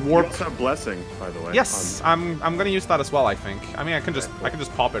I'm gonna warp. You also have blessing, by the way. Yes, I'm gonna use that as well. I think. I mean, I can just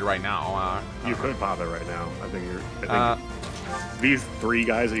pop it right now. You could pop it right now. I think these 3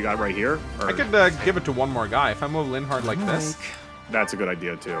 guys that you got right here. I could give it to one more guy if I move Linhard like this. That's a good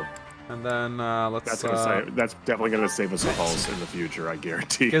idea too. And then let's. That's definitely gonna save us a pulse in the future. I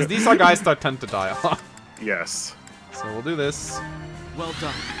guarantee. Because these are guys that tend to die a lot. Yes. So we'll do this. Well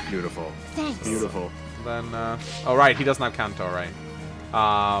done. Beautiful. Thanks. Beautiful. Then, oh right, he doesn't have Kanto, right?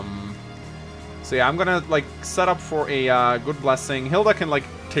 So yeah, I'm gonna like set up for a good blessing. Hilda can like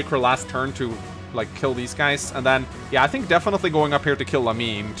take her last turn to like kill these guys, and then yeah, I think definitely going up here to kill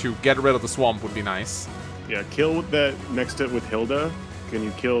Lamine to get rid of the swamp would be nice. Yeah, kill that next to it with Hilda. Can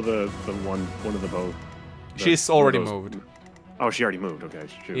you kill the one of the both? She's already moved. Oh, she already moved. Okay.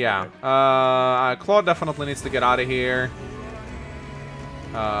 Shoot. Yeah. Claude definitely needs to get out of here.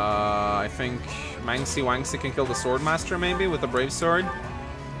 I think Mangsi Wangsi can kill the Swordmaster maybe with the Brave Sword.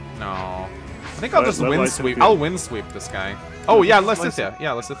 No. I think I'll just wind sweep. I'll wind sweep this guy. Oh yeah, Lysithia.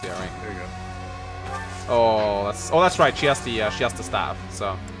 Yeah, Lysithia, right. There you go. Oh, that's right. She has the staff.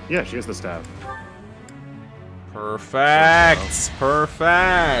 So. Yeah, she has the staff. Perfect.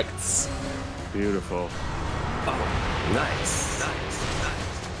 Perfect. Beautiful. Nice.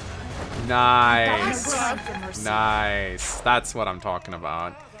 Nice. Nice. That's what I'm talking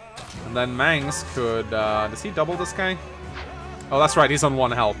about. And then Mangs could, does he double this guy? Oh, that's right, he's on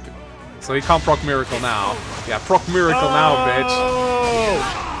 1 health. So he can't proc Miracle now. Yeah, proc Miracle now, bitch.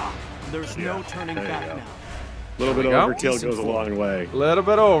 There's no turning back now. A little bit of overkill goes a long way. A little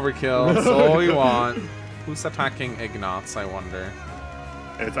bit of overkill, that's all you want. Who's attacking Ignatz, I wonder?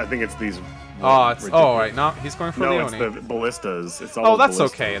 I think it's these... Oh, it's right. No, he's going for Leonie. No, it's the ballistas. It's all that's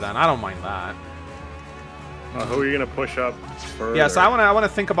ballistas. okay then. I don't mind that. Who are you gonna push up further? Yeah, so I wanna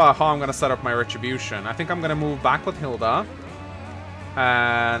think about how I'm gonna set up my retribution. I think I'm gonna move back with Hilda,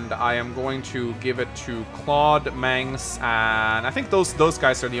 and I am going to give it to Claude, Mangs, and I think those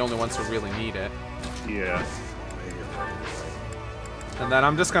guys are the only ones who really need it. Yeah. And then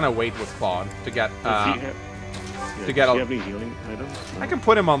I'm just gonna wait with Claude to get Does he have any healing items? No? I can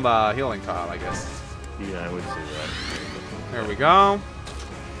put him on the healing tile, I guess. Yeah, I would say that. There we go.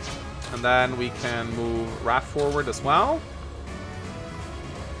 And then we can move Raph forward as well.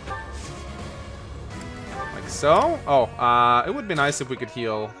 Like so. Oh, it would be nice if we could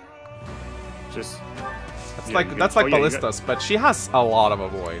heal. Just That's like Ballistas, but she has a lot of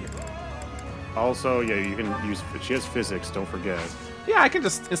avoid. Also, yeah, you can use. She has physics. Don't forget. Yeah, I can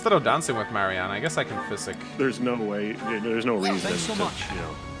just instead of dancing with Marianne, I guess I can physic. There's no way. There's no reason Thanks so much. You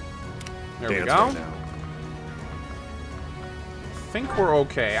know. There we Dance go. right now. I think we're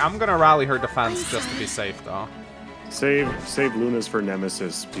okay. I'm gonna rally her defense just to be safe, though. Save Luna's for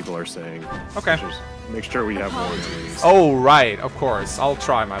Nemesis. People are saying. Okay. Just make sure we have more of these. Oh right, of course. I'll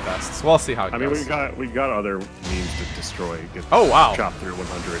try my best. We'll see how it goes. I mean, we got other means to destroy. Get Oh wow. Chop through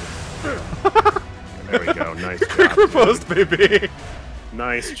 100. There we go. Nice job. Quick riposte, baby.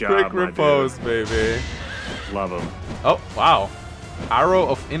 Nice job. Quick my riposte, dude. baby. Love him. Oh wow. Arrow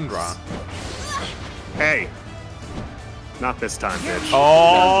of Indra. Hey. Not this time, bitch.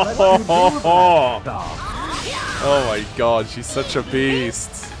 Oh, oh my god, she's such a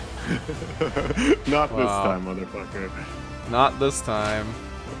beast. Not this time, motherfucker. Not this time.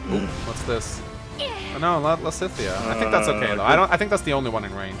 Ooh, what's this? Oh, no, Lasithia. I think that's okay though. I think that's the only one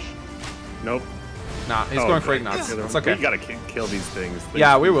in range. Nope. Nah, he's going for Ignatz. It's okay. We gotta kill these things.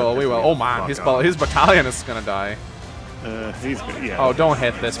 Yeah, we will. Oh man, his battalion is gonna die. Yeah. Oh, don't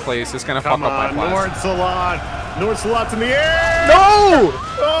hit this, please. It's gonna fuck up my plans. Nord Salot's in the air! No!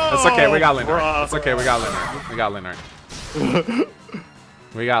 Oh, it's okay, we got Linard. bruh. It's okay, we got Linard. We got Linard.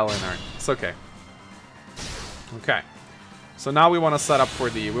 We got Linard. It's okay. Okay. So now we want to set up for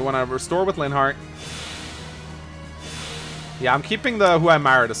we want to restore with Linhardt. Yeah, I'm keeping the Who I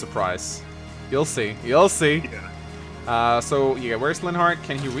Married a surprise. You'll see. You'll see. Yeah. So, yeah, where's Linhardt?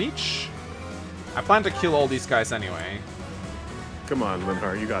 Can he reach? I plan to kill all these guys anyway. Come on,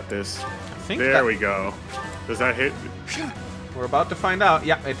 Linhardt, you got this. I think there we go. Does that hit? We're about to find out.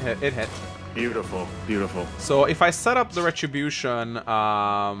 Yeah, it hit. It hit. Beautiful, beautiful. So if I set up the Retribution, if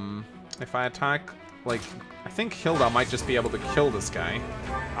I attack, like, I think Hilda might just be able to kill this guy.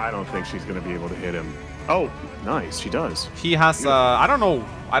 I don't think she's gonna be able to hit him. Oh, nice, she does. He has, I don't know,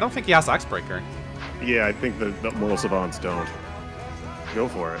 I don't think he has Axebreaker. Yeah, I think the Mortal Savants don't. Go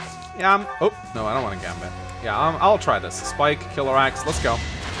for it. Yeah, oh, no, I don't want to Gambit. Yeah, I'll try this. Spike, Killer Axe, let's go.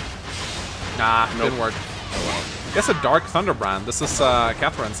 Nah, Nope. didn't work. Oh well. Guess a Dark Thunderbrand. This is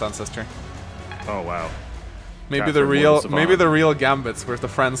Catherine's ancestor. Oh wow. Maybe Catherine, the real Gambits were the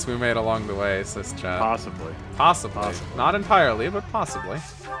friends we made along the way, says Chad. Possibly. Possibly. Not entirely, but possibly.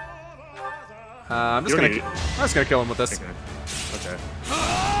 I'm just gonna kill him with this. Okay.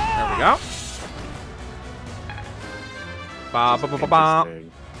 There we go. Ba ba ba ba ba.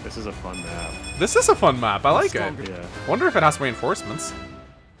 This is a fun map. This is a fun map. I like it. Yeah. Wonder if it has reinforcements.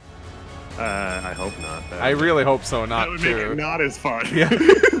 I hope not. I really hope so. Not that would too. make it not as fun. Yeah.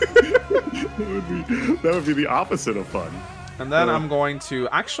 that would be the opposite of fun. And then I'm going to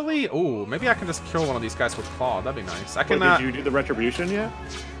actually. Oh, maybe I can just kill one of these guys with Claw. That'd be nice. I can. Did you do the retribution yet?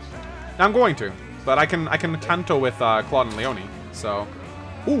 I'm going to, but I can Tanto with Claude and Leone. So.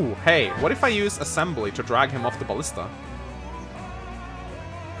 Ooh, hey, what if I use Assembly to drag him off the ballista?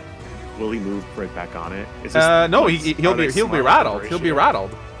 Will he move right back on it? Is no, he'll be rattled. He'll be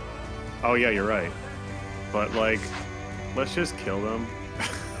rattled. Oh yeah, you're right. But like, let's just kill them.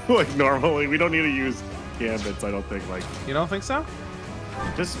 Like normally, we don't need to use gambits. I don't think. Like, you don't think so?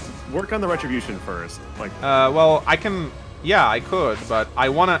 Just work on the retribution first. Like, well, I can. Yeah, I could, but I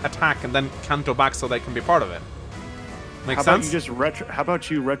want to attack and then Canto back so they can be part of it. Makes sense. How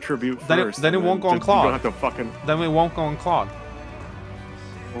about you retribute first? Then it won't go on Claude. You don't have to fucking. Then we won't go on Claude.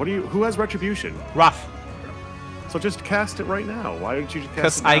 Who has retribution? Ruff. So just cast it right now. Why don't you just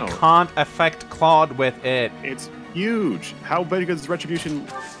cast it now? now? Because I can't affect Claude with it. It's huge. How big is retribution?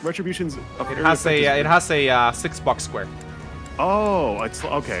 Retribution's. It has a 6-box square. Oh, it's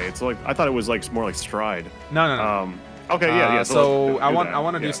okay. It's like I thought it was like more like stride. No. Okay, yeah. So I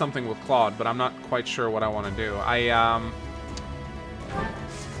want to do something with Claude, but I'm not quite sure what I want to do.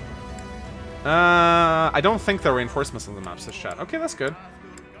 I don't think there are reinforcements on the map, says chat. Okay, that's good.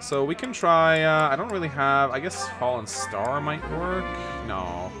 So we can try. I don't really have. I guess Fallen Star might work.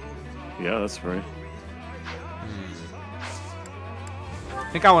 No. Yeah, that's right. I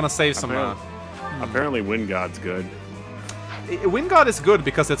think I want to save some. Apparently, Wind God's good. Wind God is good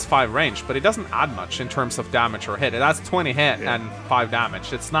because it's 5 range, but it doesn't add much in terms of damage or hit. It has 20 hit and 5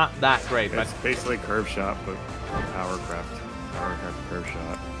 damage. It's not that great. It's basically curve shot, but powercraft curve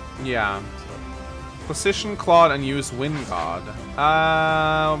shot. Yeah. Position Claude and use Wind God.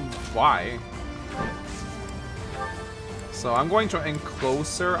 Why? So I'm going to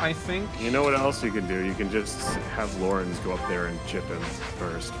enclose her, I think. You know what else you can do? You can just have Lawrence go up there and chip him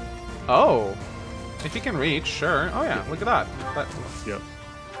first. Oh. If he can reach, sure. Oh yeah, look at that. Yep.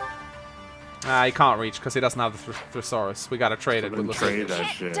 He can't reach because he doesn't have the Thesaurus. We gotta trade it with the trade that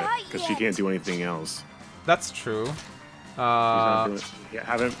shit, because she can't do anything else. That's true. Yeah,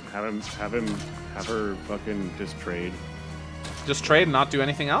 have her fucking just trade. Just trade and not do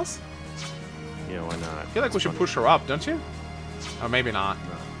anything else? Yeah, why not? I feel like we should push her up, don't you? Or maybe not.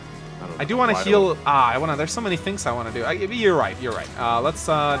 No. I do want to heal. I wanna. There's so many things I want to do. You're right. You're right. Let's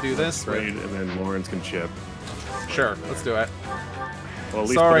do this. Trade, and then Lawrence can chip. Sure. Let's do it. Well, at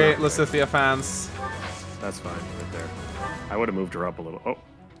least sorry, Lysithia fans. That's fine, right there. I would have moved her up a little. Oh.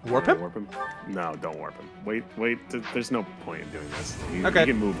 Warp him? Warp him? No, don't warp him. Wait. There's no point in doing this. Okay.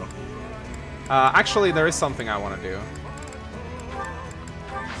 You can move him. Actually, there is something I want to do.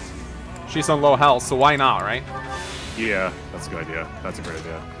 She's on low health, so why not, right? Yeah, that's a good idea. That's a great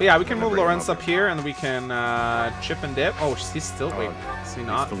idea. But yeah, we can move Lawrence up here, and we can chip and dip. Oh, he's still... Wait, is he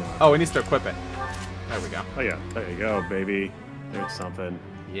not? Oh, he needs to equip it. There we go. Oh, yeah. There you go, baby. There's something.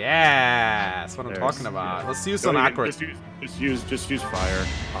 Yeah, that's what I'm talking about. Let's use some accurate. Just use fire,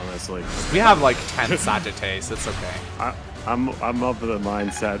 honestly. We have like 10 Sagittarius. It's okay. I'm of the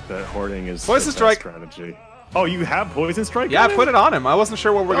mindset that hoarding is Poison the Strike strategy. Oh, you have Poison Strike? Yeah, I put it on him. I wasn't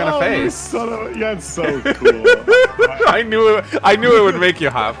sure what we're gonna face. Son of a, yeah, it's so cool. I knew it would make you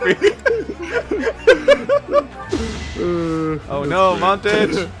happy. Oh no,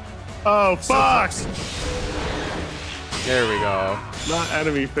 montage! Oh fuck! There we go. Not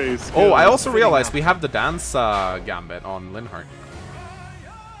enemy face. Oh, I also realized we have the dance gambit on Linhardt.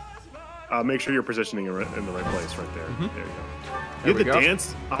 Make sure you're positioning it in the right place, right there. There you go. There You have the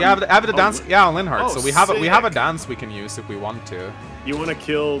dance? Yeah, I have the dance. Yeah, on Linhardt. Oh, so we have a dance we can use if we want to. You want to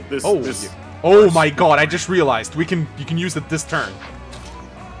kill this? Oh, oh my god! I just realized you can use it this turn.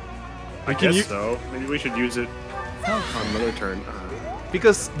 I guess so. Maybe we should use it on another turn.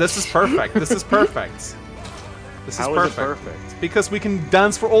 Because this is perfect. This is perfect. This is perfect. How is it perfect? Because we can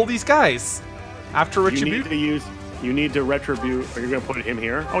dance for all these guys. After retribute. You need to retribute. Are you gonna put him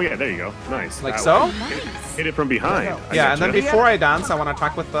here? Oh yeah, there you go. Nice. Like so? Hit it from behind. Yeah, and then before I dance, I want to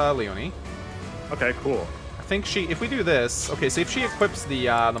attack with Leonie. Okay, cool. I think if we do this, okay, so if she equips the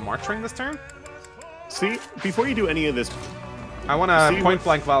March Ring this turn. See, before you do any of this, I want to point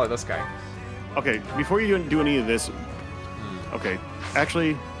blank volley this guy. Okay, before you do any of this, okay,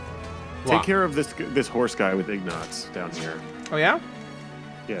 actually, take care of this horse guy with Ignatz down here. Oh yeah.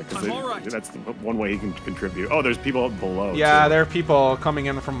 Yeah, because that's the one way he can contribute. Oh, there's people below. Yeah, too. there are people coming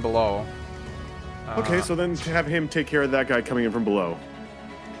in from below. Okay, so then have him take care of that guy coming in from below.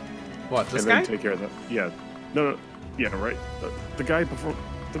 What, this and guy? Then take care of that. Yeah. No. Yeah, right. The guy before.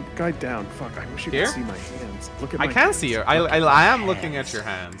 The guy down. Fuck, I wish you could see my hands. Look at my hands. I can see you. I am looking at your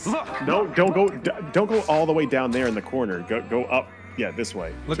hands. No, don't go all the way down there in the corner. Go up. Yeah, this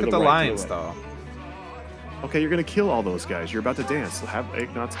way. Look at the lines, though. Okay, you're gonna kill all those guys. You're about to dance. Have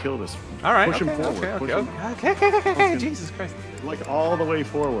Ignatz kill this. All right. Push him forward. Okay. Jesus Christ. Like all the way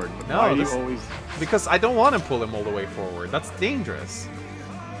forward. No, why do you always? Because I don't want to pull him all the way forward. That's dangerous.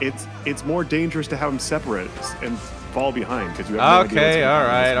 It's more dangerous to have him separate and fall behind because you have no idea what's all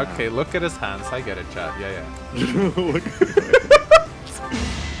right. Okay, look at his hands. I get it, chat. Yeah. Look.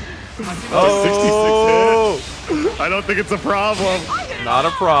 Oh, 66 hit. I don't think it's a problem. Not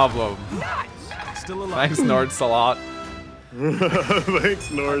a problem. Still alive. Thanks, Nordsalot. Thanks,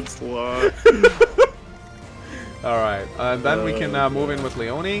 Nordsalot. Alright, and then we can move in with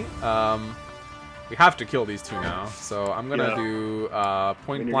Leonie. We have to kill these two now, so I'm gonna do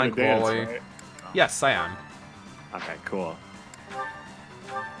point blank volley. Right? Yes, I am. Okay, cool.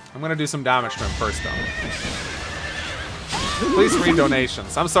 I'm gonna do some damage to him first, though. Please read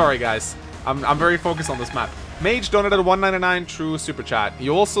donations. I'm sorry, guys. I'm very focused on this map. Mage donated 199 true super chat.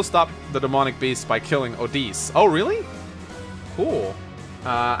 You also stopped the demonic beast by killing Odisse. Oh, really? Cool.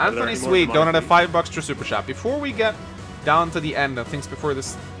 Anthony Sweet donated $5 true super chat. Before we get down to the end of things, before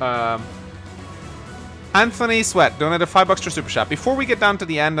this, Anthony Sweat donated $5 true super chat. Before we get down to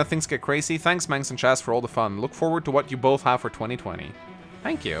the end and things get crazy, thanks Mangs and Chaz for all the fun. Look forward to what you both have for 2020.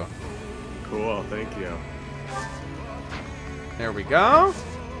 Thank you. Cool. Thank you. There we go.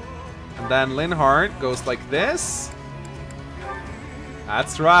 And then Linhardt goes like this.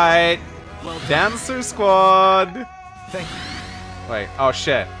 That's right. Dancer Squad. Thank you. Wait. Oh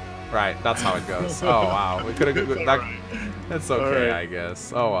shit. Right. That's how it goes. Oh wow. We could have. That's okay, right. I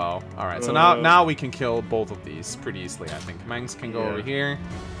guess. Oh well. All right. So now we can kill both of these pretty easily. I think Mangs can go over here.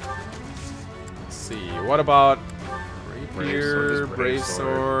 Let's see. What about Rapier, Brave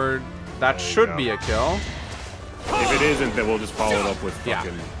Sword? That should be a kill. If it isn't, then we'll just follow it up with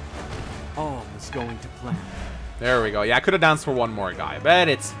fucking... All is going to plan. There we go. Yeah, I could have danced for one more guy, but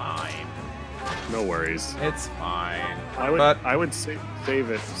it's fine. No worries. It's fine. I would save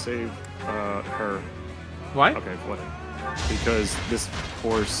her. Why? Okay, what? Because this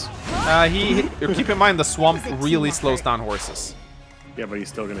horse... keep in mind the swamp really slows down horses. Yeah, but he's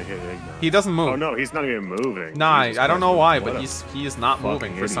still gonna hit Igna. He doesn't move. Oh no, he's not even moving. Nah, Jesus I don't know Christ, why, but he is not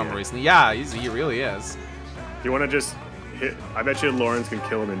moving for some reason. Yeah, he really is. You want to just hit? I bet you Lawrence can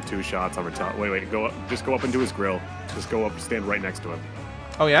kill him in 2 shots on the top. Wait, go up. Just go up into his grill. Just go up, stand right next to him.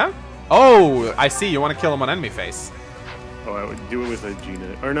 Oh yeah? Oh, I see. You want to kill him on enemy face. Oh, I would do it with a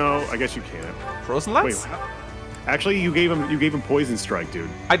Gina. Or no, I guess you can't. Frozen Lance? Wait, actually, you gave him Poison Strike, dude.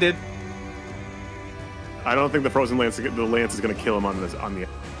 I did. I don't think the Frozen Lance, the Lance is gonna kill him on the thing.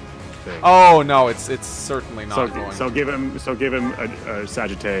 Oh no, it's certainly not going. So give him a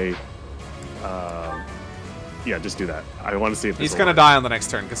Sagittae. Yeah, just do that. I want to see if he's gonna die on the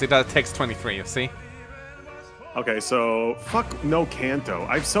next turn because he takes 23. You see? Okay, so fuck no Kanto.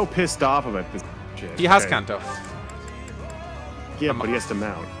 I'm so pissed off about this shit. He has Kanto. Yeah, but he has to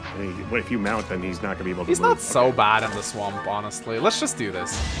mount. If you mount, then he's not gonna be able to. He's not so bad in the swamp, honestly. Let's just do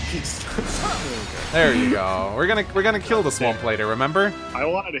this. There you go. We're gonna kill the swamp later. Remember? I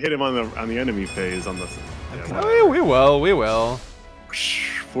wanted to hit him on the enemy phase on the. Yeah, we will.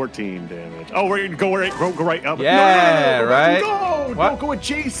 14 damage. Oh, we're gonna go right up. Yeah, no, right. No, don't go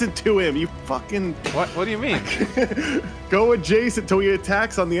adjacent to him. You fucking. What do you mean? Go adjacent till he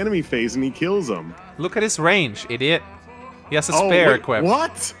attacks on the enemy phase and he kills him. Look at his range, idiot. He has a spear equipped.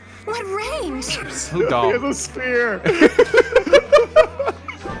 What? What range? So dumb. He has a spear.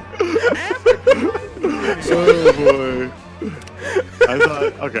 Oh boy. I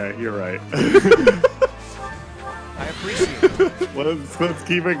thought. Okay, you're right. I appreciate it. Let's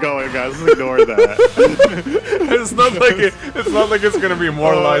keep it going, guys. Let's ignore that. It's not like it's gonna be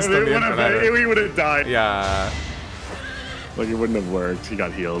immortalized on the internet. We would have died. Yeah. Like it wouldn't have worked. He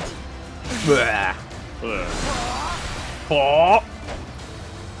got healed. Blah. Oh.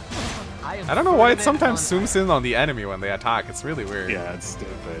 I don't know why it sometimes zooms in on the enemy when they attack. It's really weird. Yeah, it's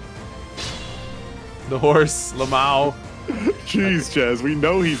stupid. The horse, Lamau. Jeez, Chaz, we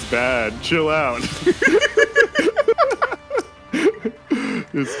know he's bad. Chill out.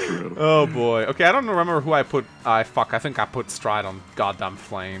 It's true. Oh boy. Okay, I don't remember who I put. Fuck. I think I put Stride on goddamn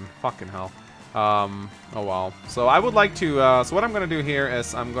Flame. Fucking hell. Oh well. So I would like to. So what I'm gonna do here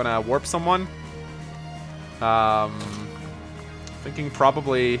is I'm gonna warp someone. Thinking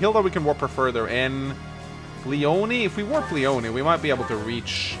probably Hilda. We can warp her further in. Leone. If we warp Leone, we might be able to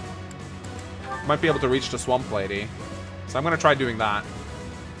reach. Might be able to reach the Swamp Lady. So I'm gonna try doing that.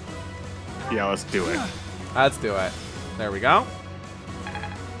 Yeah, let's do it. Let's do it. There we go.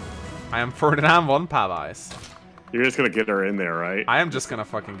 I am Ferdinand von Pavais. You're just gonna get her in there, right? I am just gonna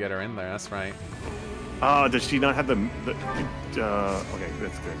fucking get her in there. That's right. Oh, does she not have the okay,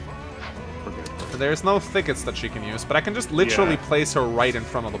 that's good. We're good. There's no thickets that she can use, but I can just literally place her right in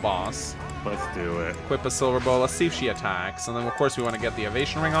front of the boss. Let's do it. Equip a Silver Bow. Let's see if she attacks. And then, of course, we want to get the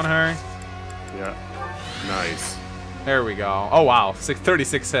Evasion Ring on her. Yeah. Nice. There we go. Oh, wow.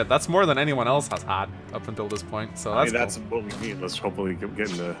 36 hit. That's more than anyone else has had up until this point. So that's cool. What we need. Let's hopefully get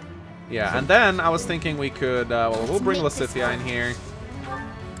into... Yeah, and then I was thinking we could... well, we'll bring Lysithea in here.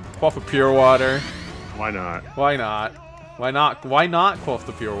 Quaff of Pure Water. Why not? Why not? Why not? Why not quaff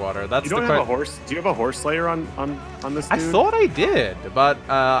the Pure Water? That's you don't have a horse. Do you have a horse slayer on this dude? I thought I did, but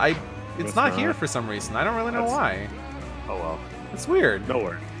it's not here for some reason. I don't really know why. Oh well. It's weird. No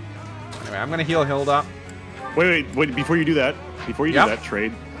worries. Anyway, I'm gonna heal Hilda. Wait! Before you do that, do that,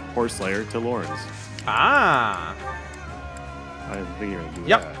 trade horse slayer to Lawrence. Ah. I think you're gonna do that.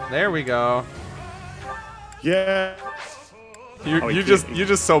 Yep. There we go. Yeah. You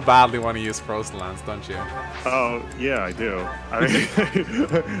just so badly want to use Frozen Lance, don't you? Oh yeah, I do. I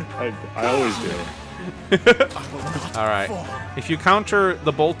always do. All right. If you counter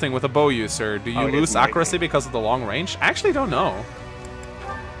the bolting with a bow user, do you lose accuracy because of the long range? I actually don't know.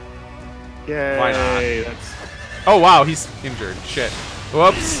 Yay! Why not? That's... Oh wow, he's injured. Shit.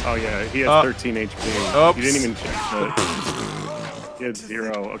 Whoops. Oh yeah, he has 13 HP. Oops. You didn't even check the... He had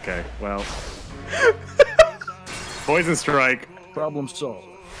 0. Okay, well. Poison Strike. Problem solved.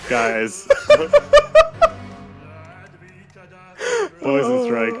 Guys. Poison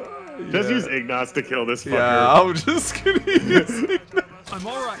Strike. Just use Ignos to kill this fucker. Yeah, I'm just gonna use Ignos. I'm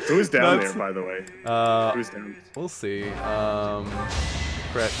alright. Who's down there, by the way? Who's down? We'll see.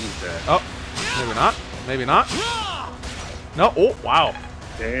 Brett, he's dead. Oh, maybe not. Maybe not. No. Oh, wow.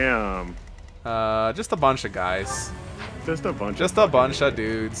 Damn. Just a bunch of guys. Just a bunch. Just a bunch of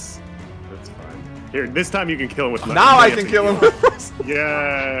dudes. That's fine. Here, this time you can kill him with. Now I can kill him with.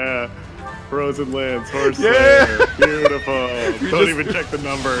 Yeah. Frozen Lance, Horse Yeah. Slayer. Beautiful. Don't even check the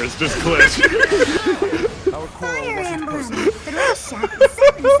numbers. Just click. Our coral Fire wasn't Emblem personal. Three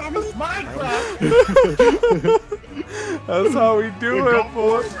 770. Minecraft! That's how we do Go it,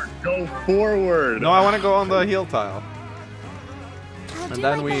 boy. forward. Go forward. No, I want to go on the heal tile. I'll And do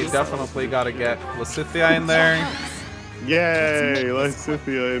then my we best. definitely gotta get Lysithia in there. Yay!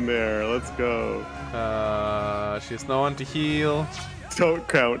 Lysithia in there. Let's go. She's no one to heal. Don't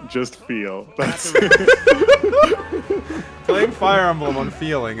count, just feel. That's Playing Fire Emblem on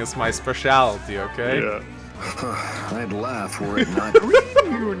feeling is my specialty, okay? yeah. I'd laugh were it not.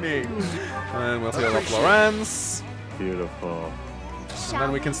 Unique. And we'll heal up Lorenz. Beautiful. And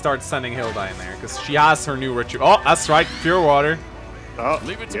then we can start sending Hilda in there, because she has her new ritual. Oh, that's right, pure water. Oh,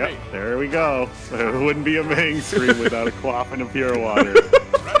 Leave it to yep, me. there we go. It wouldn't be a Mang stream without a quaff and a pure water.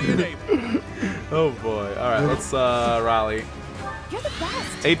 Ready and able. Oh boy. Alright, let's rally. You're the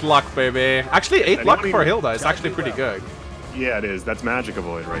best. 8 luck, baby. Actually, 8 luck don't for even- Hilda is actually pretty good. Yeah, it is. That's Magic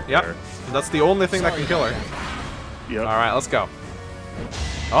Avoid right Yep. there. And that's the only thing that can kill her. Yep. Alright, let's go.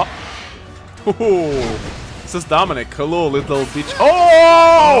 Oh. Ooh. This is Dominic. Hello, little bitch.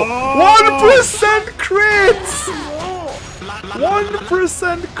 Oh! 1% crits!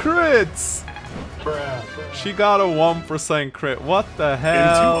 1% crits! She got a 1% crit. What the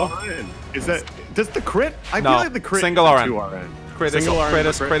hell? Into RN. Is that does the crit? I No, feel like the crit single is RN. 2 RN. Crit is, Single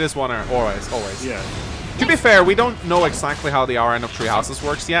RN, crit is 1 RN. Always. Yeah. To be fair, we don't know exactly how the RN of Three Houses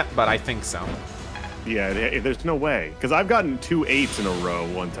works yet, but I think so. Yeah, there's no way. Because I've gotten 2 8s in a row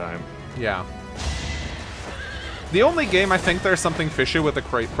one time. Yeah. The only game I think there's something fishy with the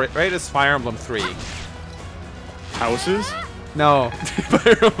crit rate is Fire Emblem 3. Houses? No,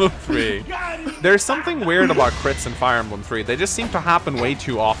 Fire Emblem 3. There's something weird about crits in Fire Emblem 3. They just seem to happen way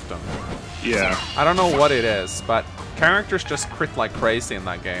too often. Yeah. I don't know what it is, but characters just crit like crazy in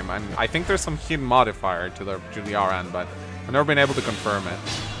that game, and I think there's some hidden modifier to the RN, but I've never been able to confirm it.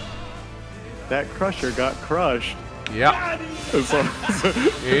 That Crusher got crushed. Yep, So-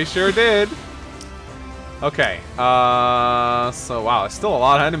 he sure did. Okay, so wow, still a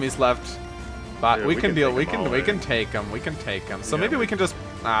lot of enemies left. But Dude, we can deal. take We them all can in. take them. We can take them. So Yeah, maybe we can just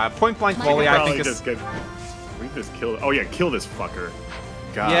point blank We volley. can I think Probably is. we can just kill. Oh yeah, kill this fucker.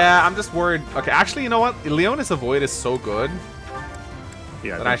 God. Yeah, I'm just worried. Okay, actually, you know what? Leonis Avoid is so good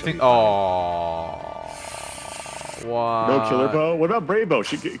Yeah. that I she'll think. be fine. Oh. What? No killer bow. What about Brave Bow?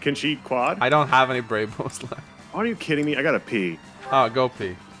 Can she quad? I don't have any brave bows left. Are you kidding me? I gotta pee. Oh, go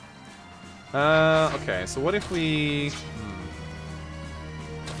pee. Okay. So what if we?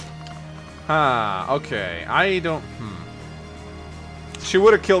 Okay. I don't. She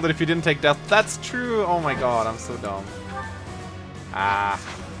would have killed it if you didn't take death. That's true. Oh my god, I'm so dumb. I'll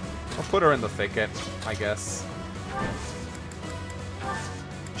put her in the thicket, I guess.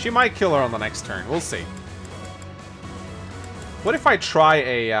 She might kill her on the next turn. We'll see. What if I try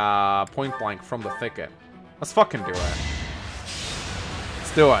a point blank from the thicket? Let's fucking do it.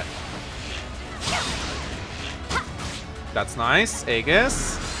 Let's do it. That's nice.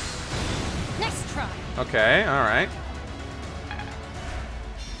 Aegis. Nice try. Okay, alright.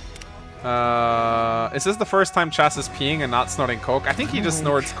 Is this the first time Chas is peeing and not snorting coke? I think he just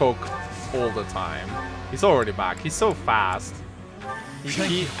snorts coke all the time. He's already back. He's so fast.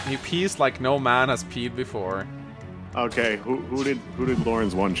 He pees like no man has peed before. Okay. Who did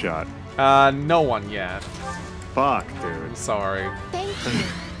Lauren's one shot? No one yet. Fuck, dude. I'm sorry. Thank you.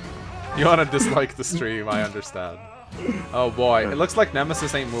 You wanna dislike the stream, I understand. Oh boy, it looks like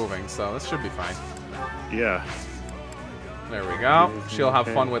Nemesis ain't moving, so this should be fine. Yeah. There we go. She'll have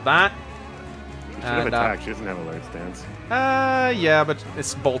fun with that. She should have attacked. She doesn't have a alert stance. Yeah, but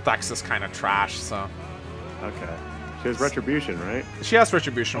its bolt axe is kind of trash, so. Okay. She has retribution, right? She has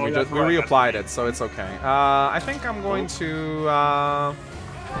retribution. Oh, we that's right, reapplied it, so it's okay. I think I'm going to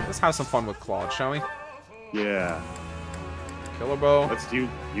let's have some fun with Claude, shall we? Yeah. Killer bow. Let's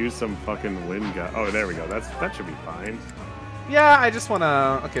use some fucking wind god. Oh, there we go. That should be fine. Yeah, I just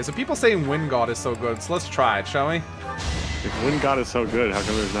wanna. Okay, so people saying Wind God is so good, so let's try it, shall we? If wind god is so good, how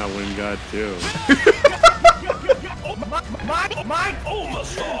come there's not wind god too? My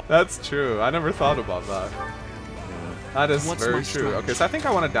Omastar! That's true. I never thought about that. That is What's very my true. Okay, so I think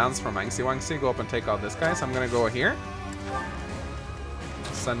I want to dance for Mangsi Wangsi, go up and take out this guy. So I'm gonna go here.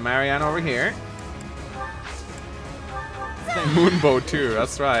 Send Marianne over here. Moonbow 2,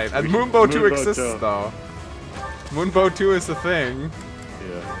 that's right. And Moonbow 2 Moonbow exists 2. though. Moonbow 2 is a thing.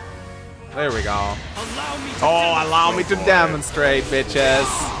 Yeah. There we go. Allow me to Oh, allow me to demonstrate, bitches.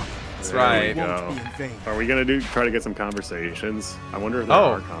 That's right. Go. Are we gonna try to get some conversations? I wonder if there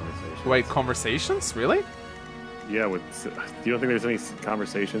are conversations. Wait, conversations? Really? Yeah. You don't think there's any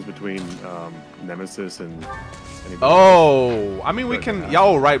conversations between Nemesis and? Oh, I mean we can. Yeah,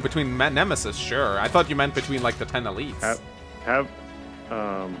 oh, right, between Nemesis, sure. I thought you meant between like the 10 elites. Yeah,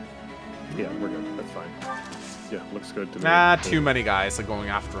 we're good. That's fine. Yeah, looks good to me. Nah, too many guys are going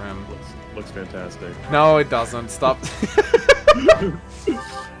after him. Looks fantastic. No, it doesn't. Stop.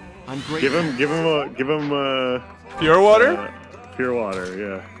 I'm great. Give him pure water. Pure water.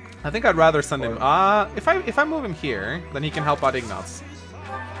 Yeah. I think I'd rather send him. If I move him here, then he can help out Ignatz.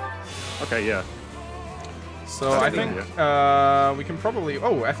 Okay. Yeah. So I think we can probably.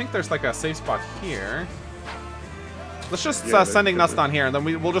 Oh, I think there's like a safe spot here. Let's just send Ignatz down here, and then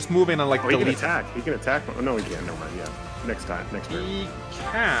we'll just move in and like delete. He can attack. He can attack. Oh, no, he can't. No mind. Yeah. Next turn. He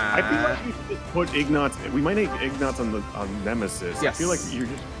can. I feel like we should just put Ignatz. We might make Ignatz on Nemesis. Yes. I feel like you're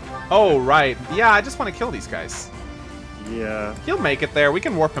just. Oh right. Yeah, I just want to kill these guys. Yeah. He'll make it there. We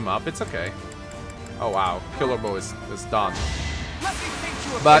can warp him up. It's okay. Oh wow, Killer Bow is done.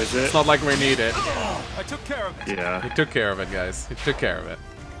 But it's not like we need it. I took care of it. Yeah. He took care of it, guys. He took care of it.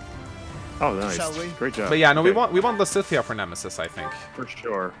 Oh, nice. Great job. But yeah, no, we want Lysithia for Nemesis, I think. For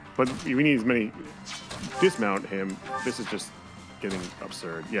sure. But we need as many. Dismount him. This is just getting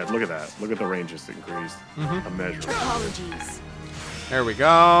absurd. Yeah, look at that. Look at the range just increased. Immeasurable. Apologies. There we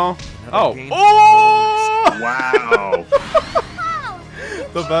go. Oh. Wow.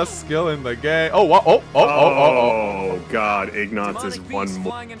 The best skill in the game. Oh, what? Oh, God. Ignatz is one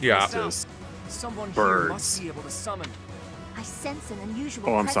more. Yeah. Birds. I sense an unusual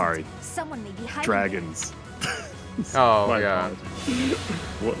Oh, I'm presence. sorry. Someone may be hiding. Dragons. Oh, My yeah.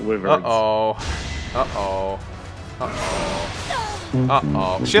 What wyverns? Uh-oh. Uh-oh. Uh-oh.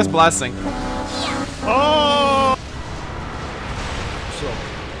 Uh-oh. She has Blessing. Oh!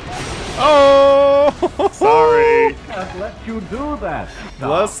 Oh! Sorry. Can't let you do that.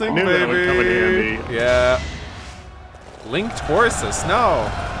 Blessing, Knew that would come in baby. handy. Yeah. Linked horses. No.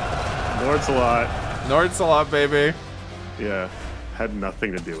 Nordsalot, baby. Yeah. Had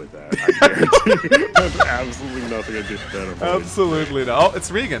nothing to do with that. I guarantee. Has absolutely nothing to do with that. Absolutely not. Oh,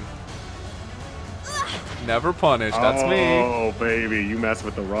 it's Regan. Never punished. That's me. Oh, baby. You messed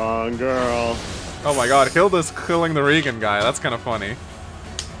with the wrong girl. Oh my god. Hilda's killing the Regan guy. That's kind of funny.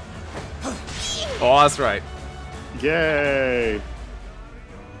 Oh, that's right. Yay.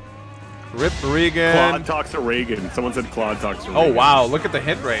 Rip Regan. Claude talks to Regan. Someone said Claude talks to Regan. Oh, wow. Look at the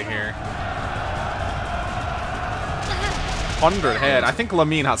hit rate here. 100 head. I think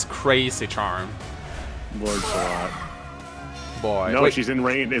Lamine has crazy charm. Lord Salat. Boy. No, wait. she's in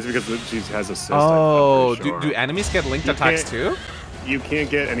range. It's because she has assist. Oh, sure. do enemies get linked attacks too? You can't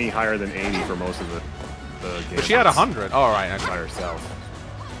get any higher than 80 for most of the games. But she had 100. All right. By herself.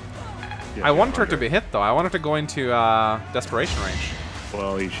 Yeah, I want her to be hit though. I want her to go into desperation range.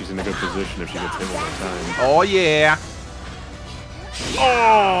 Well, she's in a good position if she gets hit one more time. Oh yeah.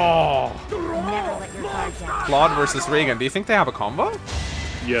 Oh. Never let your guard down. Claude versus Regan. Do you think they have a combo?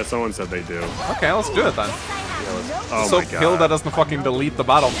 Yeah, someone said they do. Okay, let's do it then. Oh So my God. Hilda doesn't fucking delete the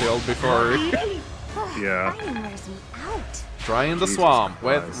battlefield before Yeah. Fighting wears me out. dry in the Jesus swamp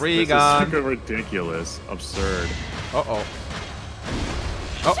Christ. with This Regan. is freaking ridiculous. Absurd. Uh-oh.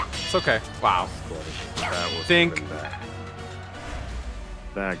 Oh, it's okay. Wow. That was Think- bad.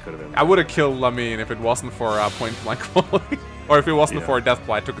 That could have been. I would have killed Lamine if it wasn't for point blank quality. Or if it wasn't for a death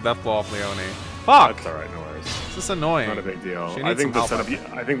blow. I took a death blow off Leone. Fuck! That's alright, no worries. This is annoying. Not a big deal. She I needs think some the help,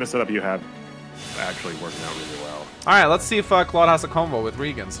 setup. I think the setup you have actually working out really well. Alright, let's see if Claude has a combo with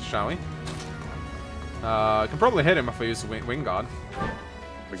Regan's, shall we? I can probably hit him if I use Wing God.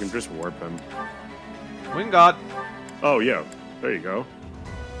 We can just warp him. Wing God. Oh yeah, there you go.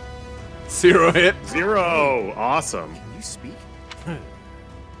 0 hit. 0. Awesome. Can you speak?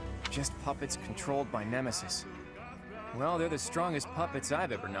 Just puppets controlled by Nemesis. Well, they're the strongest puppets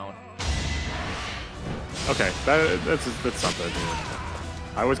I've ever known. Okay, that's something.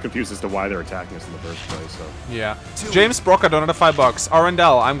 I was confused as to why they're attacking us in the first place. So. Yeah. James Broca donated $5.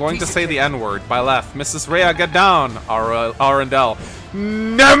 Arundel, I'm going to say the N-word by left. Mrs. Rhea, get down. Arundel.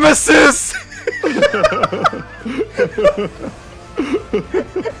 Nemesis!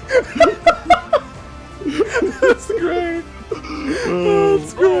 That's great.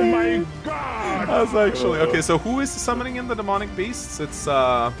 That's great. Oh my God! That's actually okay. So who is summoning in the demonic beasts? It's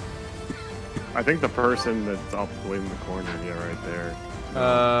I think the person that's up in the corner, yeah, right there.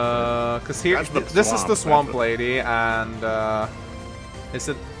 Because here, this is the swamp lady, and is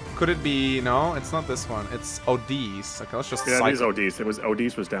it? Could it be? No, it's not this one. It's Odise. Okay, let's just. Yeah, it is Odise.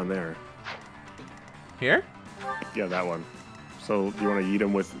 Odise was down there. Here? Yeah, that one. So you want to eat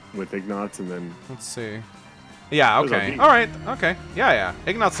him with Ignatz and then... Let's see. Yeah, okay. Alright, okay. Yeah.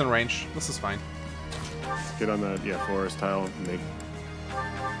 Ignatz in range. This is fine. Get on the forest tile and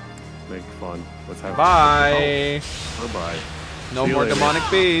make fun. Let's have bye. Bye. No more demonic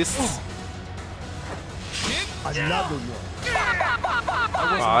beasts. Another one.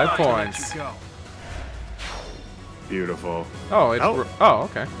 5 points. Beautiful. Oh,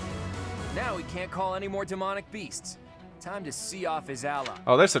 okay. Now we can't call any more demonic beasts. Time to see off his ally.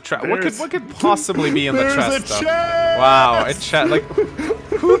 Oh, there's a chest. What could possibly be in the chest? There's a chest. Wow, a chest. Like,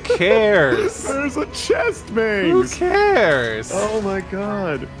 who cares? There's a chest, man. Who cares? Oh my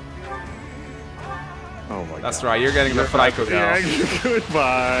god. Oh my god. That's right. You're getting the Fraiko girl. Yeah,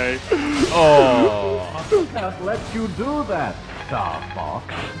 goodbye. Oh. I can't let you do that, Starbuck.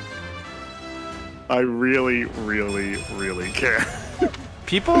 I really, really, really care.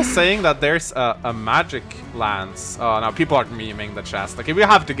 People saying that there's a magic lance. Oh, no, people are memeing the chest. Like, we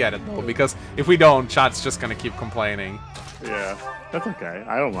have to get it, though, because if we don't, chat's just gonna keep complaining. Yeah, that's okay.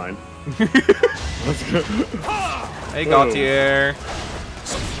 I don't mind. Let's go. Hey, Gautier.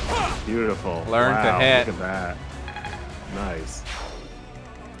 Beautiful. Learn to hit. Look at that. Nice.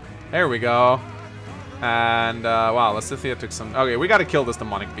 There we go. And, wow, let's see if he took some... Okay, we gotta kill this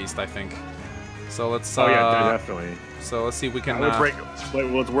demonic beast, I think. So let's... oh, yeah, definitely. So let's see if we can... let's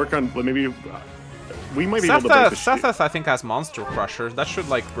work on... Maybe... we might be able to break the Setheth, I think, has Monster Crusher. That should,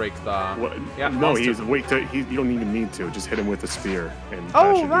 like, break the... What? Yeah, no, you don't even need to. Just hit him with a spear. And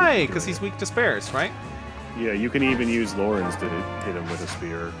oh, right, because he's weak to spares, right? Yeah, you can even use Lorenz to hit him with a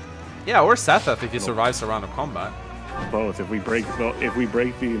spear. Yeah, or Setheth if he survives a round of combat. Both. If we break the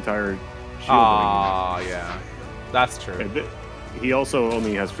entire shield... yeah. That's true. He also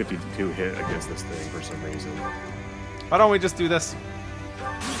only has 52 hit against this thing for some reason. Why don't we just do this?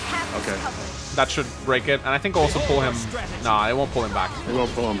 Okay. That should break it, and I think also pull him... Nah, it won't pull him back. It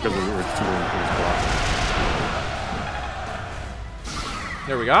won't pull him because we're too block.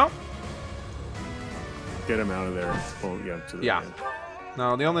 There we go. Get him out of there. Pull, to the end.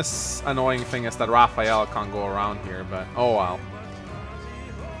 No, the only annoying thing is that Raphael can't go around here, but oh well.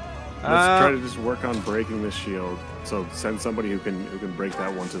 Let's try to just work on breaking this shield. So send somebody who can break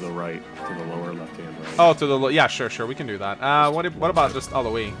that one to the right, to the lower left hand right. Oh, to the yeah, sure, we can do that. What about just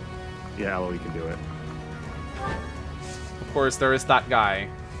Aloy? Yeah, Aloy can do it. Of course, there is that guy.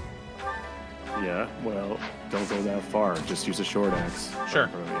 Yeah, well, don't go that far. Just use a short axe. Sure.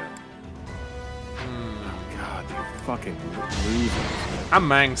 Oh god, you fucking losers. I'm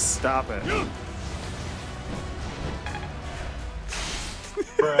Mangs. Stop it.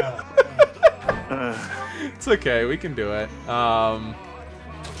 It's okay, we can do it.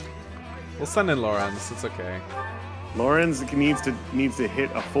 We'll send in Lorenz. It's okay. Lorenz needs to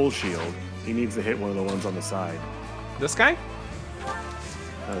hit a full shield. He needs to hit one of the ones on the side. This guy?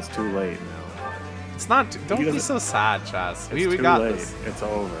 It's too late now. It's not. Don't be so sad, Chaz. We got this. It's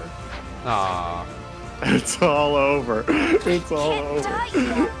over. Aww. It's all over. It's all over.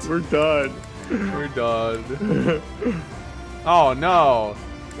 We're done. We're done. Oh no.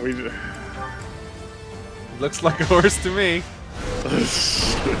 Looks like a horse to me.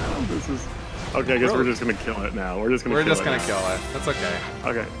 This is okay. I guess we're just gonna kill it now. We're just gonna kill it. That's okay.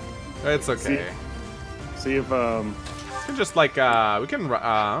 Okay. It's okay. See if we can just like we can.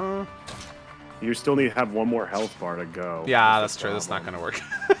 You still need to have one more health bar to go. Yeah, that's true. That's not gonna work.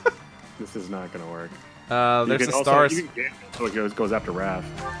 This is not gonna work. There's the stars. So it goes after Raph.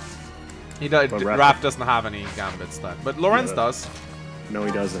 Raph doesn't have any gambits then, but Lorenz does. No,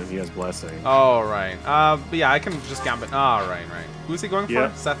 he doesn't. He has blessing. Oh right. But yeah, I can just gambit. Oh right. Who's he going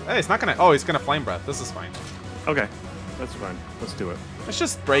for? Seth. Hey, it's not gonna. Oh, he's gonna flame breath. This is fine. Okay, that's fine. Let's do it. Let's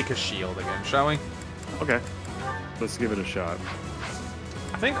just break his shield again, shall we? Okay. Let's give it a shot.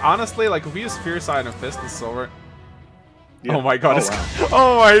 I think honestly, like if we use Fierce Side and Fist, this is over. Yeah. Oh my god!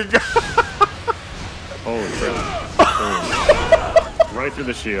 Oh, wow. Oh my god! Holy crap! Right through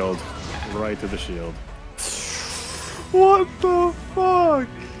the shield. Right through the shield. What the fuck?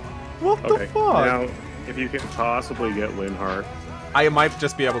 What the fuck? Now, if you can possibly get Linhardt, I might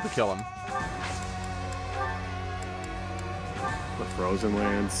just be able to kill him. The Frozen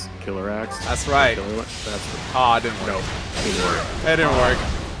Lands Killer Axe. That's right. Oh, it didn't work. Nope. It didn't work. It didn't work.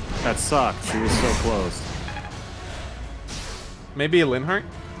 That sucked. She was so close. Maybe Linhardt?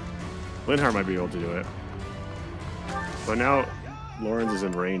 Linhardt might be able to do it. But now, Lorenz is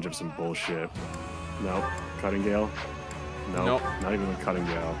in range of some bullshit. Nope. Cutting Gale? Nope. Not even a Cutting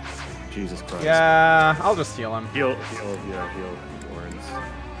Gale. Jesus Christ. Yeah, I'll just heal him. Heal Lorenz.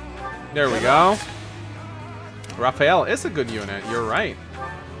 There we go. Raphael is a good unit, you're right.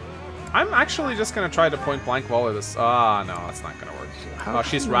 I'm actually just gonna try to point blank volley this. Ah, no, that's not gonna work. Oh,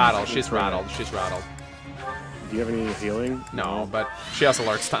 she's rattled. She's rattled. She's rattled. Do you have any healing? No, but she has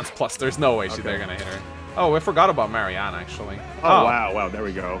alert stance plus. There's no way they're gonna hit her. Oh, I forgot about Marianne actually. Oh, wow. There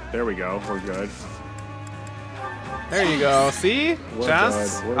we go. We're good. There you go. See,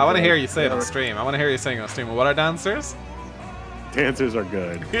 Chaz? We're I want to good. hear you say it on stream. I want to hear you saying it on stream. What are dancers? Dancers are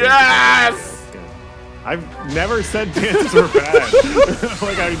good. Yes! I've never said dancers were bad.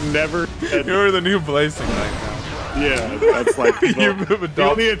 Like I've never said. You're the new Blazing right now. Yeah, that's like You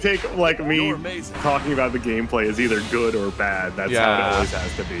only to take like me talking about the gameplay is either good or bad. That's how it always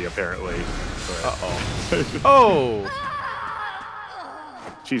has to be, apparently. Oh.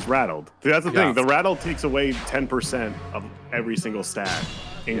 She's rattled. See, that's the thing. The rattle takes away 10% of every single stat,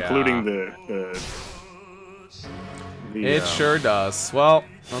 including the It sure does. Well,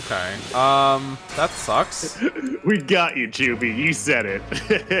 okay. That sucks. We got you, Juby. You said it.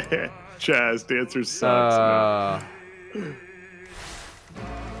 Chaz, dancer sucks.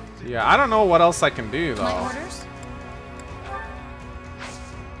 Yeah, I don't know what else I can do though. My orders?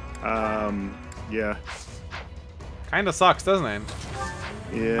 Yeah. Kinda sucks, doesn't it?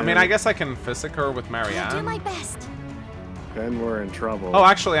 Yeah. I mean, I guess I can physic her with I'll do Marianne. my best. Then we're in trouble. Oh,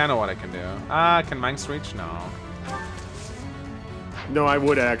 actually, I know what I can do. Can Manx reach? No. No, I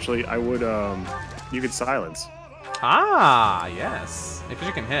would actually. I would. You could silence. Ah, yes. If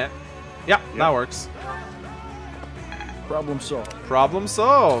you can hit. Yep, that works. Problem solved. Problem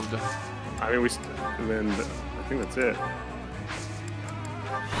solved. I mean, then I think that's it.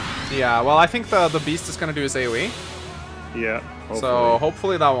 Yeah, well, I think the beast is gonna do his AoE. Yeah. Hopefully. So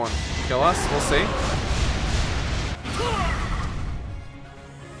hopefully that won't kill us. We'll see.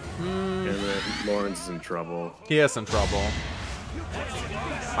 And then Lawrence is in trouble. He is in trouble.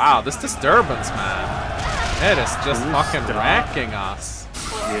 Wow, this disturbance, man. It is just fucking wrecking us.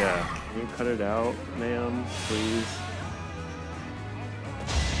 Yeah. Can you cut it out, ma'am, please?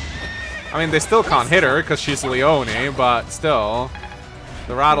 I mean, they still can't hit her because she's Leone, but still.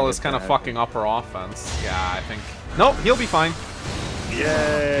 The rattle is kind of fucking up her offense. Yeah, I think. Nope, he'll be fine.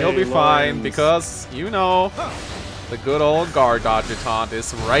 Yay! He'll be fine because, you know, the good old guard dodgetant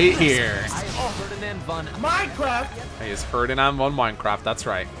is right here. Minecraft! He is Ferdinand von Minecraft, that's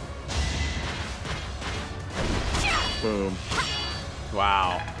right. Boom.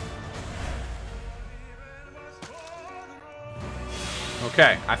 Wow.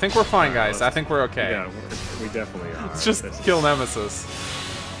 Okay, I think we're fine, guys. I think we're okay. Yeah, we definitely are. Let's just kill Nemesis.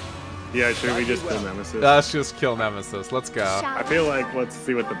 Yeah, should we just kill Nemesis? Let's just kill Nemesis. Let's go. I feel like let's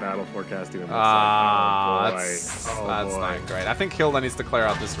see what the battle forecast even looks Ah, like. that's boy. not great. I think Hilda needs to clear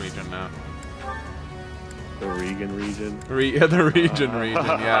out this region now. The Regan region? The region,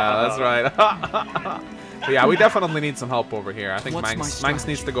 yeah, that's right. But yeah, we definitely need some help over here. I think Manx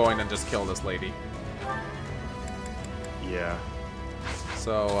needs to go in and just kill this lady. Yeah.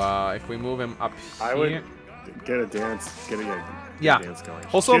 So, if we move him up here... I would get a dance, get a dance going.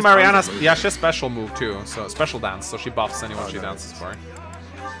 Also, Mariana's, she has special move too, so special dance, so she buffs anyone she dances for.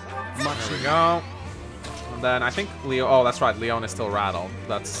 There we go. And then I think Leo, oh, that's right, Leon is still rattled.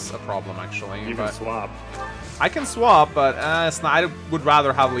 That's a problem, actually. You can swap. I can swap, but it's not, I would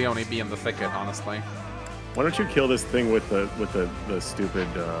rather have Leone be in the thicket, honestly. Why don't you kill this thing with the stupid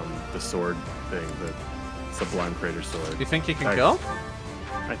the sword thing, the Sublime Crater sword? You think he can kill?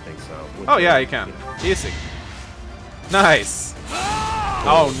 I think so. Oh yeah, he can. Easy. Nice.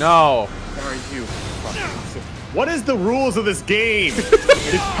 Oh no. Are you? What is the rules of this game?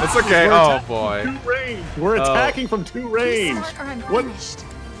 It's okay. Oh boy. Two range. We're attacking from two range. What?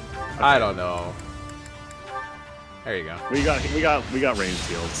 I don't know. There you go. We got range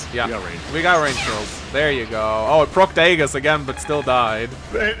heals. Yeah. We got range heals. There you go. Oh, it procced Aegis again, but still died.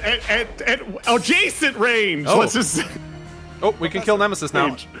 At adjacent range. Oh. Let's just. Oh, we can kill Nemesis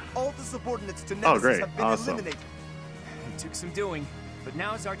now. All the subordinates to Nemesis have been eliminated. It took some doing, but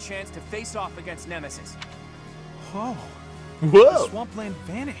now's our chance to face off against Nemesis. Oh. Whoa. The swampland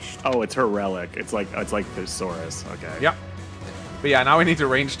vanished. Oh, it's her relic. It's like Thesaurus. Okay. Yep. But yeah, now we need the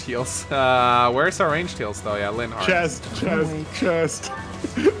ranged heals. Where's our ranged heals though? Yeah, Linhardt. Chest.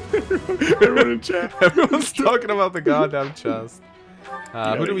 Everyone in chat. Everyone's talking about the goddamn chest.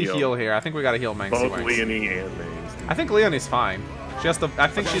 Who do we heal here? I think we gotta heal Manx. Both Leonie and Maze. I think Leonie's fine. She has to. I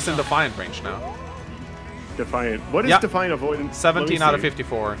think she's in Defiant range now. Defiant. What is Defiant avoidance? 17 out of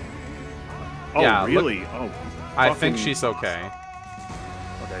 54. Oh, yeah, really? I think she's okay.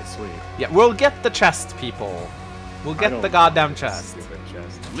 Okay, sweet. Yeah, we'll get the chest, people. We'll get the goddamn chest.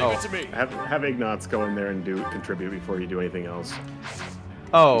 Leave it to me. Have Ignatz go in there and contribute before you do anything else.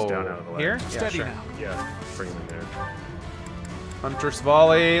 Oh, He's down out of the way. here? Steady sure. now. Yeah, bring him in there. Hunter's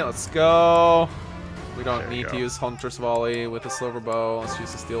Volley, let's go. We don't There need you to go. use Hunter's Volley with a silver bow. Let's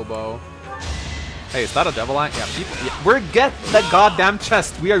use a steel bow. Hey, is that a devil eye? Yeah, people. Yeah, we're get the goddamn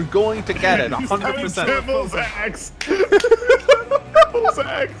chest. We are going to get it, 100%. Devil's axe. Devil's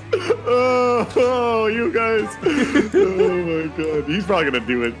axe. Oh, you guys. Oh my god. He's probably gonna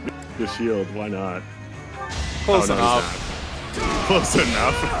do it. The shield. Why not? Close Oh, no, enough. he's not. Close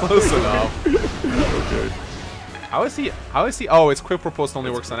enough. Close enough. Okay. How is he? How is he? Oh, it's quick proposed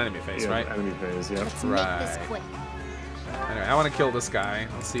only works on enemy phase, Yeah, right? enemy phase. Yeah. Let's make this Right. quick. Anyway, I want to kill this guy.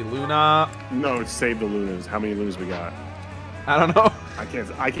 Let's see, Luna. No, save the Lunas. How many Lunas we got? I don't know. I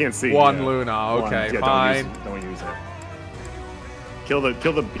can't see. One yeah. Luna. One. Okay, Yeah, fine. Don't use it. Kill the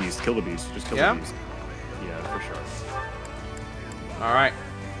beast. Kill the beast. Just kill Yeah? the beast. Yeah, for sure. All right.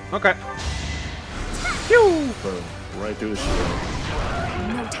 Okay. Phew. Boom. Right through the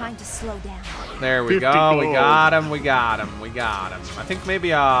shield. No time to slow down. There we 50 go. We gold. got him. We got him. We got him. I think maybe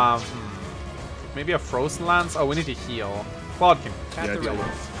maybe a frozen lance. Oh, we need to heal. Claude can Yeah, deal with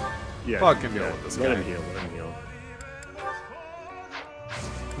it. Yeah. Claude can deal with this Let guy. him heal. Let him heal.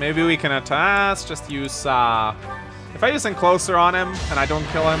 Maybe we can attack. Just use. If I use encloser on him and I don't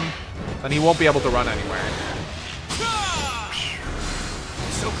kill him, then he won't be able to run anywhere.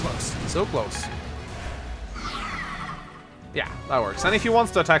 So close. So close. Yeah, that works. And if he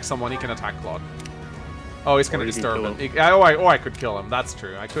wants to attack someone, he can attack Claude. Oh, he's gonna Or you can disturb kill him. him. Oh, I could kill him. That's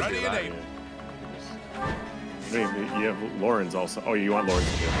true. I could do that. Maybe you have Lauren's also. Oh, you want Lauren's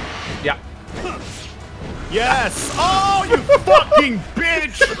to heal? Yeah. Yes! Oh, you fucking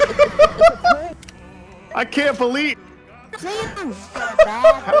bitch! I can't believe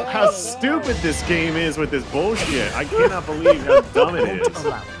how stupid this game is with this bullshit. I cannot believe how dumb it is.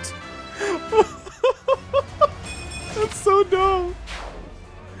 That's so dumb.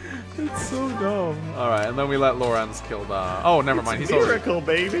 It's so dumb. Alright, and then we let Lorenz kill the... Oh, never mind. He's already... Miracle,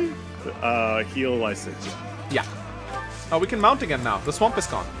 baby. Heal license. Yeah. Oh, we can mount again now. The swamp is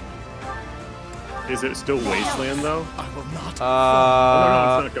gone. Is it still Wasteland though? I will not.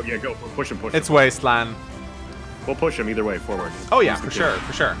 Oh, no, it's not. Go. Yeah, go. Push him. Push him. It's Wasteland. We'll push him either way. Forward. Oh yeah, Use the for sure, kid.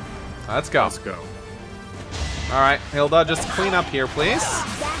 for sure. Let's go. Let's go. Alright, Hilda, just clean up here, please.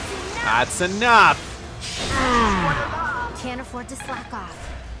 That's enough. Can't afford to slack off.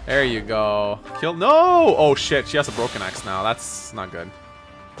 There you go. Kill... No! Oh shit, she has a broken axe now. That's not good.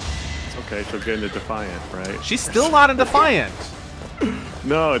 It's okay. She'll get into Defiant, right? She's still not in Defiant.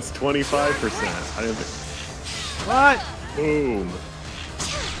 No, it's 25%. I didn't think. What? Boom.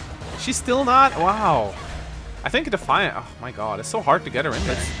 She's still not? Wow. I think Defiant... Oh my god, it's so hard to get her in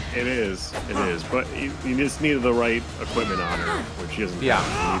there. It is. It is. But you just need the right equipment on her, which she doesn't. Yeah.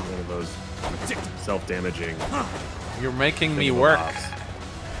 have. You need one of those self-damaging. You're making me work.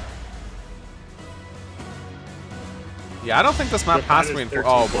 Yeah, I don't think this map has reinforced.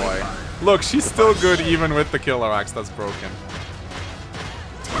 Oh boy. Look, she's still good even with the killer axe that's broken.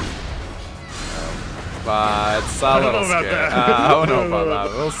 But it's a don't little know about scary. that. I don't know about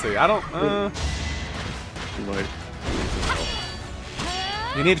that. We'll see. I don't... You might.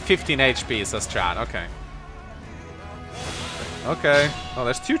 You need 15 HP, says chat. Okay. Okay. Oh,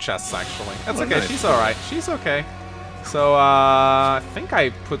 there's 2 chests, actually. That's Oh, okay. nice. She's alright. She's okay. So, I think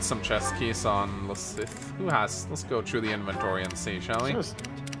I put some chest keys on... Let's see. Who has... Let's go through the inventory and see, shall we? Just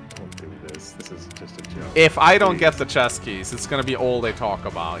don't do this. This is just a joke. If I don't Please. get the chest keys, it's gonna be all they talk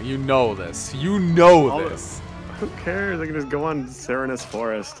about. You know this. You know this. Who cares? I can just go on Serenus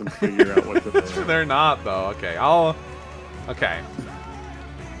Forest and figure out what to do. They're not, though. Okay, Okay.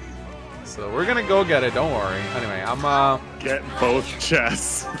 So we're gonna go get it, don't worry. Anyway, I'm, Get both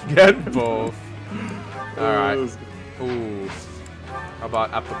chests. Get both. Alright. Ooh. How about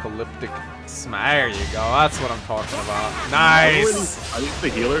apocalyptic smash? There you go. That's what I'm talking about. Nice! I think the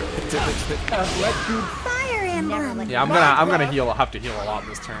healer. Fire Emblem. Yeah, I'm gonna heal. I'll have to heal a lot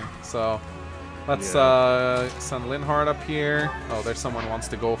this turn. So let's send Linhard up here. Oh, there's someone who wants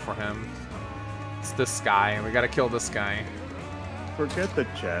to go for him. It's this guy. We gotta kill this guy. Forget the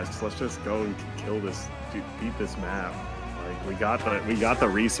chest. Let's just go and kill this. Dude, beat this map. Like we got the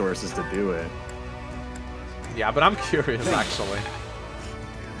resources to do it. Yeah, but I'm curious actually.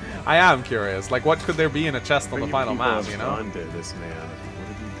 I am curious. Like, what could there be in a chest on the Bring final people map? have You know? done to this man.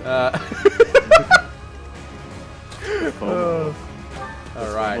 What have you done?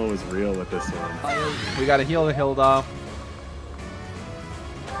 All right. FOMO is real with this one. We gotta heal the Hilda.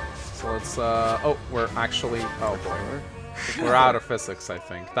 So let's, oh, we're actually, oh boy, we're out of physics, I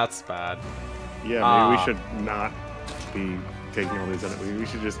think. That's bad. Yeah, maybe we should not be taking all these. We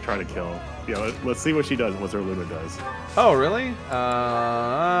should just try to kill. Yeah, let's see what she does. What her Luna does. Oh really?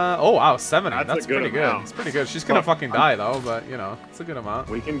 Oh wow, 70. That's pretty good. It's pretty good. She's gonna fucking die though, but you know, it's a good amount.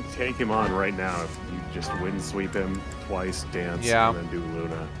 We can take him on right now if you just wind sweep him twice, dance, and then do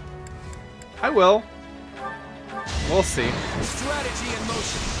Luna. I will. We'll see. Strategy in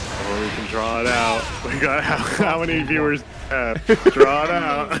motion. Oh, we can draw it out. We got how many viewers have? Draw it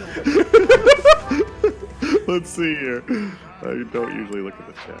out. Let's see here. I don't usually look at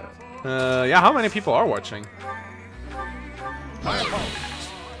the chat. Yeah, how many people are watching?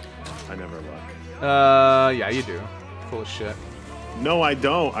 I never look. Yeah, you do. Full of shit. No, I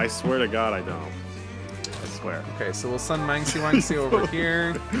don't. I swear to God, I don't. I swear. Okay, so we'll send Manxy over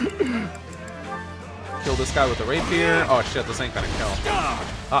here. Kill this guy with a rapier. Oh shit, this ain't gonna kill.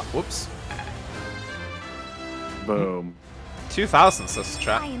 Ah, whoops. Boom. 2,000, says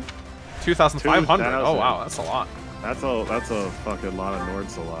chat. 2,500. Oh wow, that's a lot. That's a fucking lot of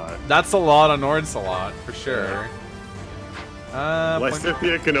Nordsalot. That's a lot of Nordsalot, for sure.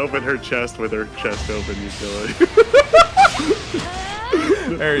 Lysithia can open her chest with her chest open utility.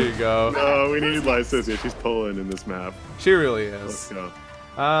 There you go. No, we need Lysithia. She's pulling in this map. She really is. Let's go.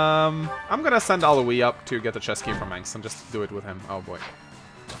 I'm gonna send Aloy up to get the chest key from Manx and just do it with him. Oh boy.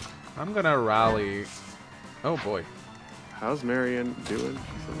 I'm gonna rally. Oh boy. How's Marion doing?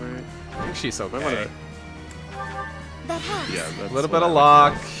 I think she's okay. Yeah, a little bit of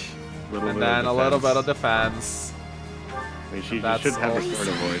luck, and then a little bit of defense. I mean, she should have a sword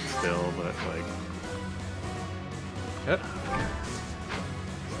avoid still, but like. Good.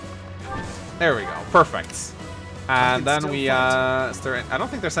 There we go. Perfect. And then we, I don't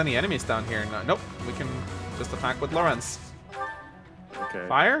think there's any enemies down here. No, nope. We can just attack with Lawrence. Okay.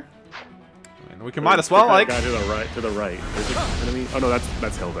 Fire? I mean, we can might as well, like. Guy to the right. There's an enemy. Oh no,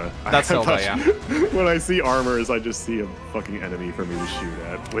 that's Hilda. That's Hilda, yeah. When I see armors, I just see a fucking enemy for me to shoot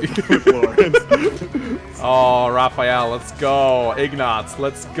at with Lawrence. Oh, Raphael, let's go. Ignatz,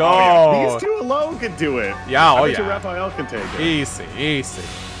 let's go. Oh, yeah. These two alone can do it. Yeah, I bet you Raphael can take it. Easy, easy.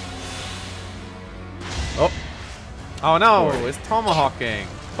 Oh. Oh no, it's tomahawking.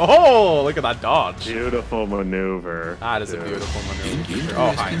 Oh, look at that dodge. Beautiful maneuver. That is a beautiful maneuver.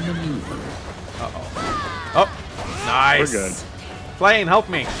 Oh, hi. Uh-oh. Oh, nice. We're good. Flame, help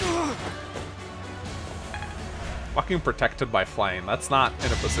me. Fucking protected by Flame. That's not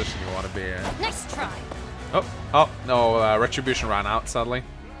in a position you want to be in. Nice try. Oh, no, Retribution ran out, sadly.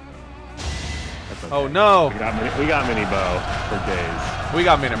 Okay. Oh no. We got mini bow for days. We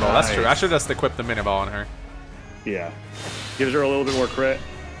got mini bow, that's true. I should just equip the mini bow on her. Yeah. Gives her a little bit more crit,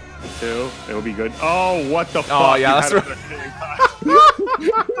 too. It would be good. Oh, what the fuck? Oh, yeah, that's right.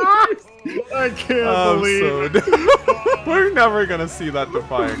 I can't believe it. We're never gonna see that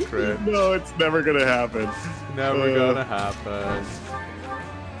Defiant crit. No, it's never gonna happen. Never gonna happen.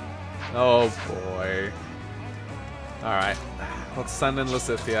 Oh, boy. Alright. Let's send in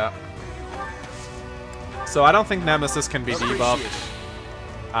Lysithia. So I don't think Nemesis can be debuffed.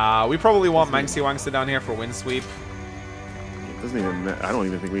 We probably want Manxy Wangsa down here for wind sweep. It doesn't even. I don't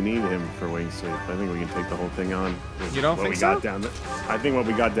even think we need him for wing sweep. I think we can take the whole thing on. You don't think so? Down there. I think what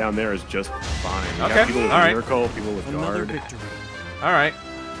we got down there is just fine. We okay. got people with right. Miracle, people with Guard. Victory. All right.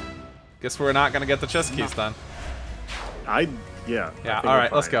 Guess we're not gonna get the chest keys then. Yeah. Yeah. All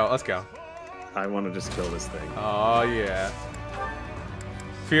right. Let's go. Let's go. I want to just kill this thing. Oh yeah.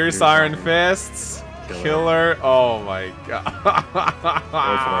 Fierce Iron Fists. Killer. Oh my god.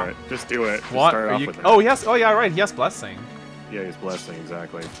 Go for it. Just do it. Just what? start off with it. Oh yes. Oh yeah. Right. He has Blessing. Yeah, he's Blessing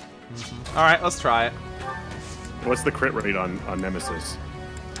exactly. All right. Let's try it. What's the crit rate on Nemesis?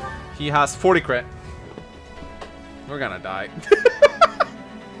 He has 40 crit. We're gonna die.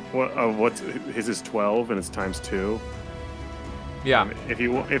 What's his is 12 and it's times 2. Yeah. If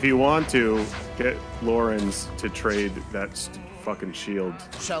you want to get Lawrence to trade that fucking shield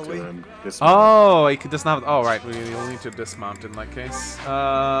Shall to we? him. Oh, he could dismount. Oh, right. We'll need to dismount in that case.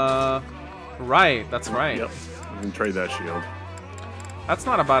 Right. That's right. Yep. You can trade that shield. That's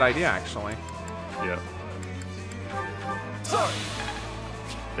not a bad idea, actually. Yeah. Sorry.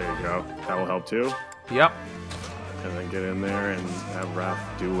 There you go. That will help too. Yep. And then get in there and have Raph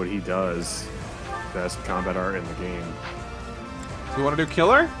do what he does. Best combat art in the game. Do you want to do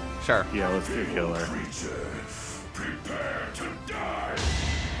Killer? Sure. Yeah, let's do Killer. Prepare to die.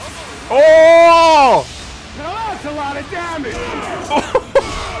 Oh! Now that's a lot of damage.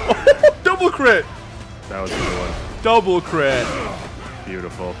 Double crit. That was a good one. Double crit.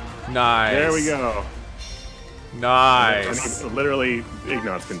 Beautiful. Nice. There we go. Nice. Literally,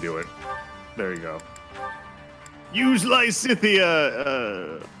 Ignatz can do it. There you go. Use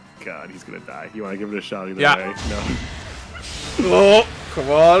Lysithia. God, he's gonna die. You want to give it a shot either way? No. Oh, come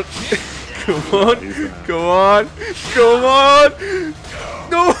on. Come on. Come on. Come on.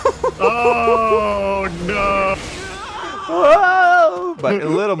 No. Oh, no. Whoa. But a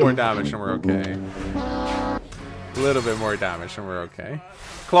little more damage and we're okay. A little bit more damage and we're okay.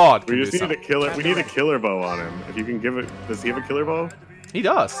 Claude can We just do need a something. killer. We need a killer bow on him. If you can give it, does he have a killer bow? He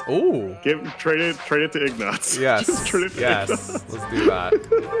does. Ooh. Trade it to Ignatz. Yes. Just trade it to Yes. Ignatz. Let's do that.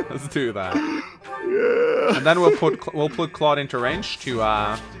 Let's do that. Yeah. And then we'll put Claude into range to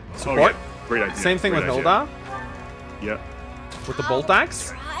support. Oh, yeah. Great idea. Same thing Great with idea. Hilda Yep. with the bolt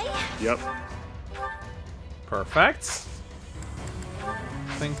axe. Yep. Perfect.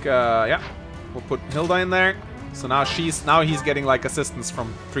 I think yeah. We'll put Hilda in there. So now he's getting like assistance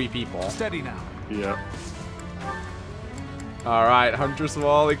from 3 people. Steady now. Yep. Alright, Hunter's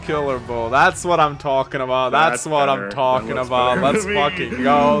Volley Killer Bow. That's what I'm talking about. That's what better. I'm talking That looks about. better Let's to me. fucking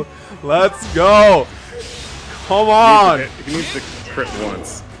go. Let's go. Come on. He needs to crit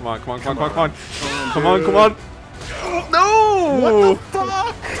once. Come on, come on, come on, come on, come on. Come on, no! What the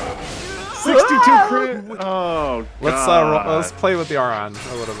fuck? 62 crit. Oh, God. Let's play with the RN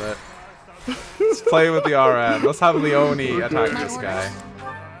a little bit. Let's play with the RN. Let's have Leone attack this guy.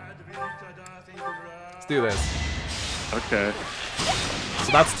 Let's do this. Okay.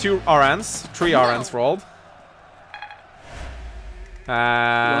 So that's 2 RNs, 3 RNs rolled.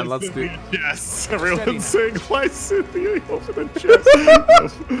 And let's do. Yes, everyone's saying why Cynthia open the chest.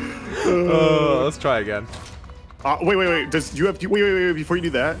 Let's try again. Wait. Does you have wait before you do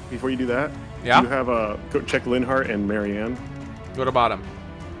that? Yeah. You have go check Linhart and Marianne. Go to bottom.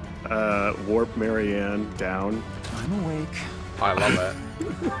 Warp Marianne down. I'm awake. I love it.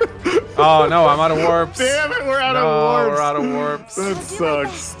 Oh no, I'm out of warps. Damn it, we're out of warps. We're out of warps. That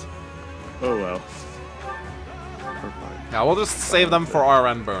sucks. Oh well. We're fine. Yeah, we'll just save them for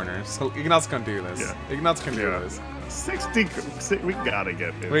RN burners. So Ignatz can do this. Yeah. Ignatz can do Yeah. this. 60. We gotta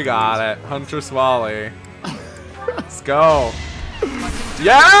get it. We got it. Hunter's Volley. Let's go.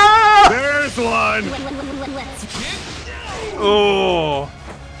 Yeah! There's one. Oh.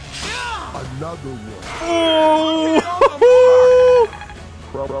 Another one. Oh.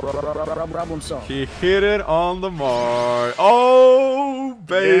 Problem solved. He hit it on the mark. Oh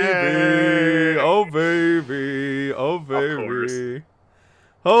baby. Yay. Oh baby. Oh baby.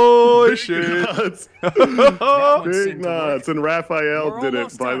 Holy shit. Nuts. That one Big seemed to work. nuts. And Raphael We're did it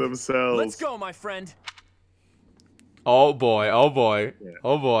almost by done. themselves. Let's go, my friend. Oh boy. Oh boy. Yeah.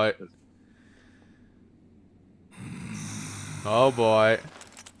 Oh boy. Oh boy.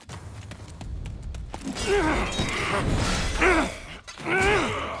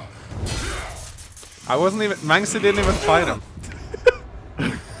 I wasn't even. Mangsi didn't even fight him.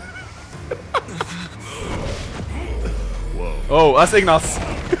 Whoa. Oh, that's Ignatz.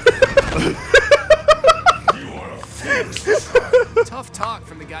 Tough talk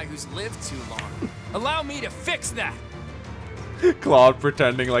from the guy who's lived too long. Allow me to fix that. Claude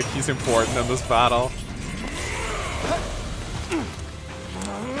pretending like he's important in this battle.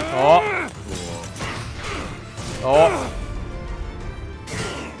 Oh. Oh.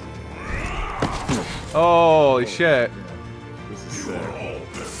 Holy shit. This is sick. All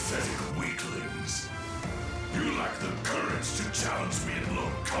pathetic weaklings. You lack the courage to challenge me in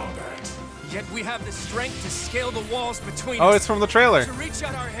lone combat. Yet we have the strength to scale the walls between Oh, us. it's from the trailer. To reach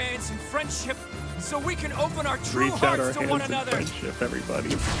out our hands in friendship so we can open our true Reach out our hearts to one hands in another. friendship,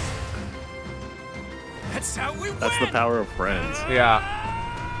 everybody. That's how we win. That's the power of friends. Yeah.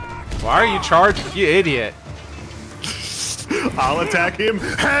 Why are you charging? You idiot. I'll attack him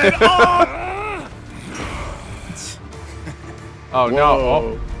head on! Oh no.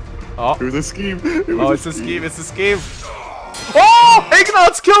 Oh. Oh. It was a scheme. Oh, it's a scheme. It's a scheme. Oh!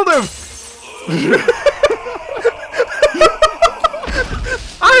 Ignatz killed him!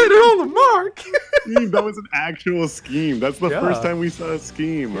 I hit it on the mark! Scheme. That was an actual scheme. That's the Yeah. first time we saw a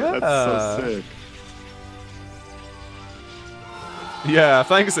scheme. Yeah. That's so sick. Yeah,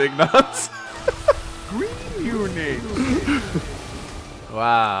 thanks, Ignatz. Green unit.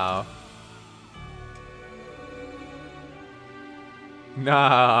 Wow.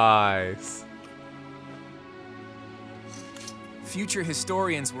 Nice. Future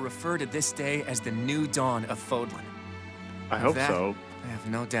historians will refer to this day as the new dawn of Fódlan. I hope that, so. I have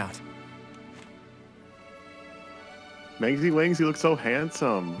no doubt. Mangsy Wangsy looks so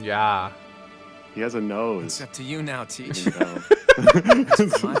handsome. Yeah. He has a nose. It's up to you now, Teach. You know.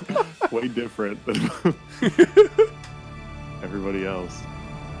 It's way different than everybody else.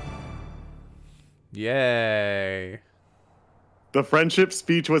 Yay. The friendship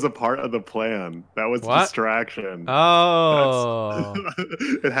speech was a part of the plan. That was What? distraction. Oh.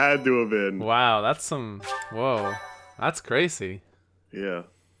 It had to have been. Wow, that's some. Whoa. That's crazy. Yeah,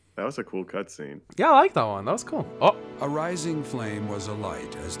 that was a cool cutscene. Yeah, I like that one. That was cool. Oh. A rising flame was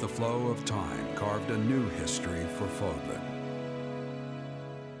alight as the flow of time carved a new history for Fódlan.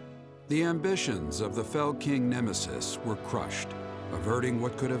 The ambitions of the fell king Nemesis were crushed, averting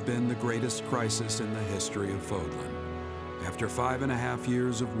what could have been the greatest crisis in the history of Fódlan. After 5.5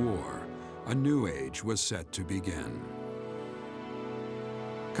 years of war, a new age was set to begin.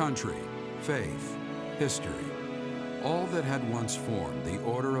 Country, faith, history, all that had once formed the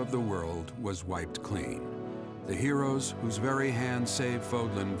order of the world was wiped clean. The heroes whose very hand saved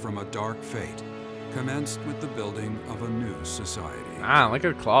Fódlan from a dark fate commenced with the building of a new society. Ah, look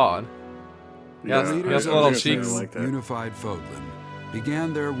at Claude. Yeah, The he leaders has of little this cheeks. new Like that. unified Fódlan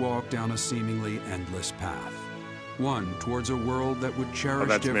began their walk down a seemingly endless path. One towards a world that would cherish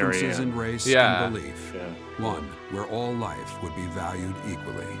that's differences Marianne. in race Yeah. and belief. Yeah. One where all life would be valued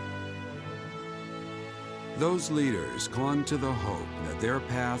equally. Those leaders clung to the hope that their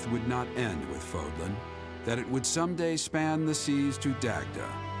path would not end with Fódlan, that it would someday span the seas to Dagda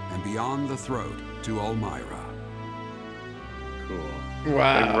and beyond the throat to Elmira. Cool.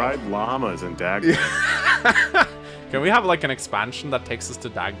 Wow. They ride llamas in Dagda. Can we have like an expansion that takes us to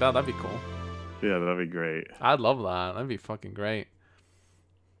Dagda? That'd be cool. Yeah, that'd be great. I'd love that. That'd be fucking great.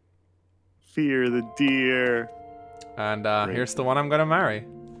 Fear the deer. And here's the one I'm gonna marry.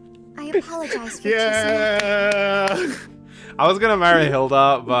 I apologize for Yeah. I was gonna marry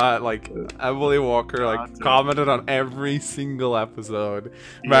Hilda, but like Emily Walker like Content. commented on every single episode.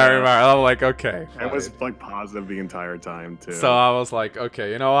 Marry. I'm like, okay. It was fine. like positive the entire time too. So I was like,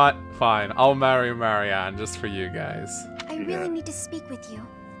 okay, you know what? Fine. I'll marry Marianne just for you guys. I really need to speak with you,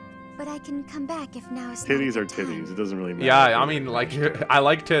 but I can come back if now is not a Titties are good time. titties. It doesn't really matter. Yeah, I mean, like, I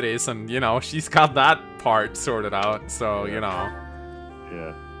like titties, and you know, she's got that part sorted out. So you know.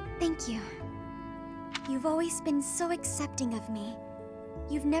 Yeah. Thank you. You've always been so accepting of me.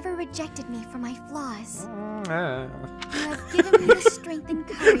 You've never rejected me for my flaws. You have given me the strength and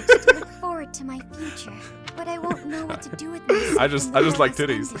courage to look forward to my future. But I won't know what to do with myself. I just when the like war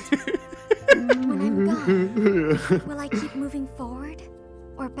titties. has ended. When I'm gone, will I keep moving forward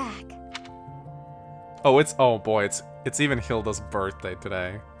or back? Oh boy, it's even Hilda's birthday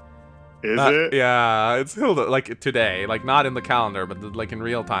today. Is it? Yeah, it's Hilda, like today, like not in the calendar, but like in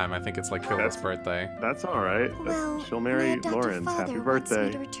real time. I think it's like Hilda's birthday. That's all right. Well, She'll marry my adoptive Lawrence. Happy father wants me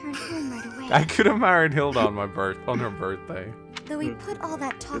birthday. to return home right away. I could have married Hilda on her birthday. Though we put all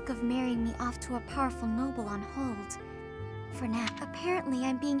that talk of marrying me off to a powerful noble on hold. For now, apparently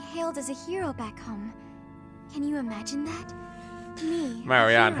I'm being hailed as a hero back home. Can you imagine that? Me, a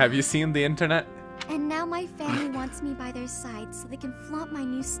Marianne, hero. have you seen the internet? And now my family wants me by their side so they can flaunt my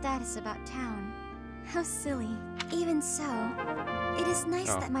new status about town. How silly. Even so, it is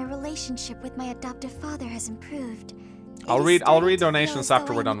nice that my relationship with my adoptive father has improved. I'll read donations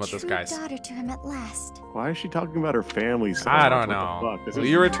after we're done with this, True guys. daughter to him at last. Why is she talking about her family so I much? don't What know. the fuck? This Will is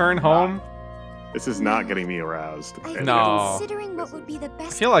you return home? This is not getting me aroused. I've been No. considering what would be the I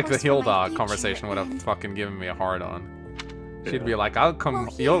best feel like the course for my Hilda future, conversation would have and- fucking given me a hard on. She'd Yeah. be like, I'll come,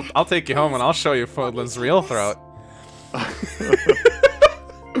 Well, here, I'll take you home and I'll show you Fódlan's real throat.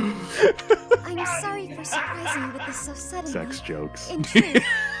 I'm sorry for surprising you with this so suddenly. Sex jokes. In truth,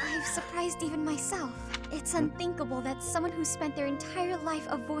 I've surprised even myself. It's unthinkable that someone who spent their entire life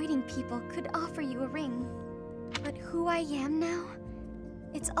avoiding people could offer you a ring. But who I am now,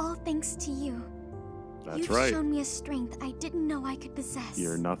 it's all thanks to you. That's You've right. shown me a strength I didn't know I could possess.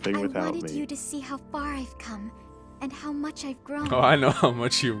 You're nothing without I wanted me. you to see how far I've come and how much I've grown. Oh, I know how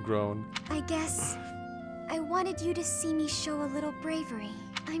much you've grown. I guess I wanted you to see me show a little bravery.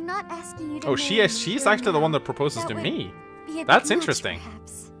 I'm not asking you to Oh, marry me she's here actually the now. one that proposes That to would me. be a bit That's much, interesting.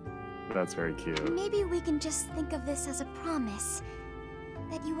 perhaps. That's very cute. Maybe we can just think of this as a promise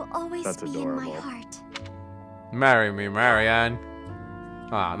that you will always That's be in my adorable. heart. Marry me, Marianne.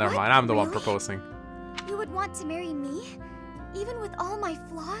 Ah, never What? mind. I'm the one Really? proposing. You would want to marry me, even with all my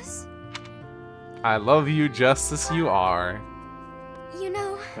flaws? I love you just as you are. You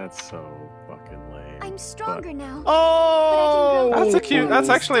know, That's so fucking lame. I'm stronger now. Oh, That's a cute. That's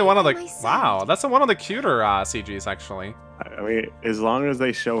actually one of the. by my side. Wow, that's one of the cuter CGs actually. I mean, as long as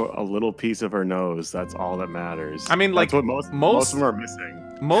they show a little piece of her nose, that's all that matters. I mean, like, that's what most of them are missing.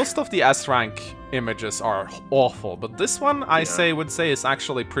 Most of the S rank images are awful, but this one I would say is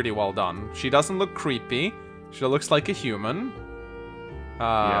actually pretty well done. She doesn't look creepy. She looks like a human.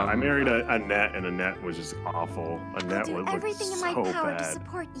 Yeah, I married a net, and a net was just awful. A I'll net do was everything in my so power to bad.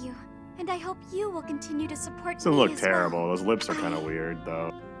 support you, and I hope you will continue to support Doesn't me look as terrible. well. Those lips are kind of weird,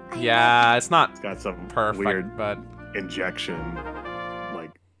 though. I Yeah, it's not It's got some perfect, weird but injection,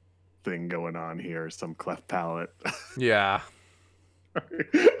 like thing going on here, some cleft palate. Yeah.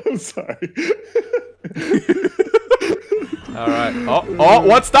 I'm sorry. All right. Oh,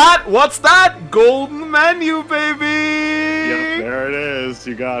 what's that? What's that? Golden menu, baby. Yep, there it is.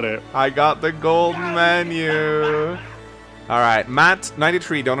 You got it. I got the golden menu. All right,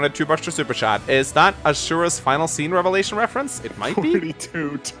 Matt93 donated $2 to Super Chat. Is that Ashura's final scene revelation reference? It might be.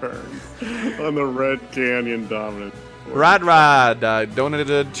 42 turns on the Red Canyon dominant. Rad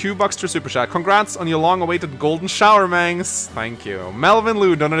donated $2 to Super Chat. Congrats on your long-awaited golden shower, Mangs. Thank you. Melvin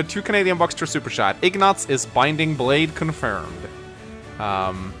Liu donated $2 Canadian bucks to Super Chat. Ignatz is binding blade confirmed.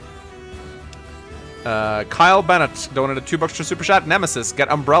 Kyle Bennett donated $2 to Super Chat. Nemesis, get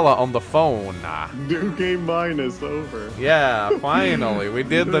Umbrella on the phone. New game minus over. Yeah, finally. We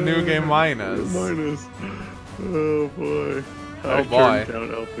did the new game minus. Oh boy. Oh boy.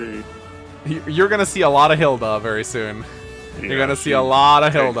 Count LP. You're gonna see a lot of Hilda very soon. Yeah, you're gonna see a lot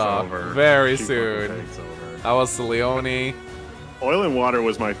of Hilda very soon. That was the Leone. Oil and Water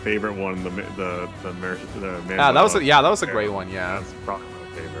was my favorite one. The yeah, that was a great one. Yeah, that's probably my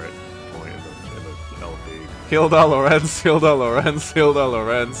favorite point in the LP. Hilda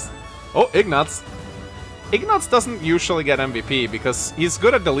Lorenz. Oh, Ignatz. Ignatz doesn't usually get MVP because he's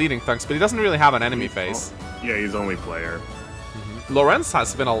good at deleting things, but he doesn't really have an enemy face. Yeah, he's only player. Lorenz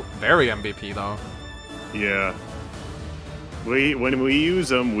has been a very MVP though. Yeah. When we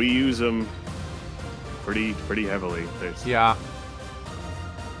use him, pretty heavily. Yeah.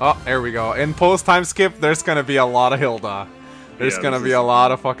 Oh, there we go. In post time skip, there's gonna be a lot of Hilda. There's gonna be a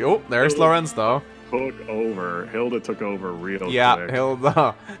lot of fucking. Oh, there's Lorenz though. Hilda took over real quick.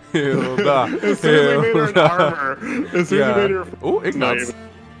 Hilda. As soon as we made her an armor. As soon as we made her. Oh, Ignatz.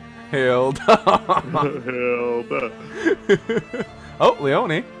 Hilda. Oh,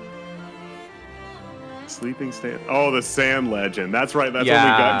 Leone. Sleeping Stand. Oh, the Sand Legend. That's right. That's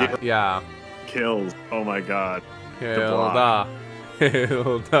when we got kills. Oh my god. Hilda.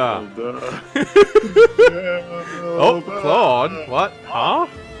 Hilda. Oh, Claude. What? Huh?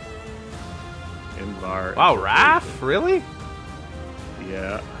 Invar. Wow, Raph? Really?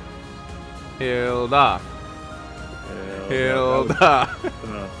 Yeah. Hilda.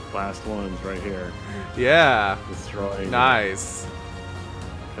 Last one's right here. Yeah. Destroying. Nice.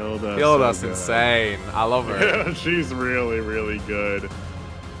 Hilda's so insane. I love her. Yeah, she's really good.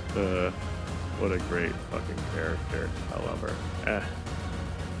 What a great fucking character. I love her.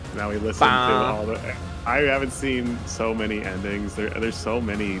 Now we listen to all the. I haven't seen so many endings. There's so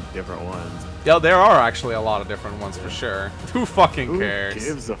many different ones. Yeah, there are actually a lot of different ones for sure. Who fucking cares? Who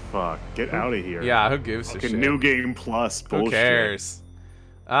gives a fuck? Get out of here. Yeah, who gives a shit? New game plus bullshit. Who cares?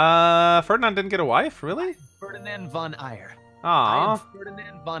 Ferdinand didn't get a wife, really? Ferdinand von Eyre. Aww.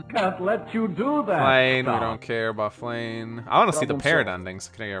 Ferdinand von Can't let you do that. Flane, we don't care about Flane. I want to see the paired endings.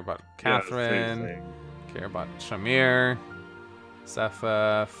 Can I care about Catherine? Care about Shamir?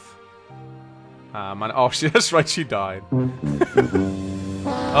 Sefef? Oh, that's right, she died.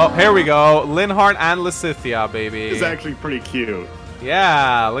 Oh, here we go. Linhardt and Lysithea, baby. It's actually pretty cute.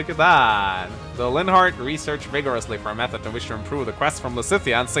 Yeah, look at that. Though Linhardt researched vigorously for a method in which to improve the quest from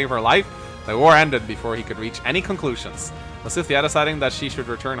Lysithea and save her life, the war ended before he could reach any conclusions. Lysithea, deciding that she should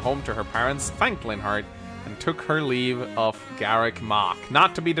return home to her parents, thanked Linhardt and took her leave of Garreg Mach.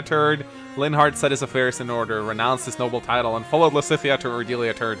 Not to be deterred, Linhardt set his affairs in order, renounced his noble title, and followed Lysithea to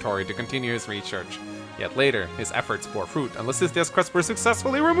Erdelia territory to continue his research. Yet later, his efforts bore fruit, and Lysithea's quest were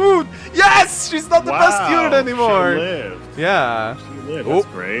successfully removed! Yes! She's not the best unit anymore! She lived. Yeah. She lived. That's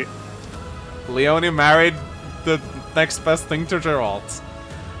great. Leone married the next best thing to Geralt.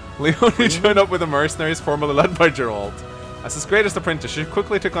 Leone joined up with the mercenaries formerly led by Geralt. As his greatest apprentice, she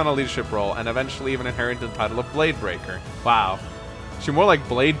quickly took on a leadership role and eventually even inherited the title of Blade Breaker. Wow. She's more like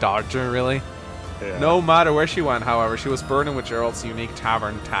Blade Dodger, really. Yeah. No matter where she went, however, she was burdened with Geralt's unique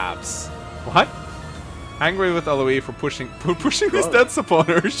tavern tabs. What? Angry with Eloise for pushing his debts upon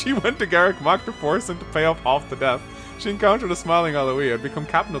her, she went to Garreg Mach to force him to pay off half the debt. She encountered a smiling Eloise, had become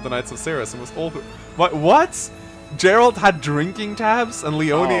captain of the Knights of Cirrus, and was all... What? Geralt had drinking tabs, and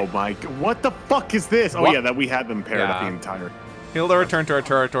Leone... Oh my god, what the fuck is this? Oh yeah, that we had them paired up the entire... Hilda returned to her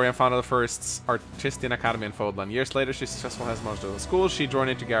territory and founded the first Artistian Academy in Fódlan. Years later, she successfully has most of the schools. She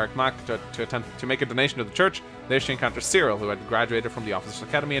joined into Garreg Mach to attempt to make a donation to the church. There she encountered Cyril, who had graduated from the Officers'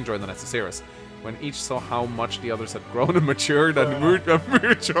 Academy and joined the Knights of Cirrus. When each saw how much the others had grown and matured, and a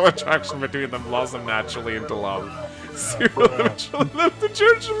mutual attraction between them blossomed naturally into love. Cyril eventually left the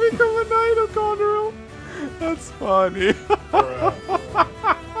church to become a Knight of Gondoril. That's funny.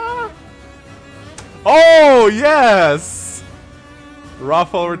 Oh, yes!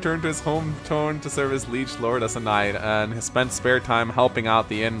 Raphael returned to his hometown to serve as liege lord as a knight, and he spent spare time helping out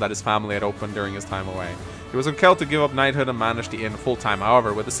the inn that his family had opened during his time away. He was compelled to give up knighthood and manage the inn full-time.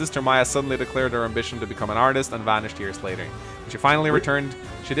 However, with his sister Maya suddenly declared her ambition to become an artist and vanished years later. When she finally returned,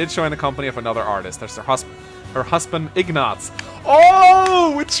 she did join the company of another artist. That's her husband Ignaz.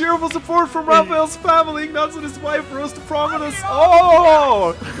 Oh! With cheerful support from Raphael's family, Ignaz and his wife rose to prominence.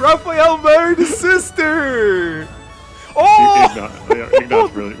 Oh! Raphael married his sister! Oh!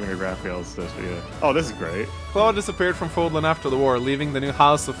 Ignaz really married Raphael's sister, yeah. Oh, this is great. Claude disappeared from Fódlan after the war, leaving the new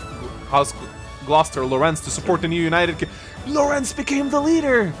House Gloucester Lorenz to support the new United Lorenz became the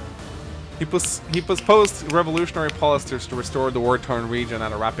leader! He proposed revolutionary policies to restore the war-torn region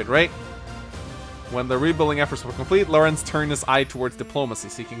at a rapid rate. When the rebuilding efforts were complete, Lorenz turned his eye towards diplomacy,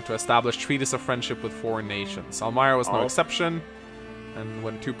 seeking to establish treaties of friendship with foreign nations. Almira was no exception, and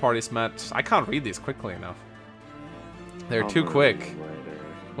when two parties met... I can't read these quickly enough. They're too quick.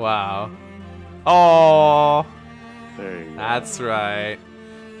 Wow. Oh, that's right.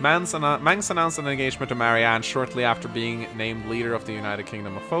 Manx announced an engagement to Marianne shortly after being named leader of the United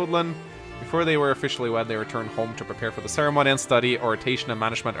Kingdom of Fódlan. Before they were officially wed, they returned home to prepare for the ceremony and study oration and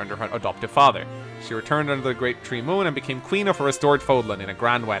management under her adoptive father. She returned under the Great Tree Moon and became queen of a restored Fódlan in a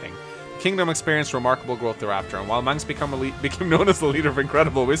grand wedding. The kingdom experienced remarkable growth thereafter, and while Manx became known as the leader of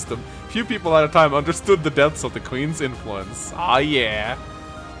incredible wisdom, few people at a time understood the depths of the queen's influence. Ah, yeah.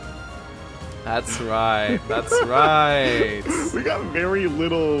 That's right. That's right. We got very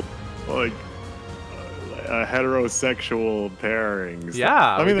little, like, heterosexual pairings.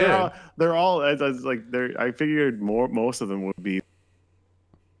 Yeah, I mean, they're all like I figured most of them would be.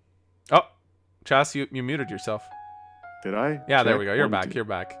 Oh, Chas, you muted yourself. Did I? Yeah, there we go. You're back. You're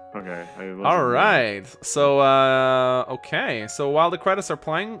back. Okay. All right. So, okay. So while the credits are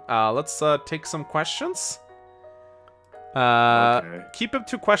playing, let's take some questions. Okay. Keep up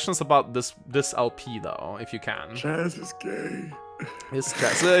 2 questions about this LP though, if you can. Chaz is gay. It's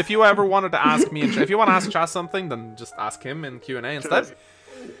Chaz. So if you ever wanted to ask me, if you want to ask Chaz something, then just ask him in Q&A instead. Chaz,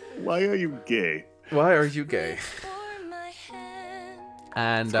 why are you gay? Why are you gay?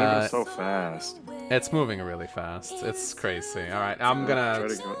 And it's moving so fast. It's moving really fast. It's crazy. All right, I'm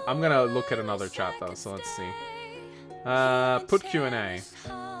gonna look at another chat though. So let's see. Put Q&A.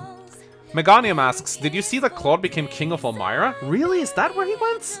 Meganium asks, did you see that Claude became king of Elmira? Really? Is that where he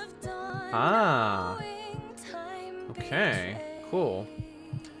went? Ah. Okay. Cool.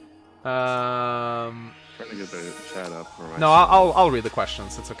 Trying to get the chat up. No, I'll read the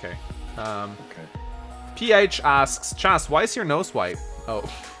questions. It's okay. Okay. PH asks, Chas, why is your nose white? Oh.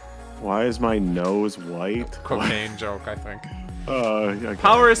 Why is my nose white? Cocaine joke, I think. Okay.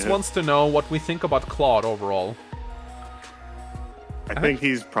 Powers wants to know what we think about Claude overall. I think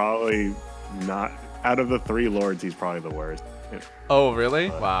he's probably not... Out of the 3 lords, he's probably the worst. Oh, really?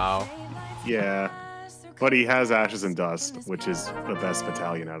 Wow. Yeah. But he has Ashes and Dust, which is the best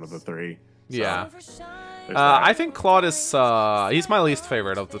battalion out of the 3. So yeah. I think Claude is... he's my least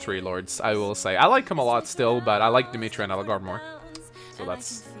favorite of the 3 lords, I will say. I like him a lot still, but I like Dimitri and Ellegaard more. So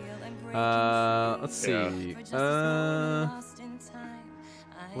that's... let's see.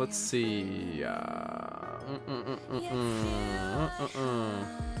 Let's see.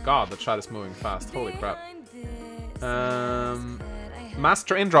 God, the chat is moving fast. Holy crap.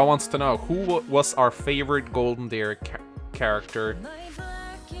 Master Indra wants to know who was our favorite Golden Deer character,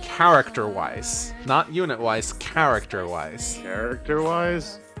 character-wise, not unit-wise, character-wise.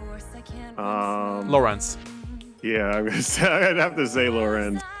 Character-wise, Lorenz. Yeah, I'm gonna say, I'd have to say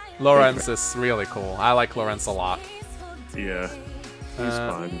Lorenz. Lorenz is really cool. I like Lorenz a lot. Yeah. He's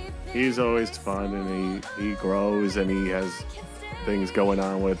fun. He's always fun, and he grows, and he has things going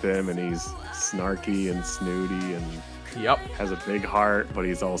on with him, and he's snarky and snooty, and has a big heart, but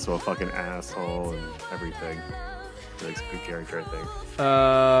he's also a fucking asshole and everything. So he's a good character, I think.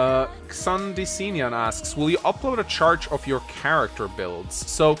 Xandicinian asks, will you upload a chart of your character builds?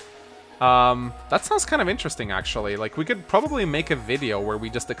 So, that sounds kind of interesting, actually. Like, we could probably make a video where we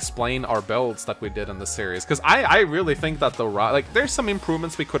just explain our builds that we did in the series. Because I really think that there's some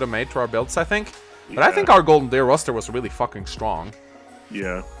improvements we could have made to our builds, I think. But I think our Golden Deer roster was really fucking strong.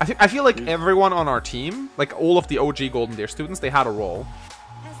 Yeah. I feel like everyone on our team, like all of the OG Golden Deer students, they had a role.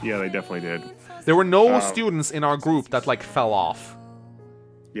 Yeah, they definitely did. There were no students in our group that, like, fell off.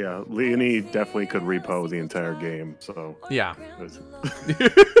 Yeah, Leonie definitely could repo the entire game, so... Yeah.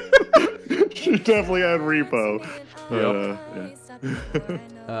 She definitely had repo.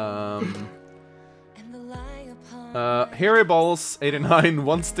 Harry Balls 89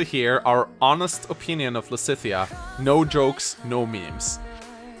 wants to hear our honest opinion of Lysithea. No jokes, no memes.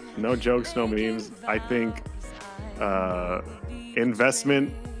 No jokes, no memes. I think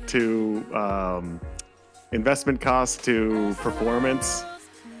investment to investment cost to performance.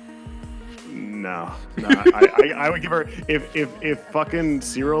 No, I would give her if fucking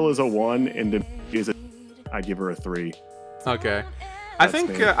Cyril is a 1 and is a, I'd give her a 3. Okay, I think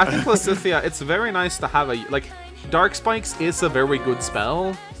Lysithea, it's very nice to have a Dark Spikes is a very good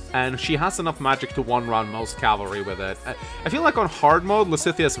spell, and she has enough magic to one-round most cavalry with it. I feel like on hard mode,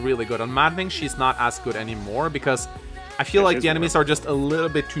 Lysithea is really good. On Maddening, she's not as good anymore because I feel like the enemies are just a little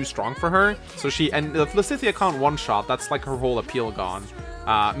bit too strong for her. So if Lysithea can't one-shot, that's like her whole appeal gone.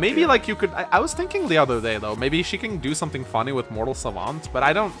 Maybe like you could. I was thinking the other day though, maybe she can do something funny with Mortal Savant, but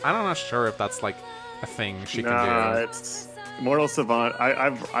I'm not sure if that's like a thing she can do. It's Mortal Savant.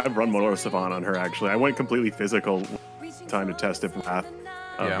 I've run Mortal Savant on her actually. I went completely physical time to test if Wrath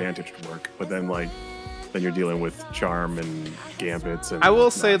Vantage would work, but then then you're dealing with Charm and Gambits. And I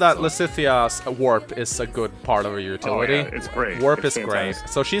will say that Lysithea's Warp is a good part of her utility. Oh, yeah, it's great. Warp is great.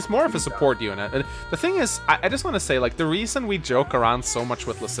 So she's more of a support unit. And the thing is, I just want to say, the reason we joke around so much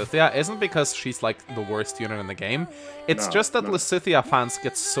with Lysithea isn't because she's, the worst unit in the game. It's just that Lysithea fans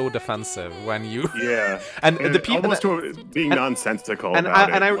get so defensive when you... Yeah. and the people... Almost being nonsensical and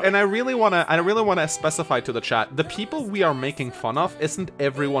I really want to specify to the chat, the people we are making fun of isn't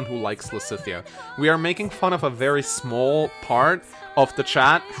everyone who likes Lysithea. We are making fun of a very small part of the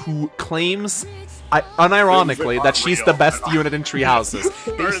chat who claims, unironically, that she's the best unit in Three Houses.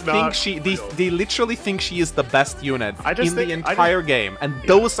 They literally think she is the best unit in the entire game, and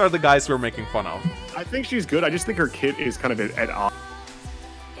those are the guys we're making fun of. I think she's good. I just think her kit is kind of at odds.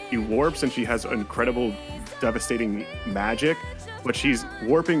 She warps and she has incredible, devastating magic, but she's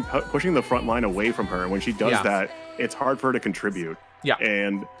warping, pushing the front line away from her, and when she does that, it's hard for her to contribute. Yeah.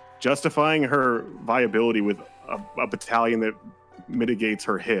 And justifying her viability with a battalion that mitigates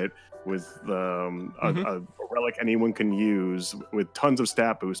her hit with a relic anyone can use with tons of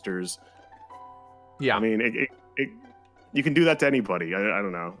stat boosters. Yeah, I mean, you can do that to anybody. I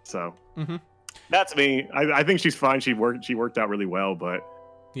don't know. So that's me. I think she's fine. She worked out really well, but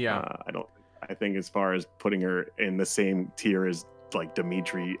I think as far as putting her in the same tier as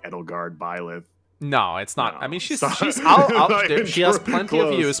Dimitri, Edelgard, Byleth. No, it's not. No. I mean, she's she has plenty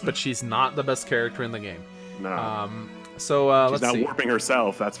of use, but she's not the best character in the game. No. So she's not warping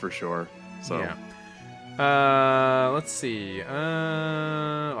herself, that's for sure. So yeah. Let's see.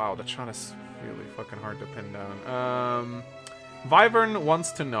 Wow, the shot is really fucking hard to pin down. Wyvern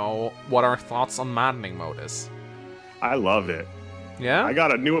wants to know what our thoughts on Maddening mode is. I love it. Yeah. I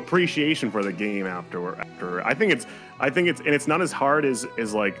got a new appreciation for the game after. I think it's not as hard as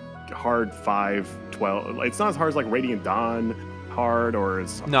hard 5-12. It's not as hard as Radiant Dawn hard, or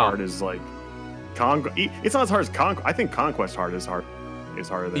as hard as it's not as hard as Conquest. I think Conquest hard is harder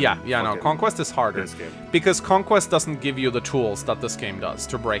than Conquest is harder because Conquest doesn't give you the tools that this game does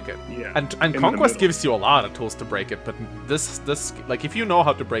to break it. Yeah. And Conquest gives you a lot of tools to break it, but this if you know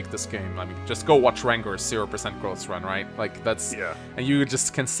how to break this game, I mean, just go watch Rengor's 0% growth run, right? And you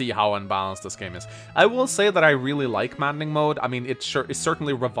just can see how unbalanced this game is. I will say that I really like Maddening mode. I mean, it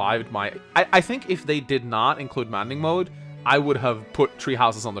certainly revived my... I think if they did not include Maddening mode, I would have put Three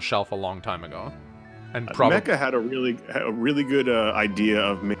Houses on the shelf a long time ago. And Mecha had a really good idea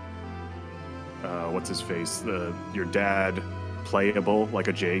of what's his face, your dad playable like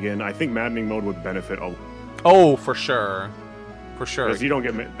a Jagan. I think Maddening mode would benefit a lot. Oh, for sure. Because you don't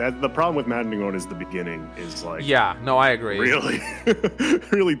get the problem with Maddening mode is the beginning is yeah, no, I agree. Really,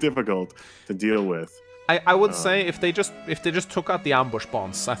 really difficult to deal with. I would say if they just took out the ambush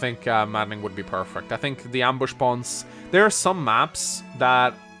bonds, I think Maddening would be perfect. I think the ambush bonds. There are some maps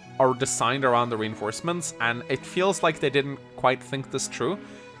that are designed around the reinforcements, and it feels like they didn't quite think this through.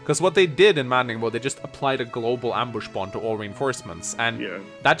 Because what they did in Maddening mode, they just applied a global ambush bond to all reinforcements, and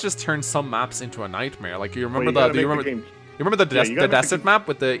that just turned some maps into a nightmare. You remember the desert map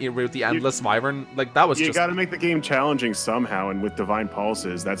with the endless wyvern? That was you got to make the game challenging somehow, and with divine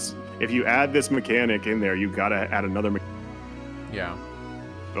pulses, that's if you add this mechanic in there, you got to add another. Yeah.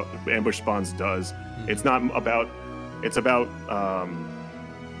 Ambush spawns does. It's not about. It's about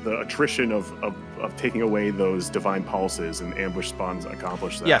the attrition of taking away those divine pulses, and ambush spawns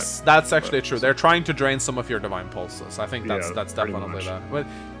accomplish that. Yes, that's actually true. They're trying to drain some of your divine pulses. I think that's definitely that. But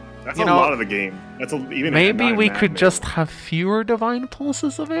That's you a know, lot of the game. That's even maybe we could Maddening. just have fewer divine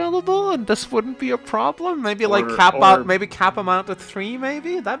pulses available, and this wouldn't be a problem. Maybe like cap them out to 3.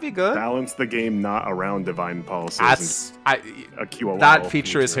 Maybe that'd be good. Balance the game not around divine pulses. That's a QOL that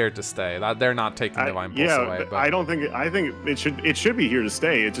feature is here to stay. That they're not taking divine pulse yeah, away. But I don't think. I think it should be here to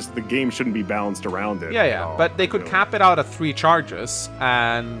stay. It's just the game shouldn't be balanced around it. Yeah. But they could cap it out at 3 charges,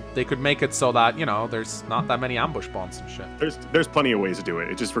 and they could make it so that there's not that many ambush bombs and shit. There's plenty of ways to do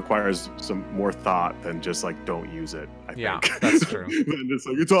it. It just requires some more thought than just like don't use it. I think. That's true. Then it's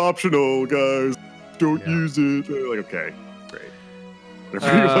like it's optional, guys. Don't use it. Like okay, great.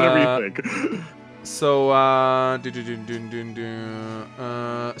 Whatever you think. So,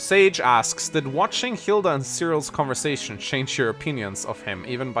 Sage asks, did watching Hilda and Cyril's conversation change your opinions of him,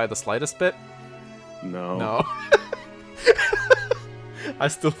 even by the slightest bit? No. I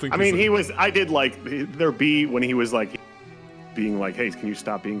still think. I mean, I did like when he was like being like, "Hey, can you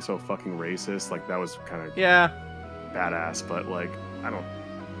stop being so fucking racist?" Like that was kind of badass. But like, I don't.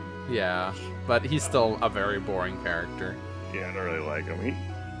 Yeah, but he's still a very boring character. Yeah, I don't really like him.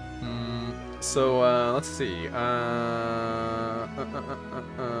 So let's see.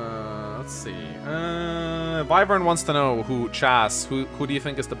 Let's see. Wyvern wants to know who do you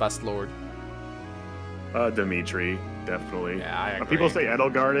think is the best lord? Dimitri, definitely. Yeah, I agree. People say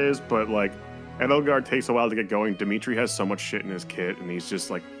Edelgard is, but like Edelgard takes a while to get going. Dimitri has so much shit in his kit, and he's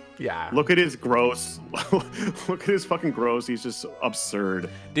just like, look at his gross. Look at his fucking gross. He's just absurd.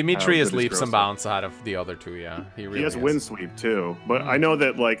 Dimitri is leaps and bounds out of the other two. Yeah, he has wind sweep too. But I know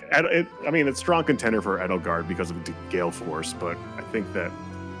that like, it's strong contender for Edelgard because of the Gale Force. But I think that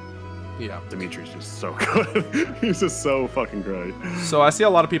Dimitri's just so good. He's just so fucking great. So I see a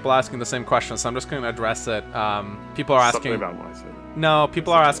lot of people asking the same question, so I'm just going to address it. People are asking. Something about Lyson. No,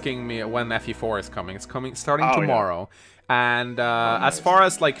 people are asking me when FE4 is coming. It's starting tomorrow. Yeah. And as far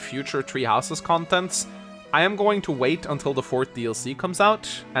as like future Three Houses contents, I am going to wait until the 4th DLC comes out,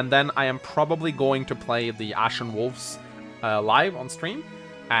 and then I am probably going to play the Ashen Wolves live on stream.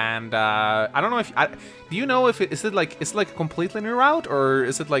 And I don't know if do you know if is it like a completely new route, or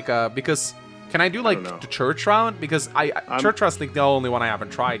is it like because can I do like the church route, because church route's like the only one I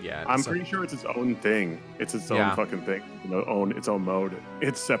haven't tried yet. I'm pretty sure it's its own thing. It's its own fucking thing. Its own mode.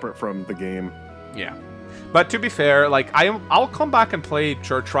 It's separate from the game. Yeah. But to be fair, like I'll come back and play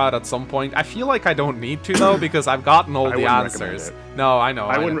church route at some point. I feel like I don't need to though, because I've gotten all the answers. No, I know.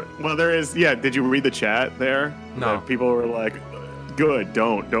 I wouldn't. Well, there is. Yeah. Did you read the chat there? No. That people were like, "Good,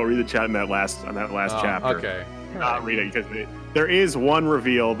 don't read the chat in that last chapter." Okay. Not read it, because there is one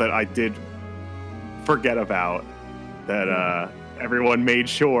reveal that I did forget about. That everyone made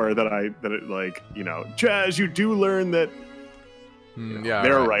sure that Jazz, you do learn that. Yeah,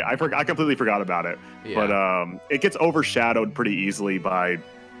 they're right. I completely forgot about it. Yeah. But it gets overshadowed pretty easily by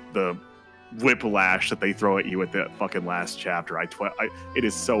the whiplash that they throw at you at the fucking last chapter. It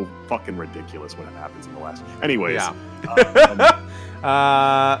is so fucking ridiculous when it happens in the last. Anyways. Yeah.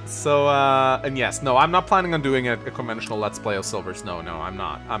 And yes, no, I'm not planning on doing a conventional Let's Play of Silvers. No, I'm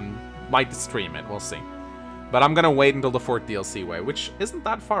not. Might stream it. We'll see. But I'm gonna wait until the 4th DLC way, which isn't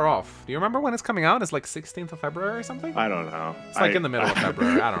that far off. Do you remember when it's coming out? It's like 16th of February or something? I don't know. It's like in the middle of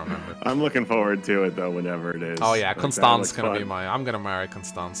February. I don't remember. I'm looking forward to it though, whenever it is. Oh yeah, Constance gonna be I'm gonna marry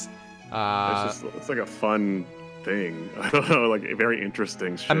Constance. It's like a fun thing. I don't know, like very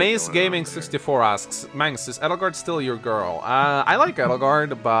interesting shit. Amaze Gaming 64 asks, Mangs, is Edelgard still your girl? I like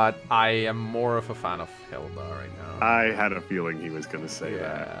Edelgard, but I am more of a fan of Hilda right now. I had a feeling he was gonna say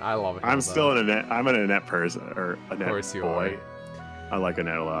that. I love Hilda. I'm still I'm an Annette person, or Annette boy. Of course you are. I like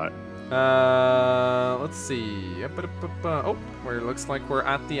Annette a lot. Let's see. Oh, looks like we're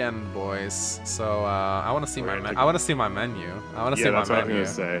at the end, boys. So I want to see I want to see my menu. I want to see my menu. That's what I'm gonna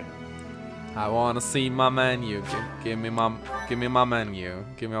say. I want to see my menu. Give me my menu.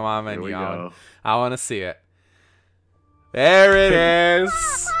 Give me my menu. Here we go. I want to see it. There it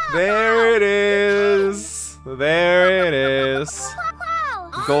is. There it is. There it is.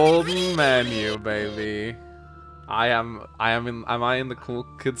 Golden menu, baby. Am I in the cool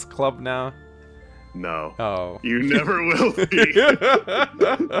kids club now? No. Oh. You never will be.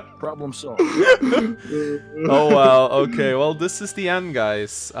 Problem solved. Oh well, okay. Well, this is the end,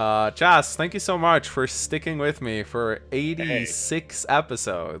 guys. Jazz, thank you so much for sticking with me for 86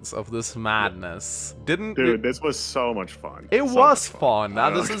 episodes of this madness. Dude, this was so much fun. It was fun.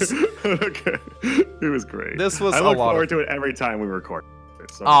 Now this is okay. It was great. This was I a look lot forward to it every time we record.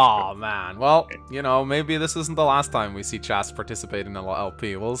 So Oh man, well, you know, maybe this isn't the last time we see Chaz participate in an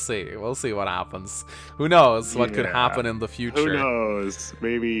LP. We'll see. We'll see what happens. Who knows what could happen in the future? Who knows?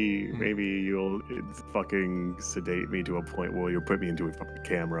 Maybe you'll fucking sedate me to a point where you'll put me into a fucking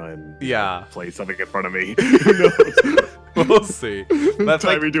camera and play something in front of me. Who knows? We'll see. But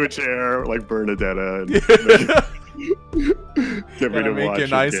tie me to a chair like Bernadetta. And get me to watch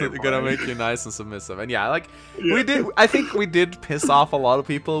gonna make you nice and submissive. And yeah, like I think we did piss off a lot of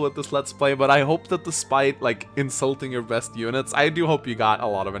people with this Let's Play, but I hope that despite like insulting your best units, I do hope you got a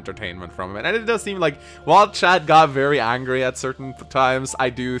lot of entertainment from it. And it does seem like while chat got very angry at certain times, I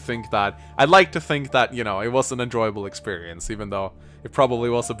do think that I'd like to think that, you know, it was an enjoyable experience, even though it probably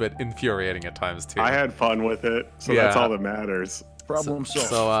was a bit infuriating at times too. I had fun with it, so that's all that matters. Problem solved.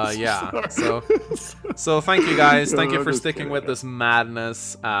 So yeah. So thank you guys. Thank you for sticking with this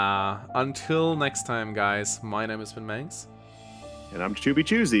madness. Until next time, guys. My name has been Mangs. And I'm Chubby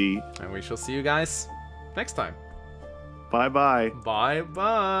Choosy. And we shall see you guys next time. Bye bye. Bye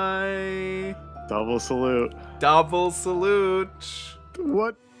bye. Double salute. Double salute.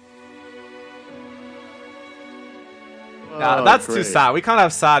 What? That's too sad. We can't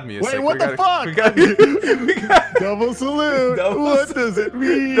have sad music. Wait, what the fuck? Double salute. What does it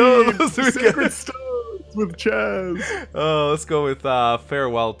mean? Sacred stones with Chaz. Oh, let's go with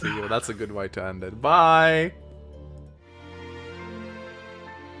farewell to you. That's a good way to end it. Bye.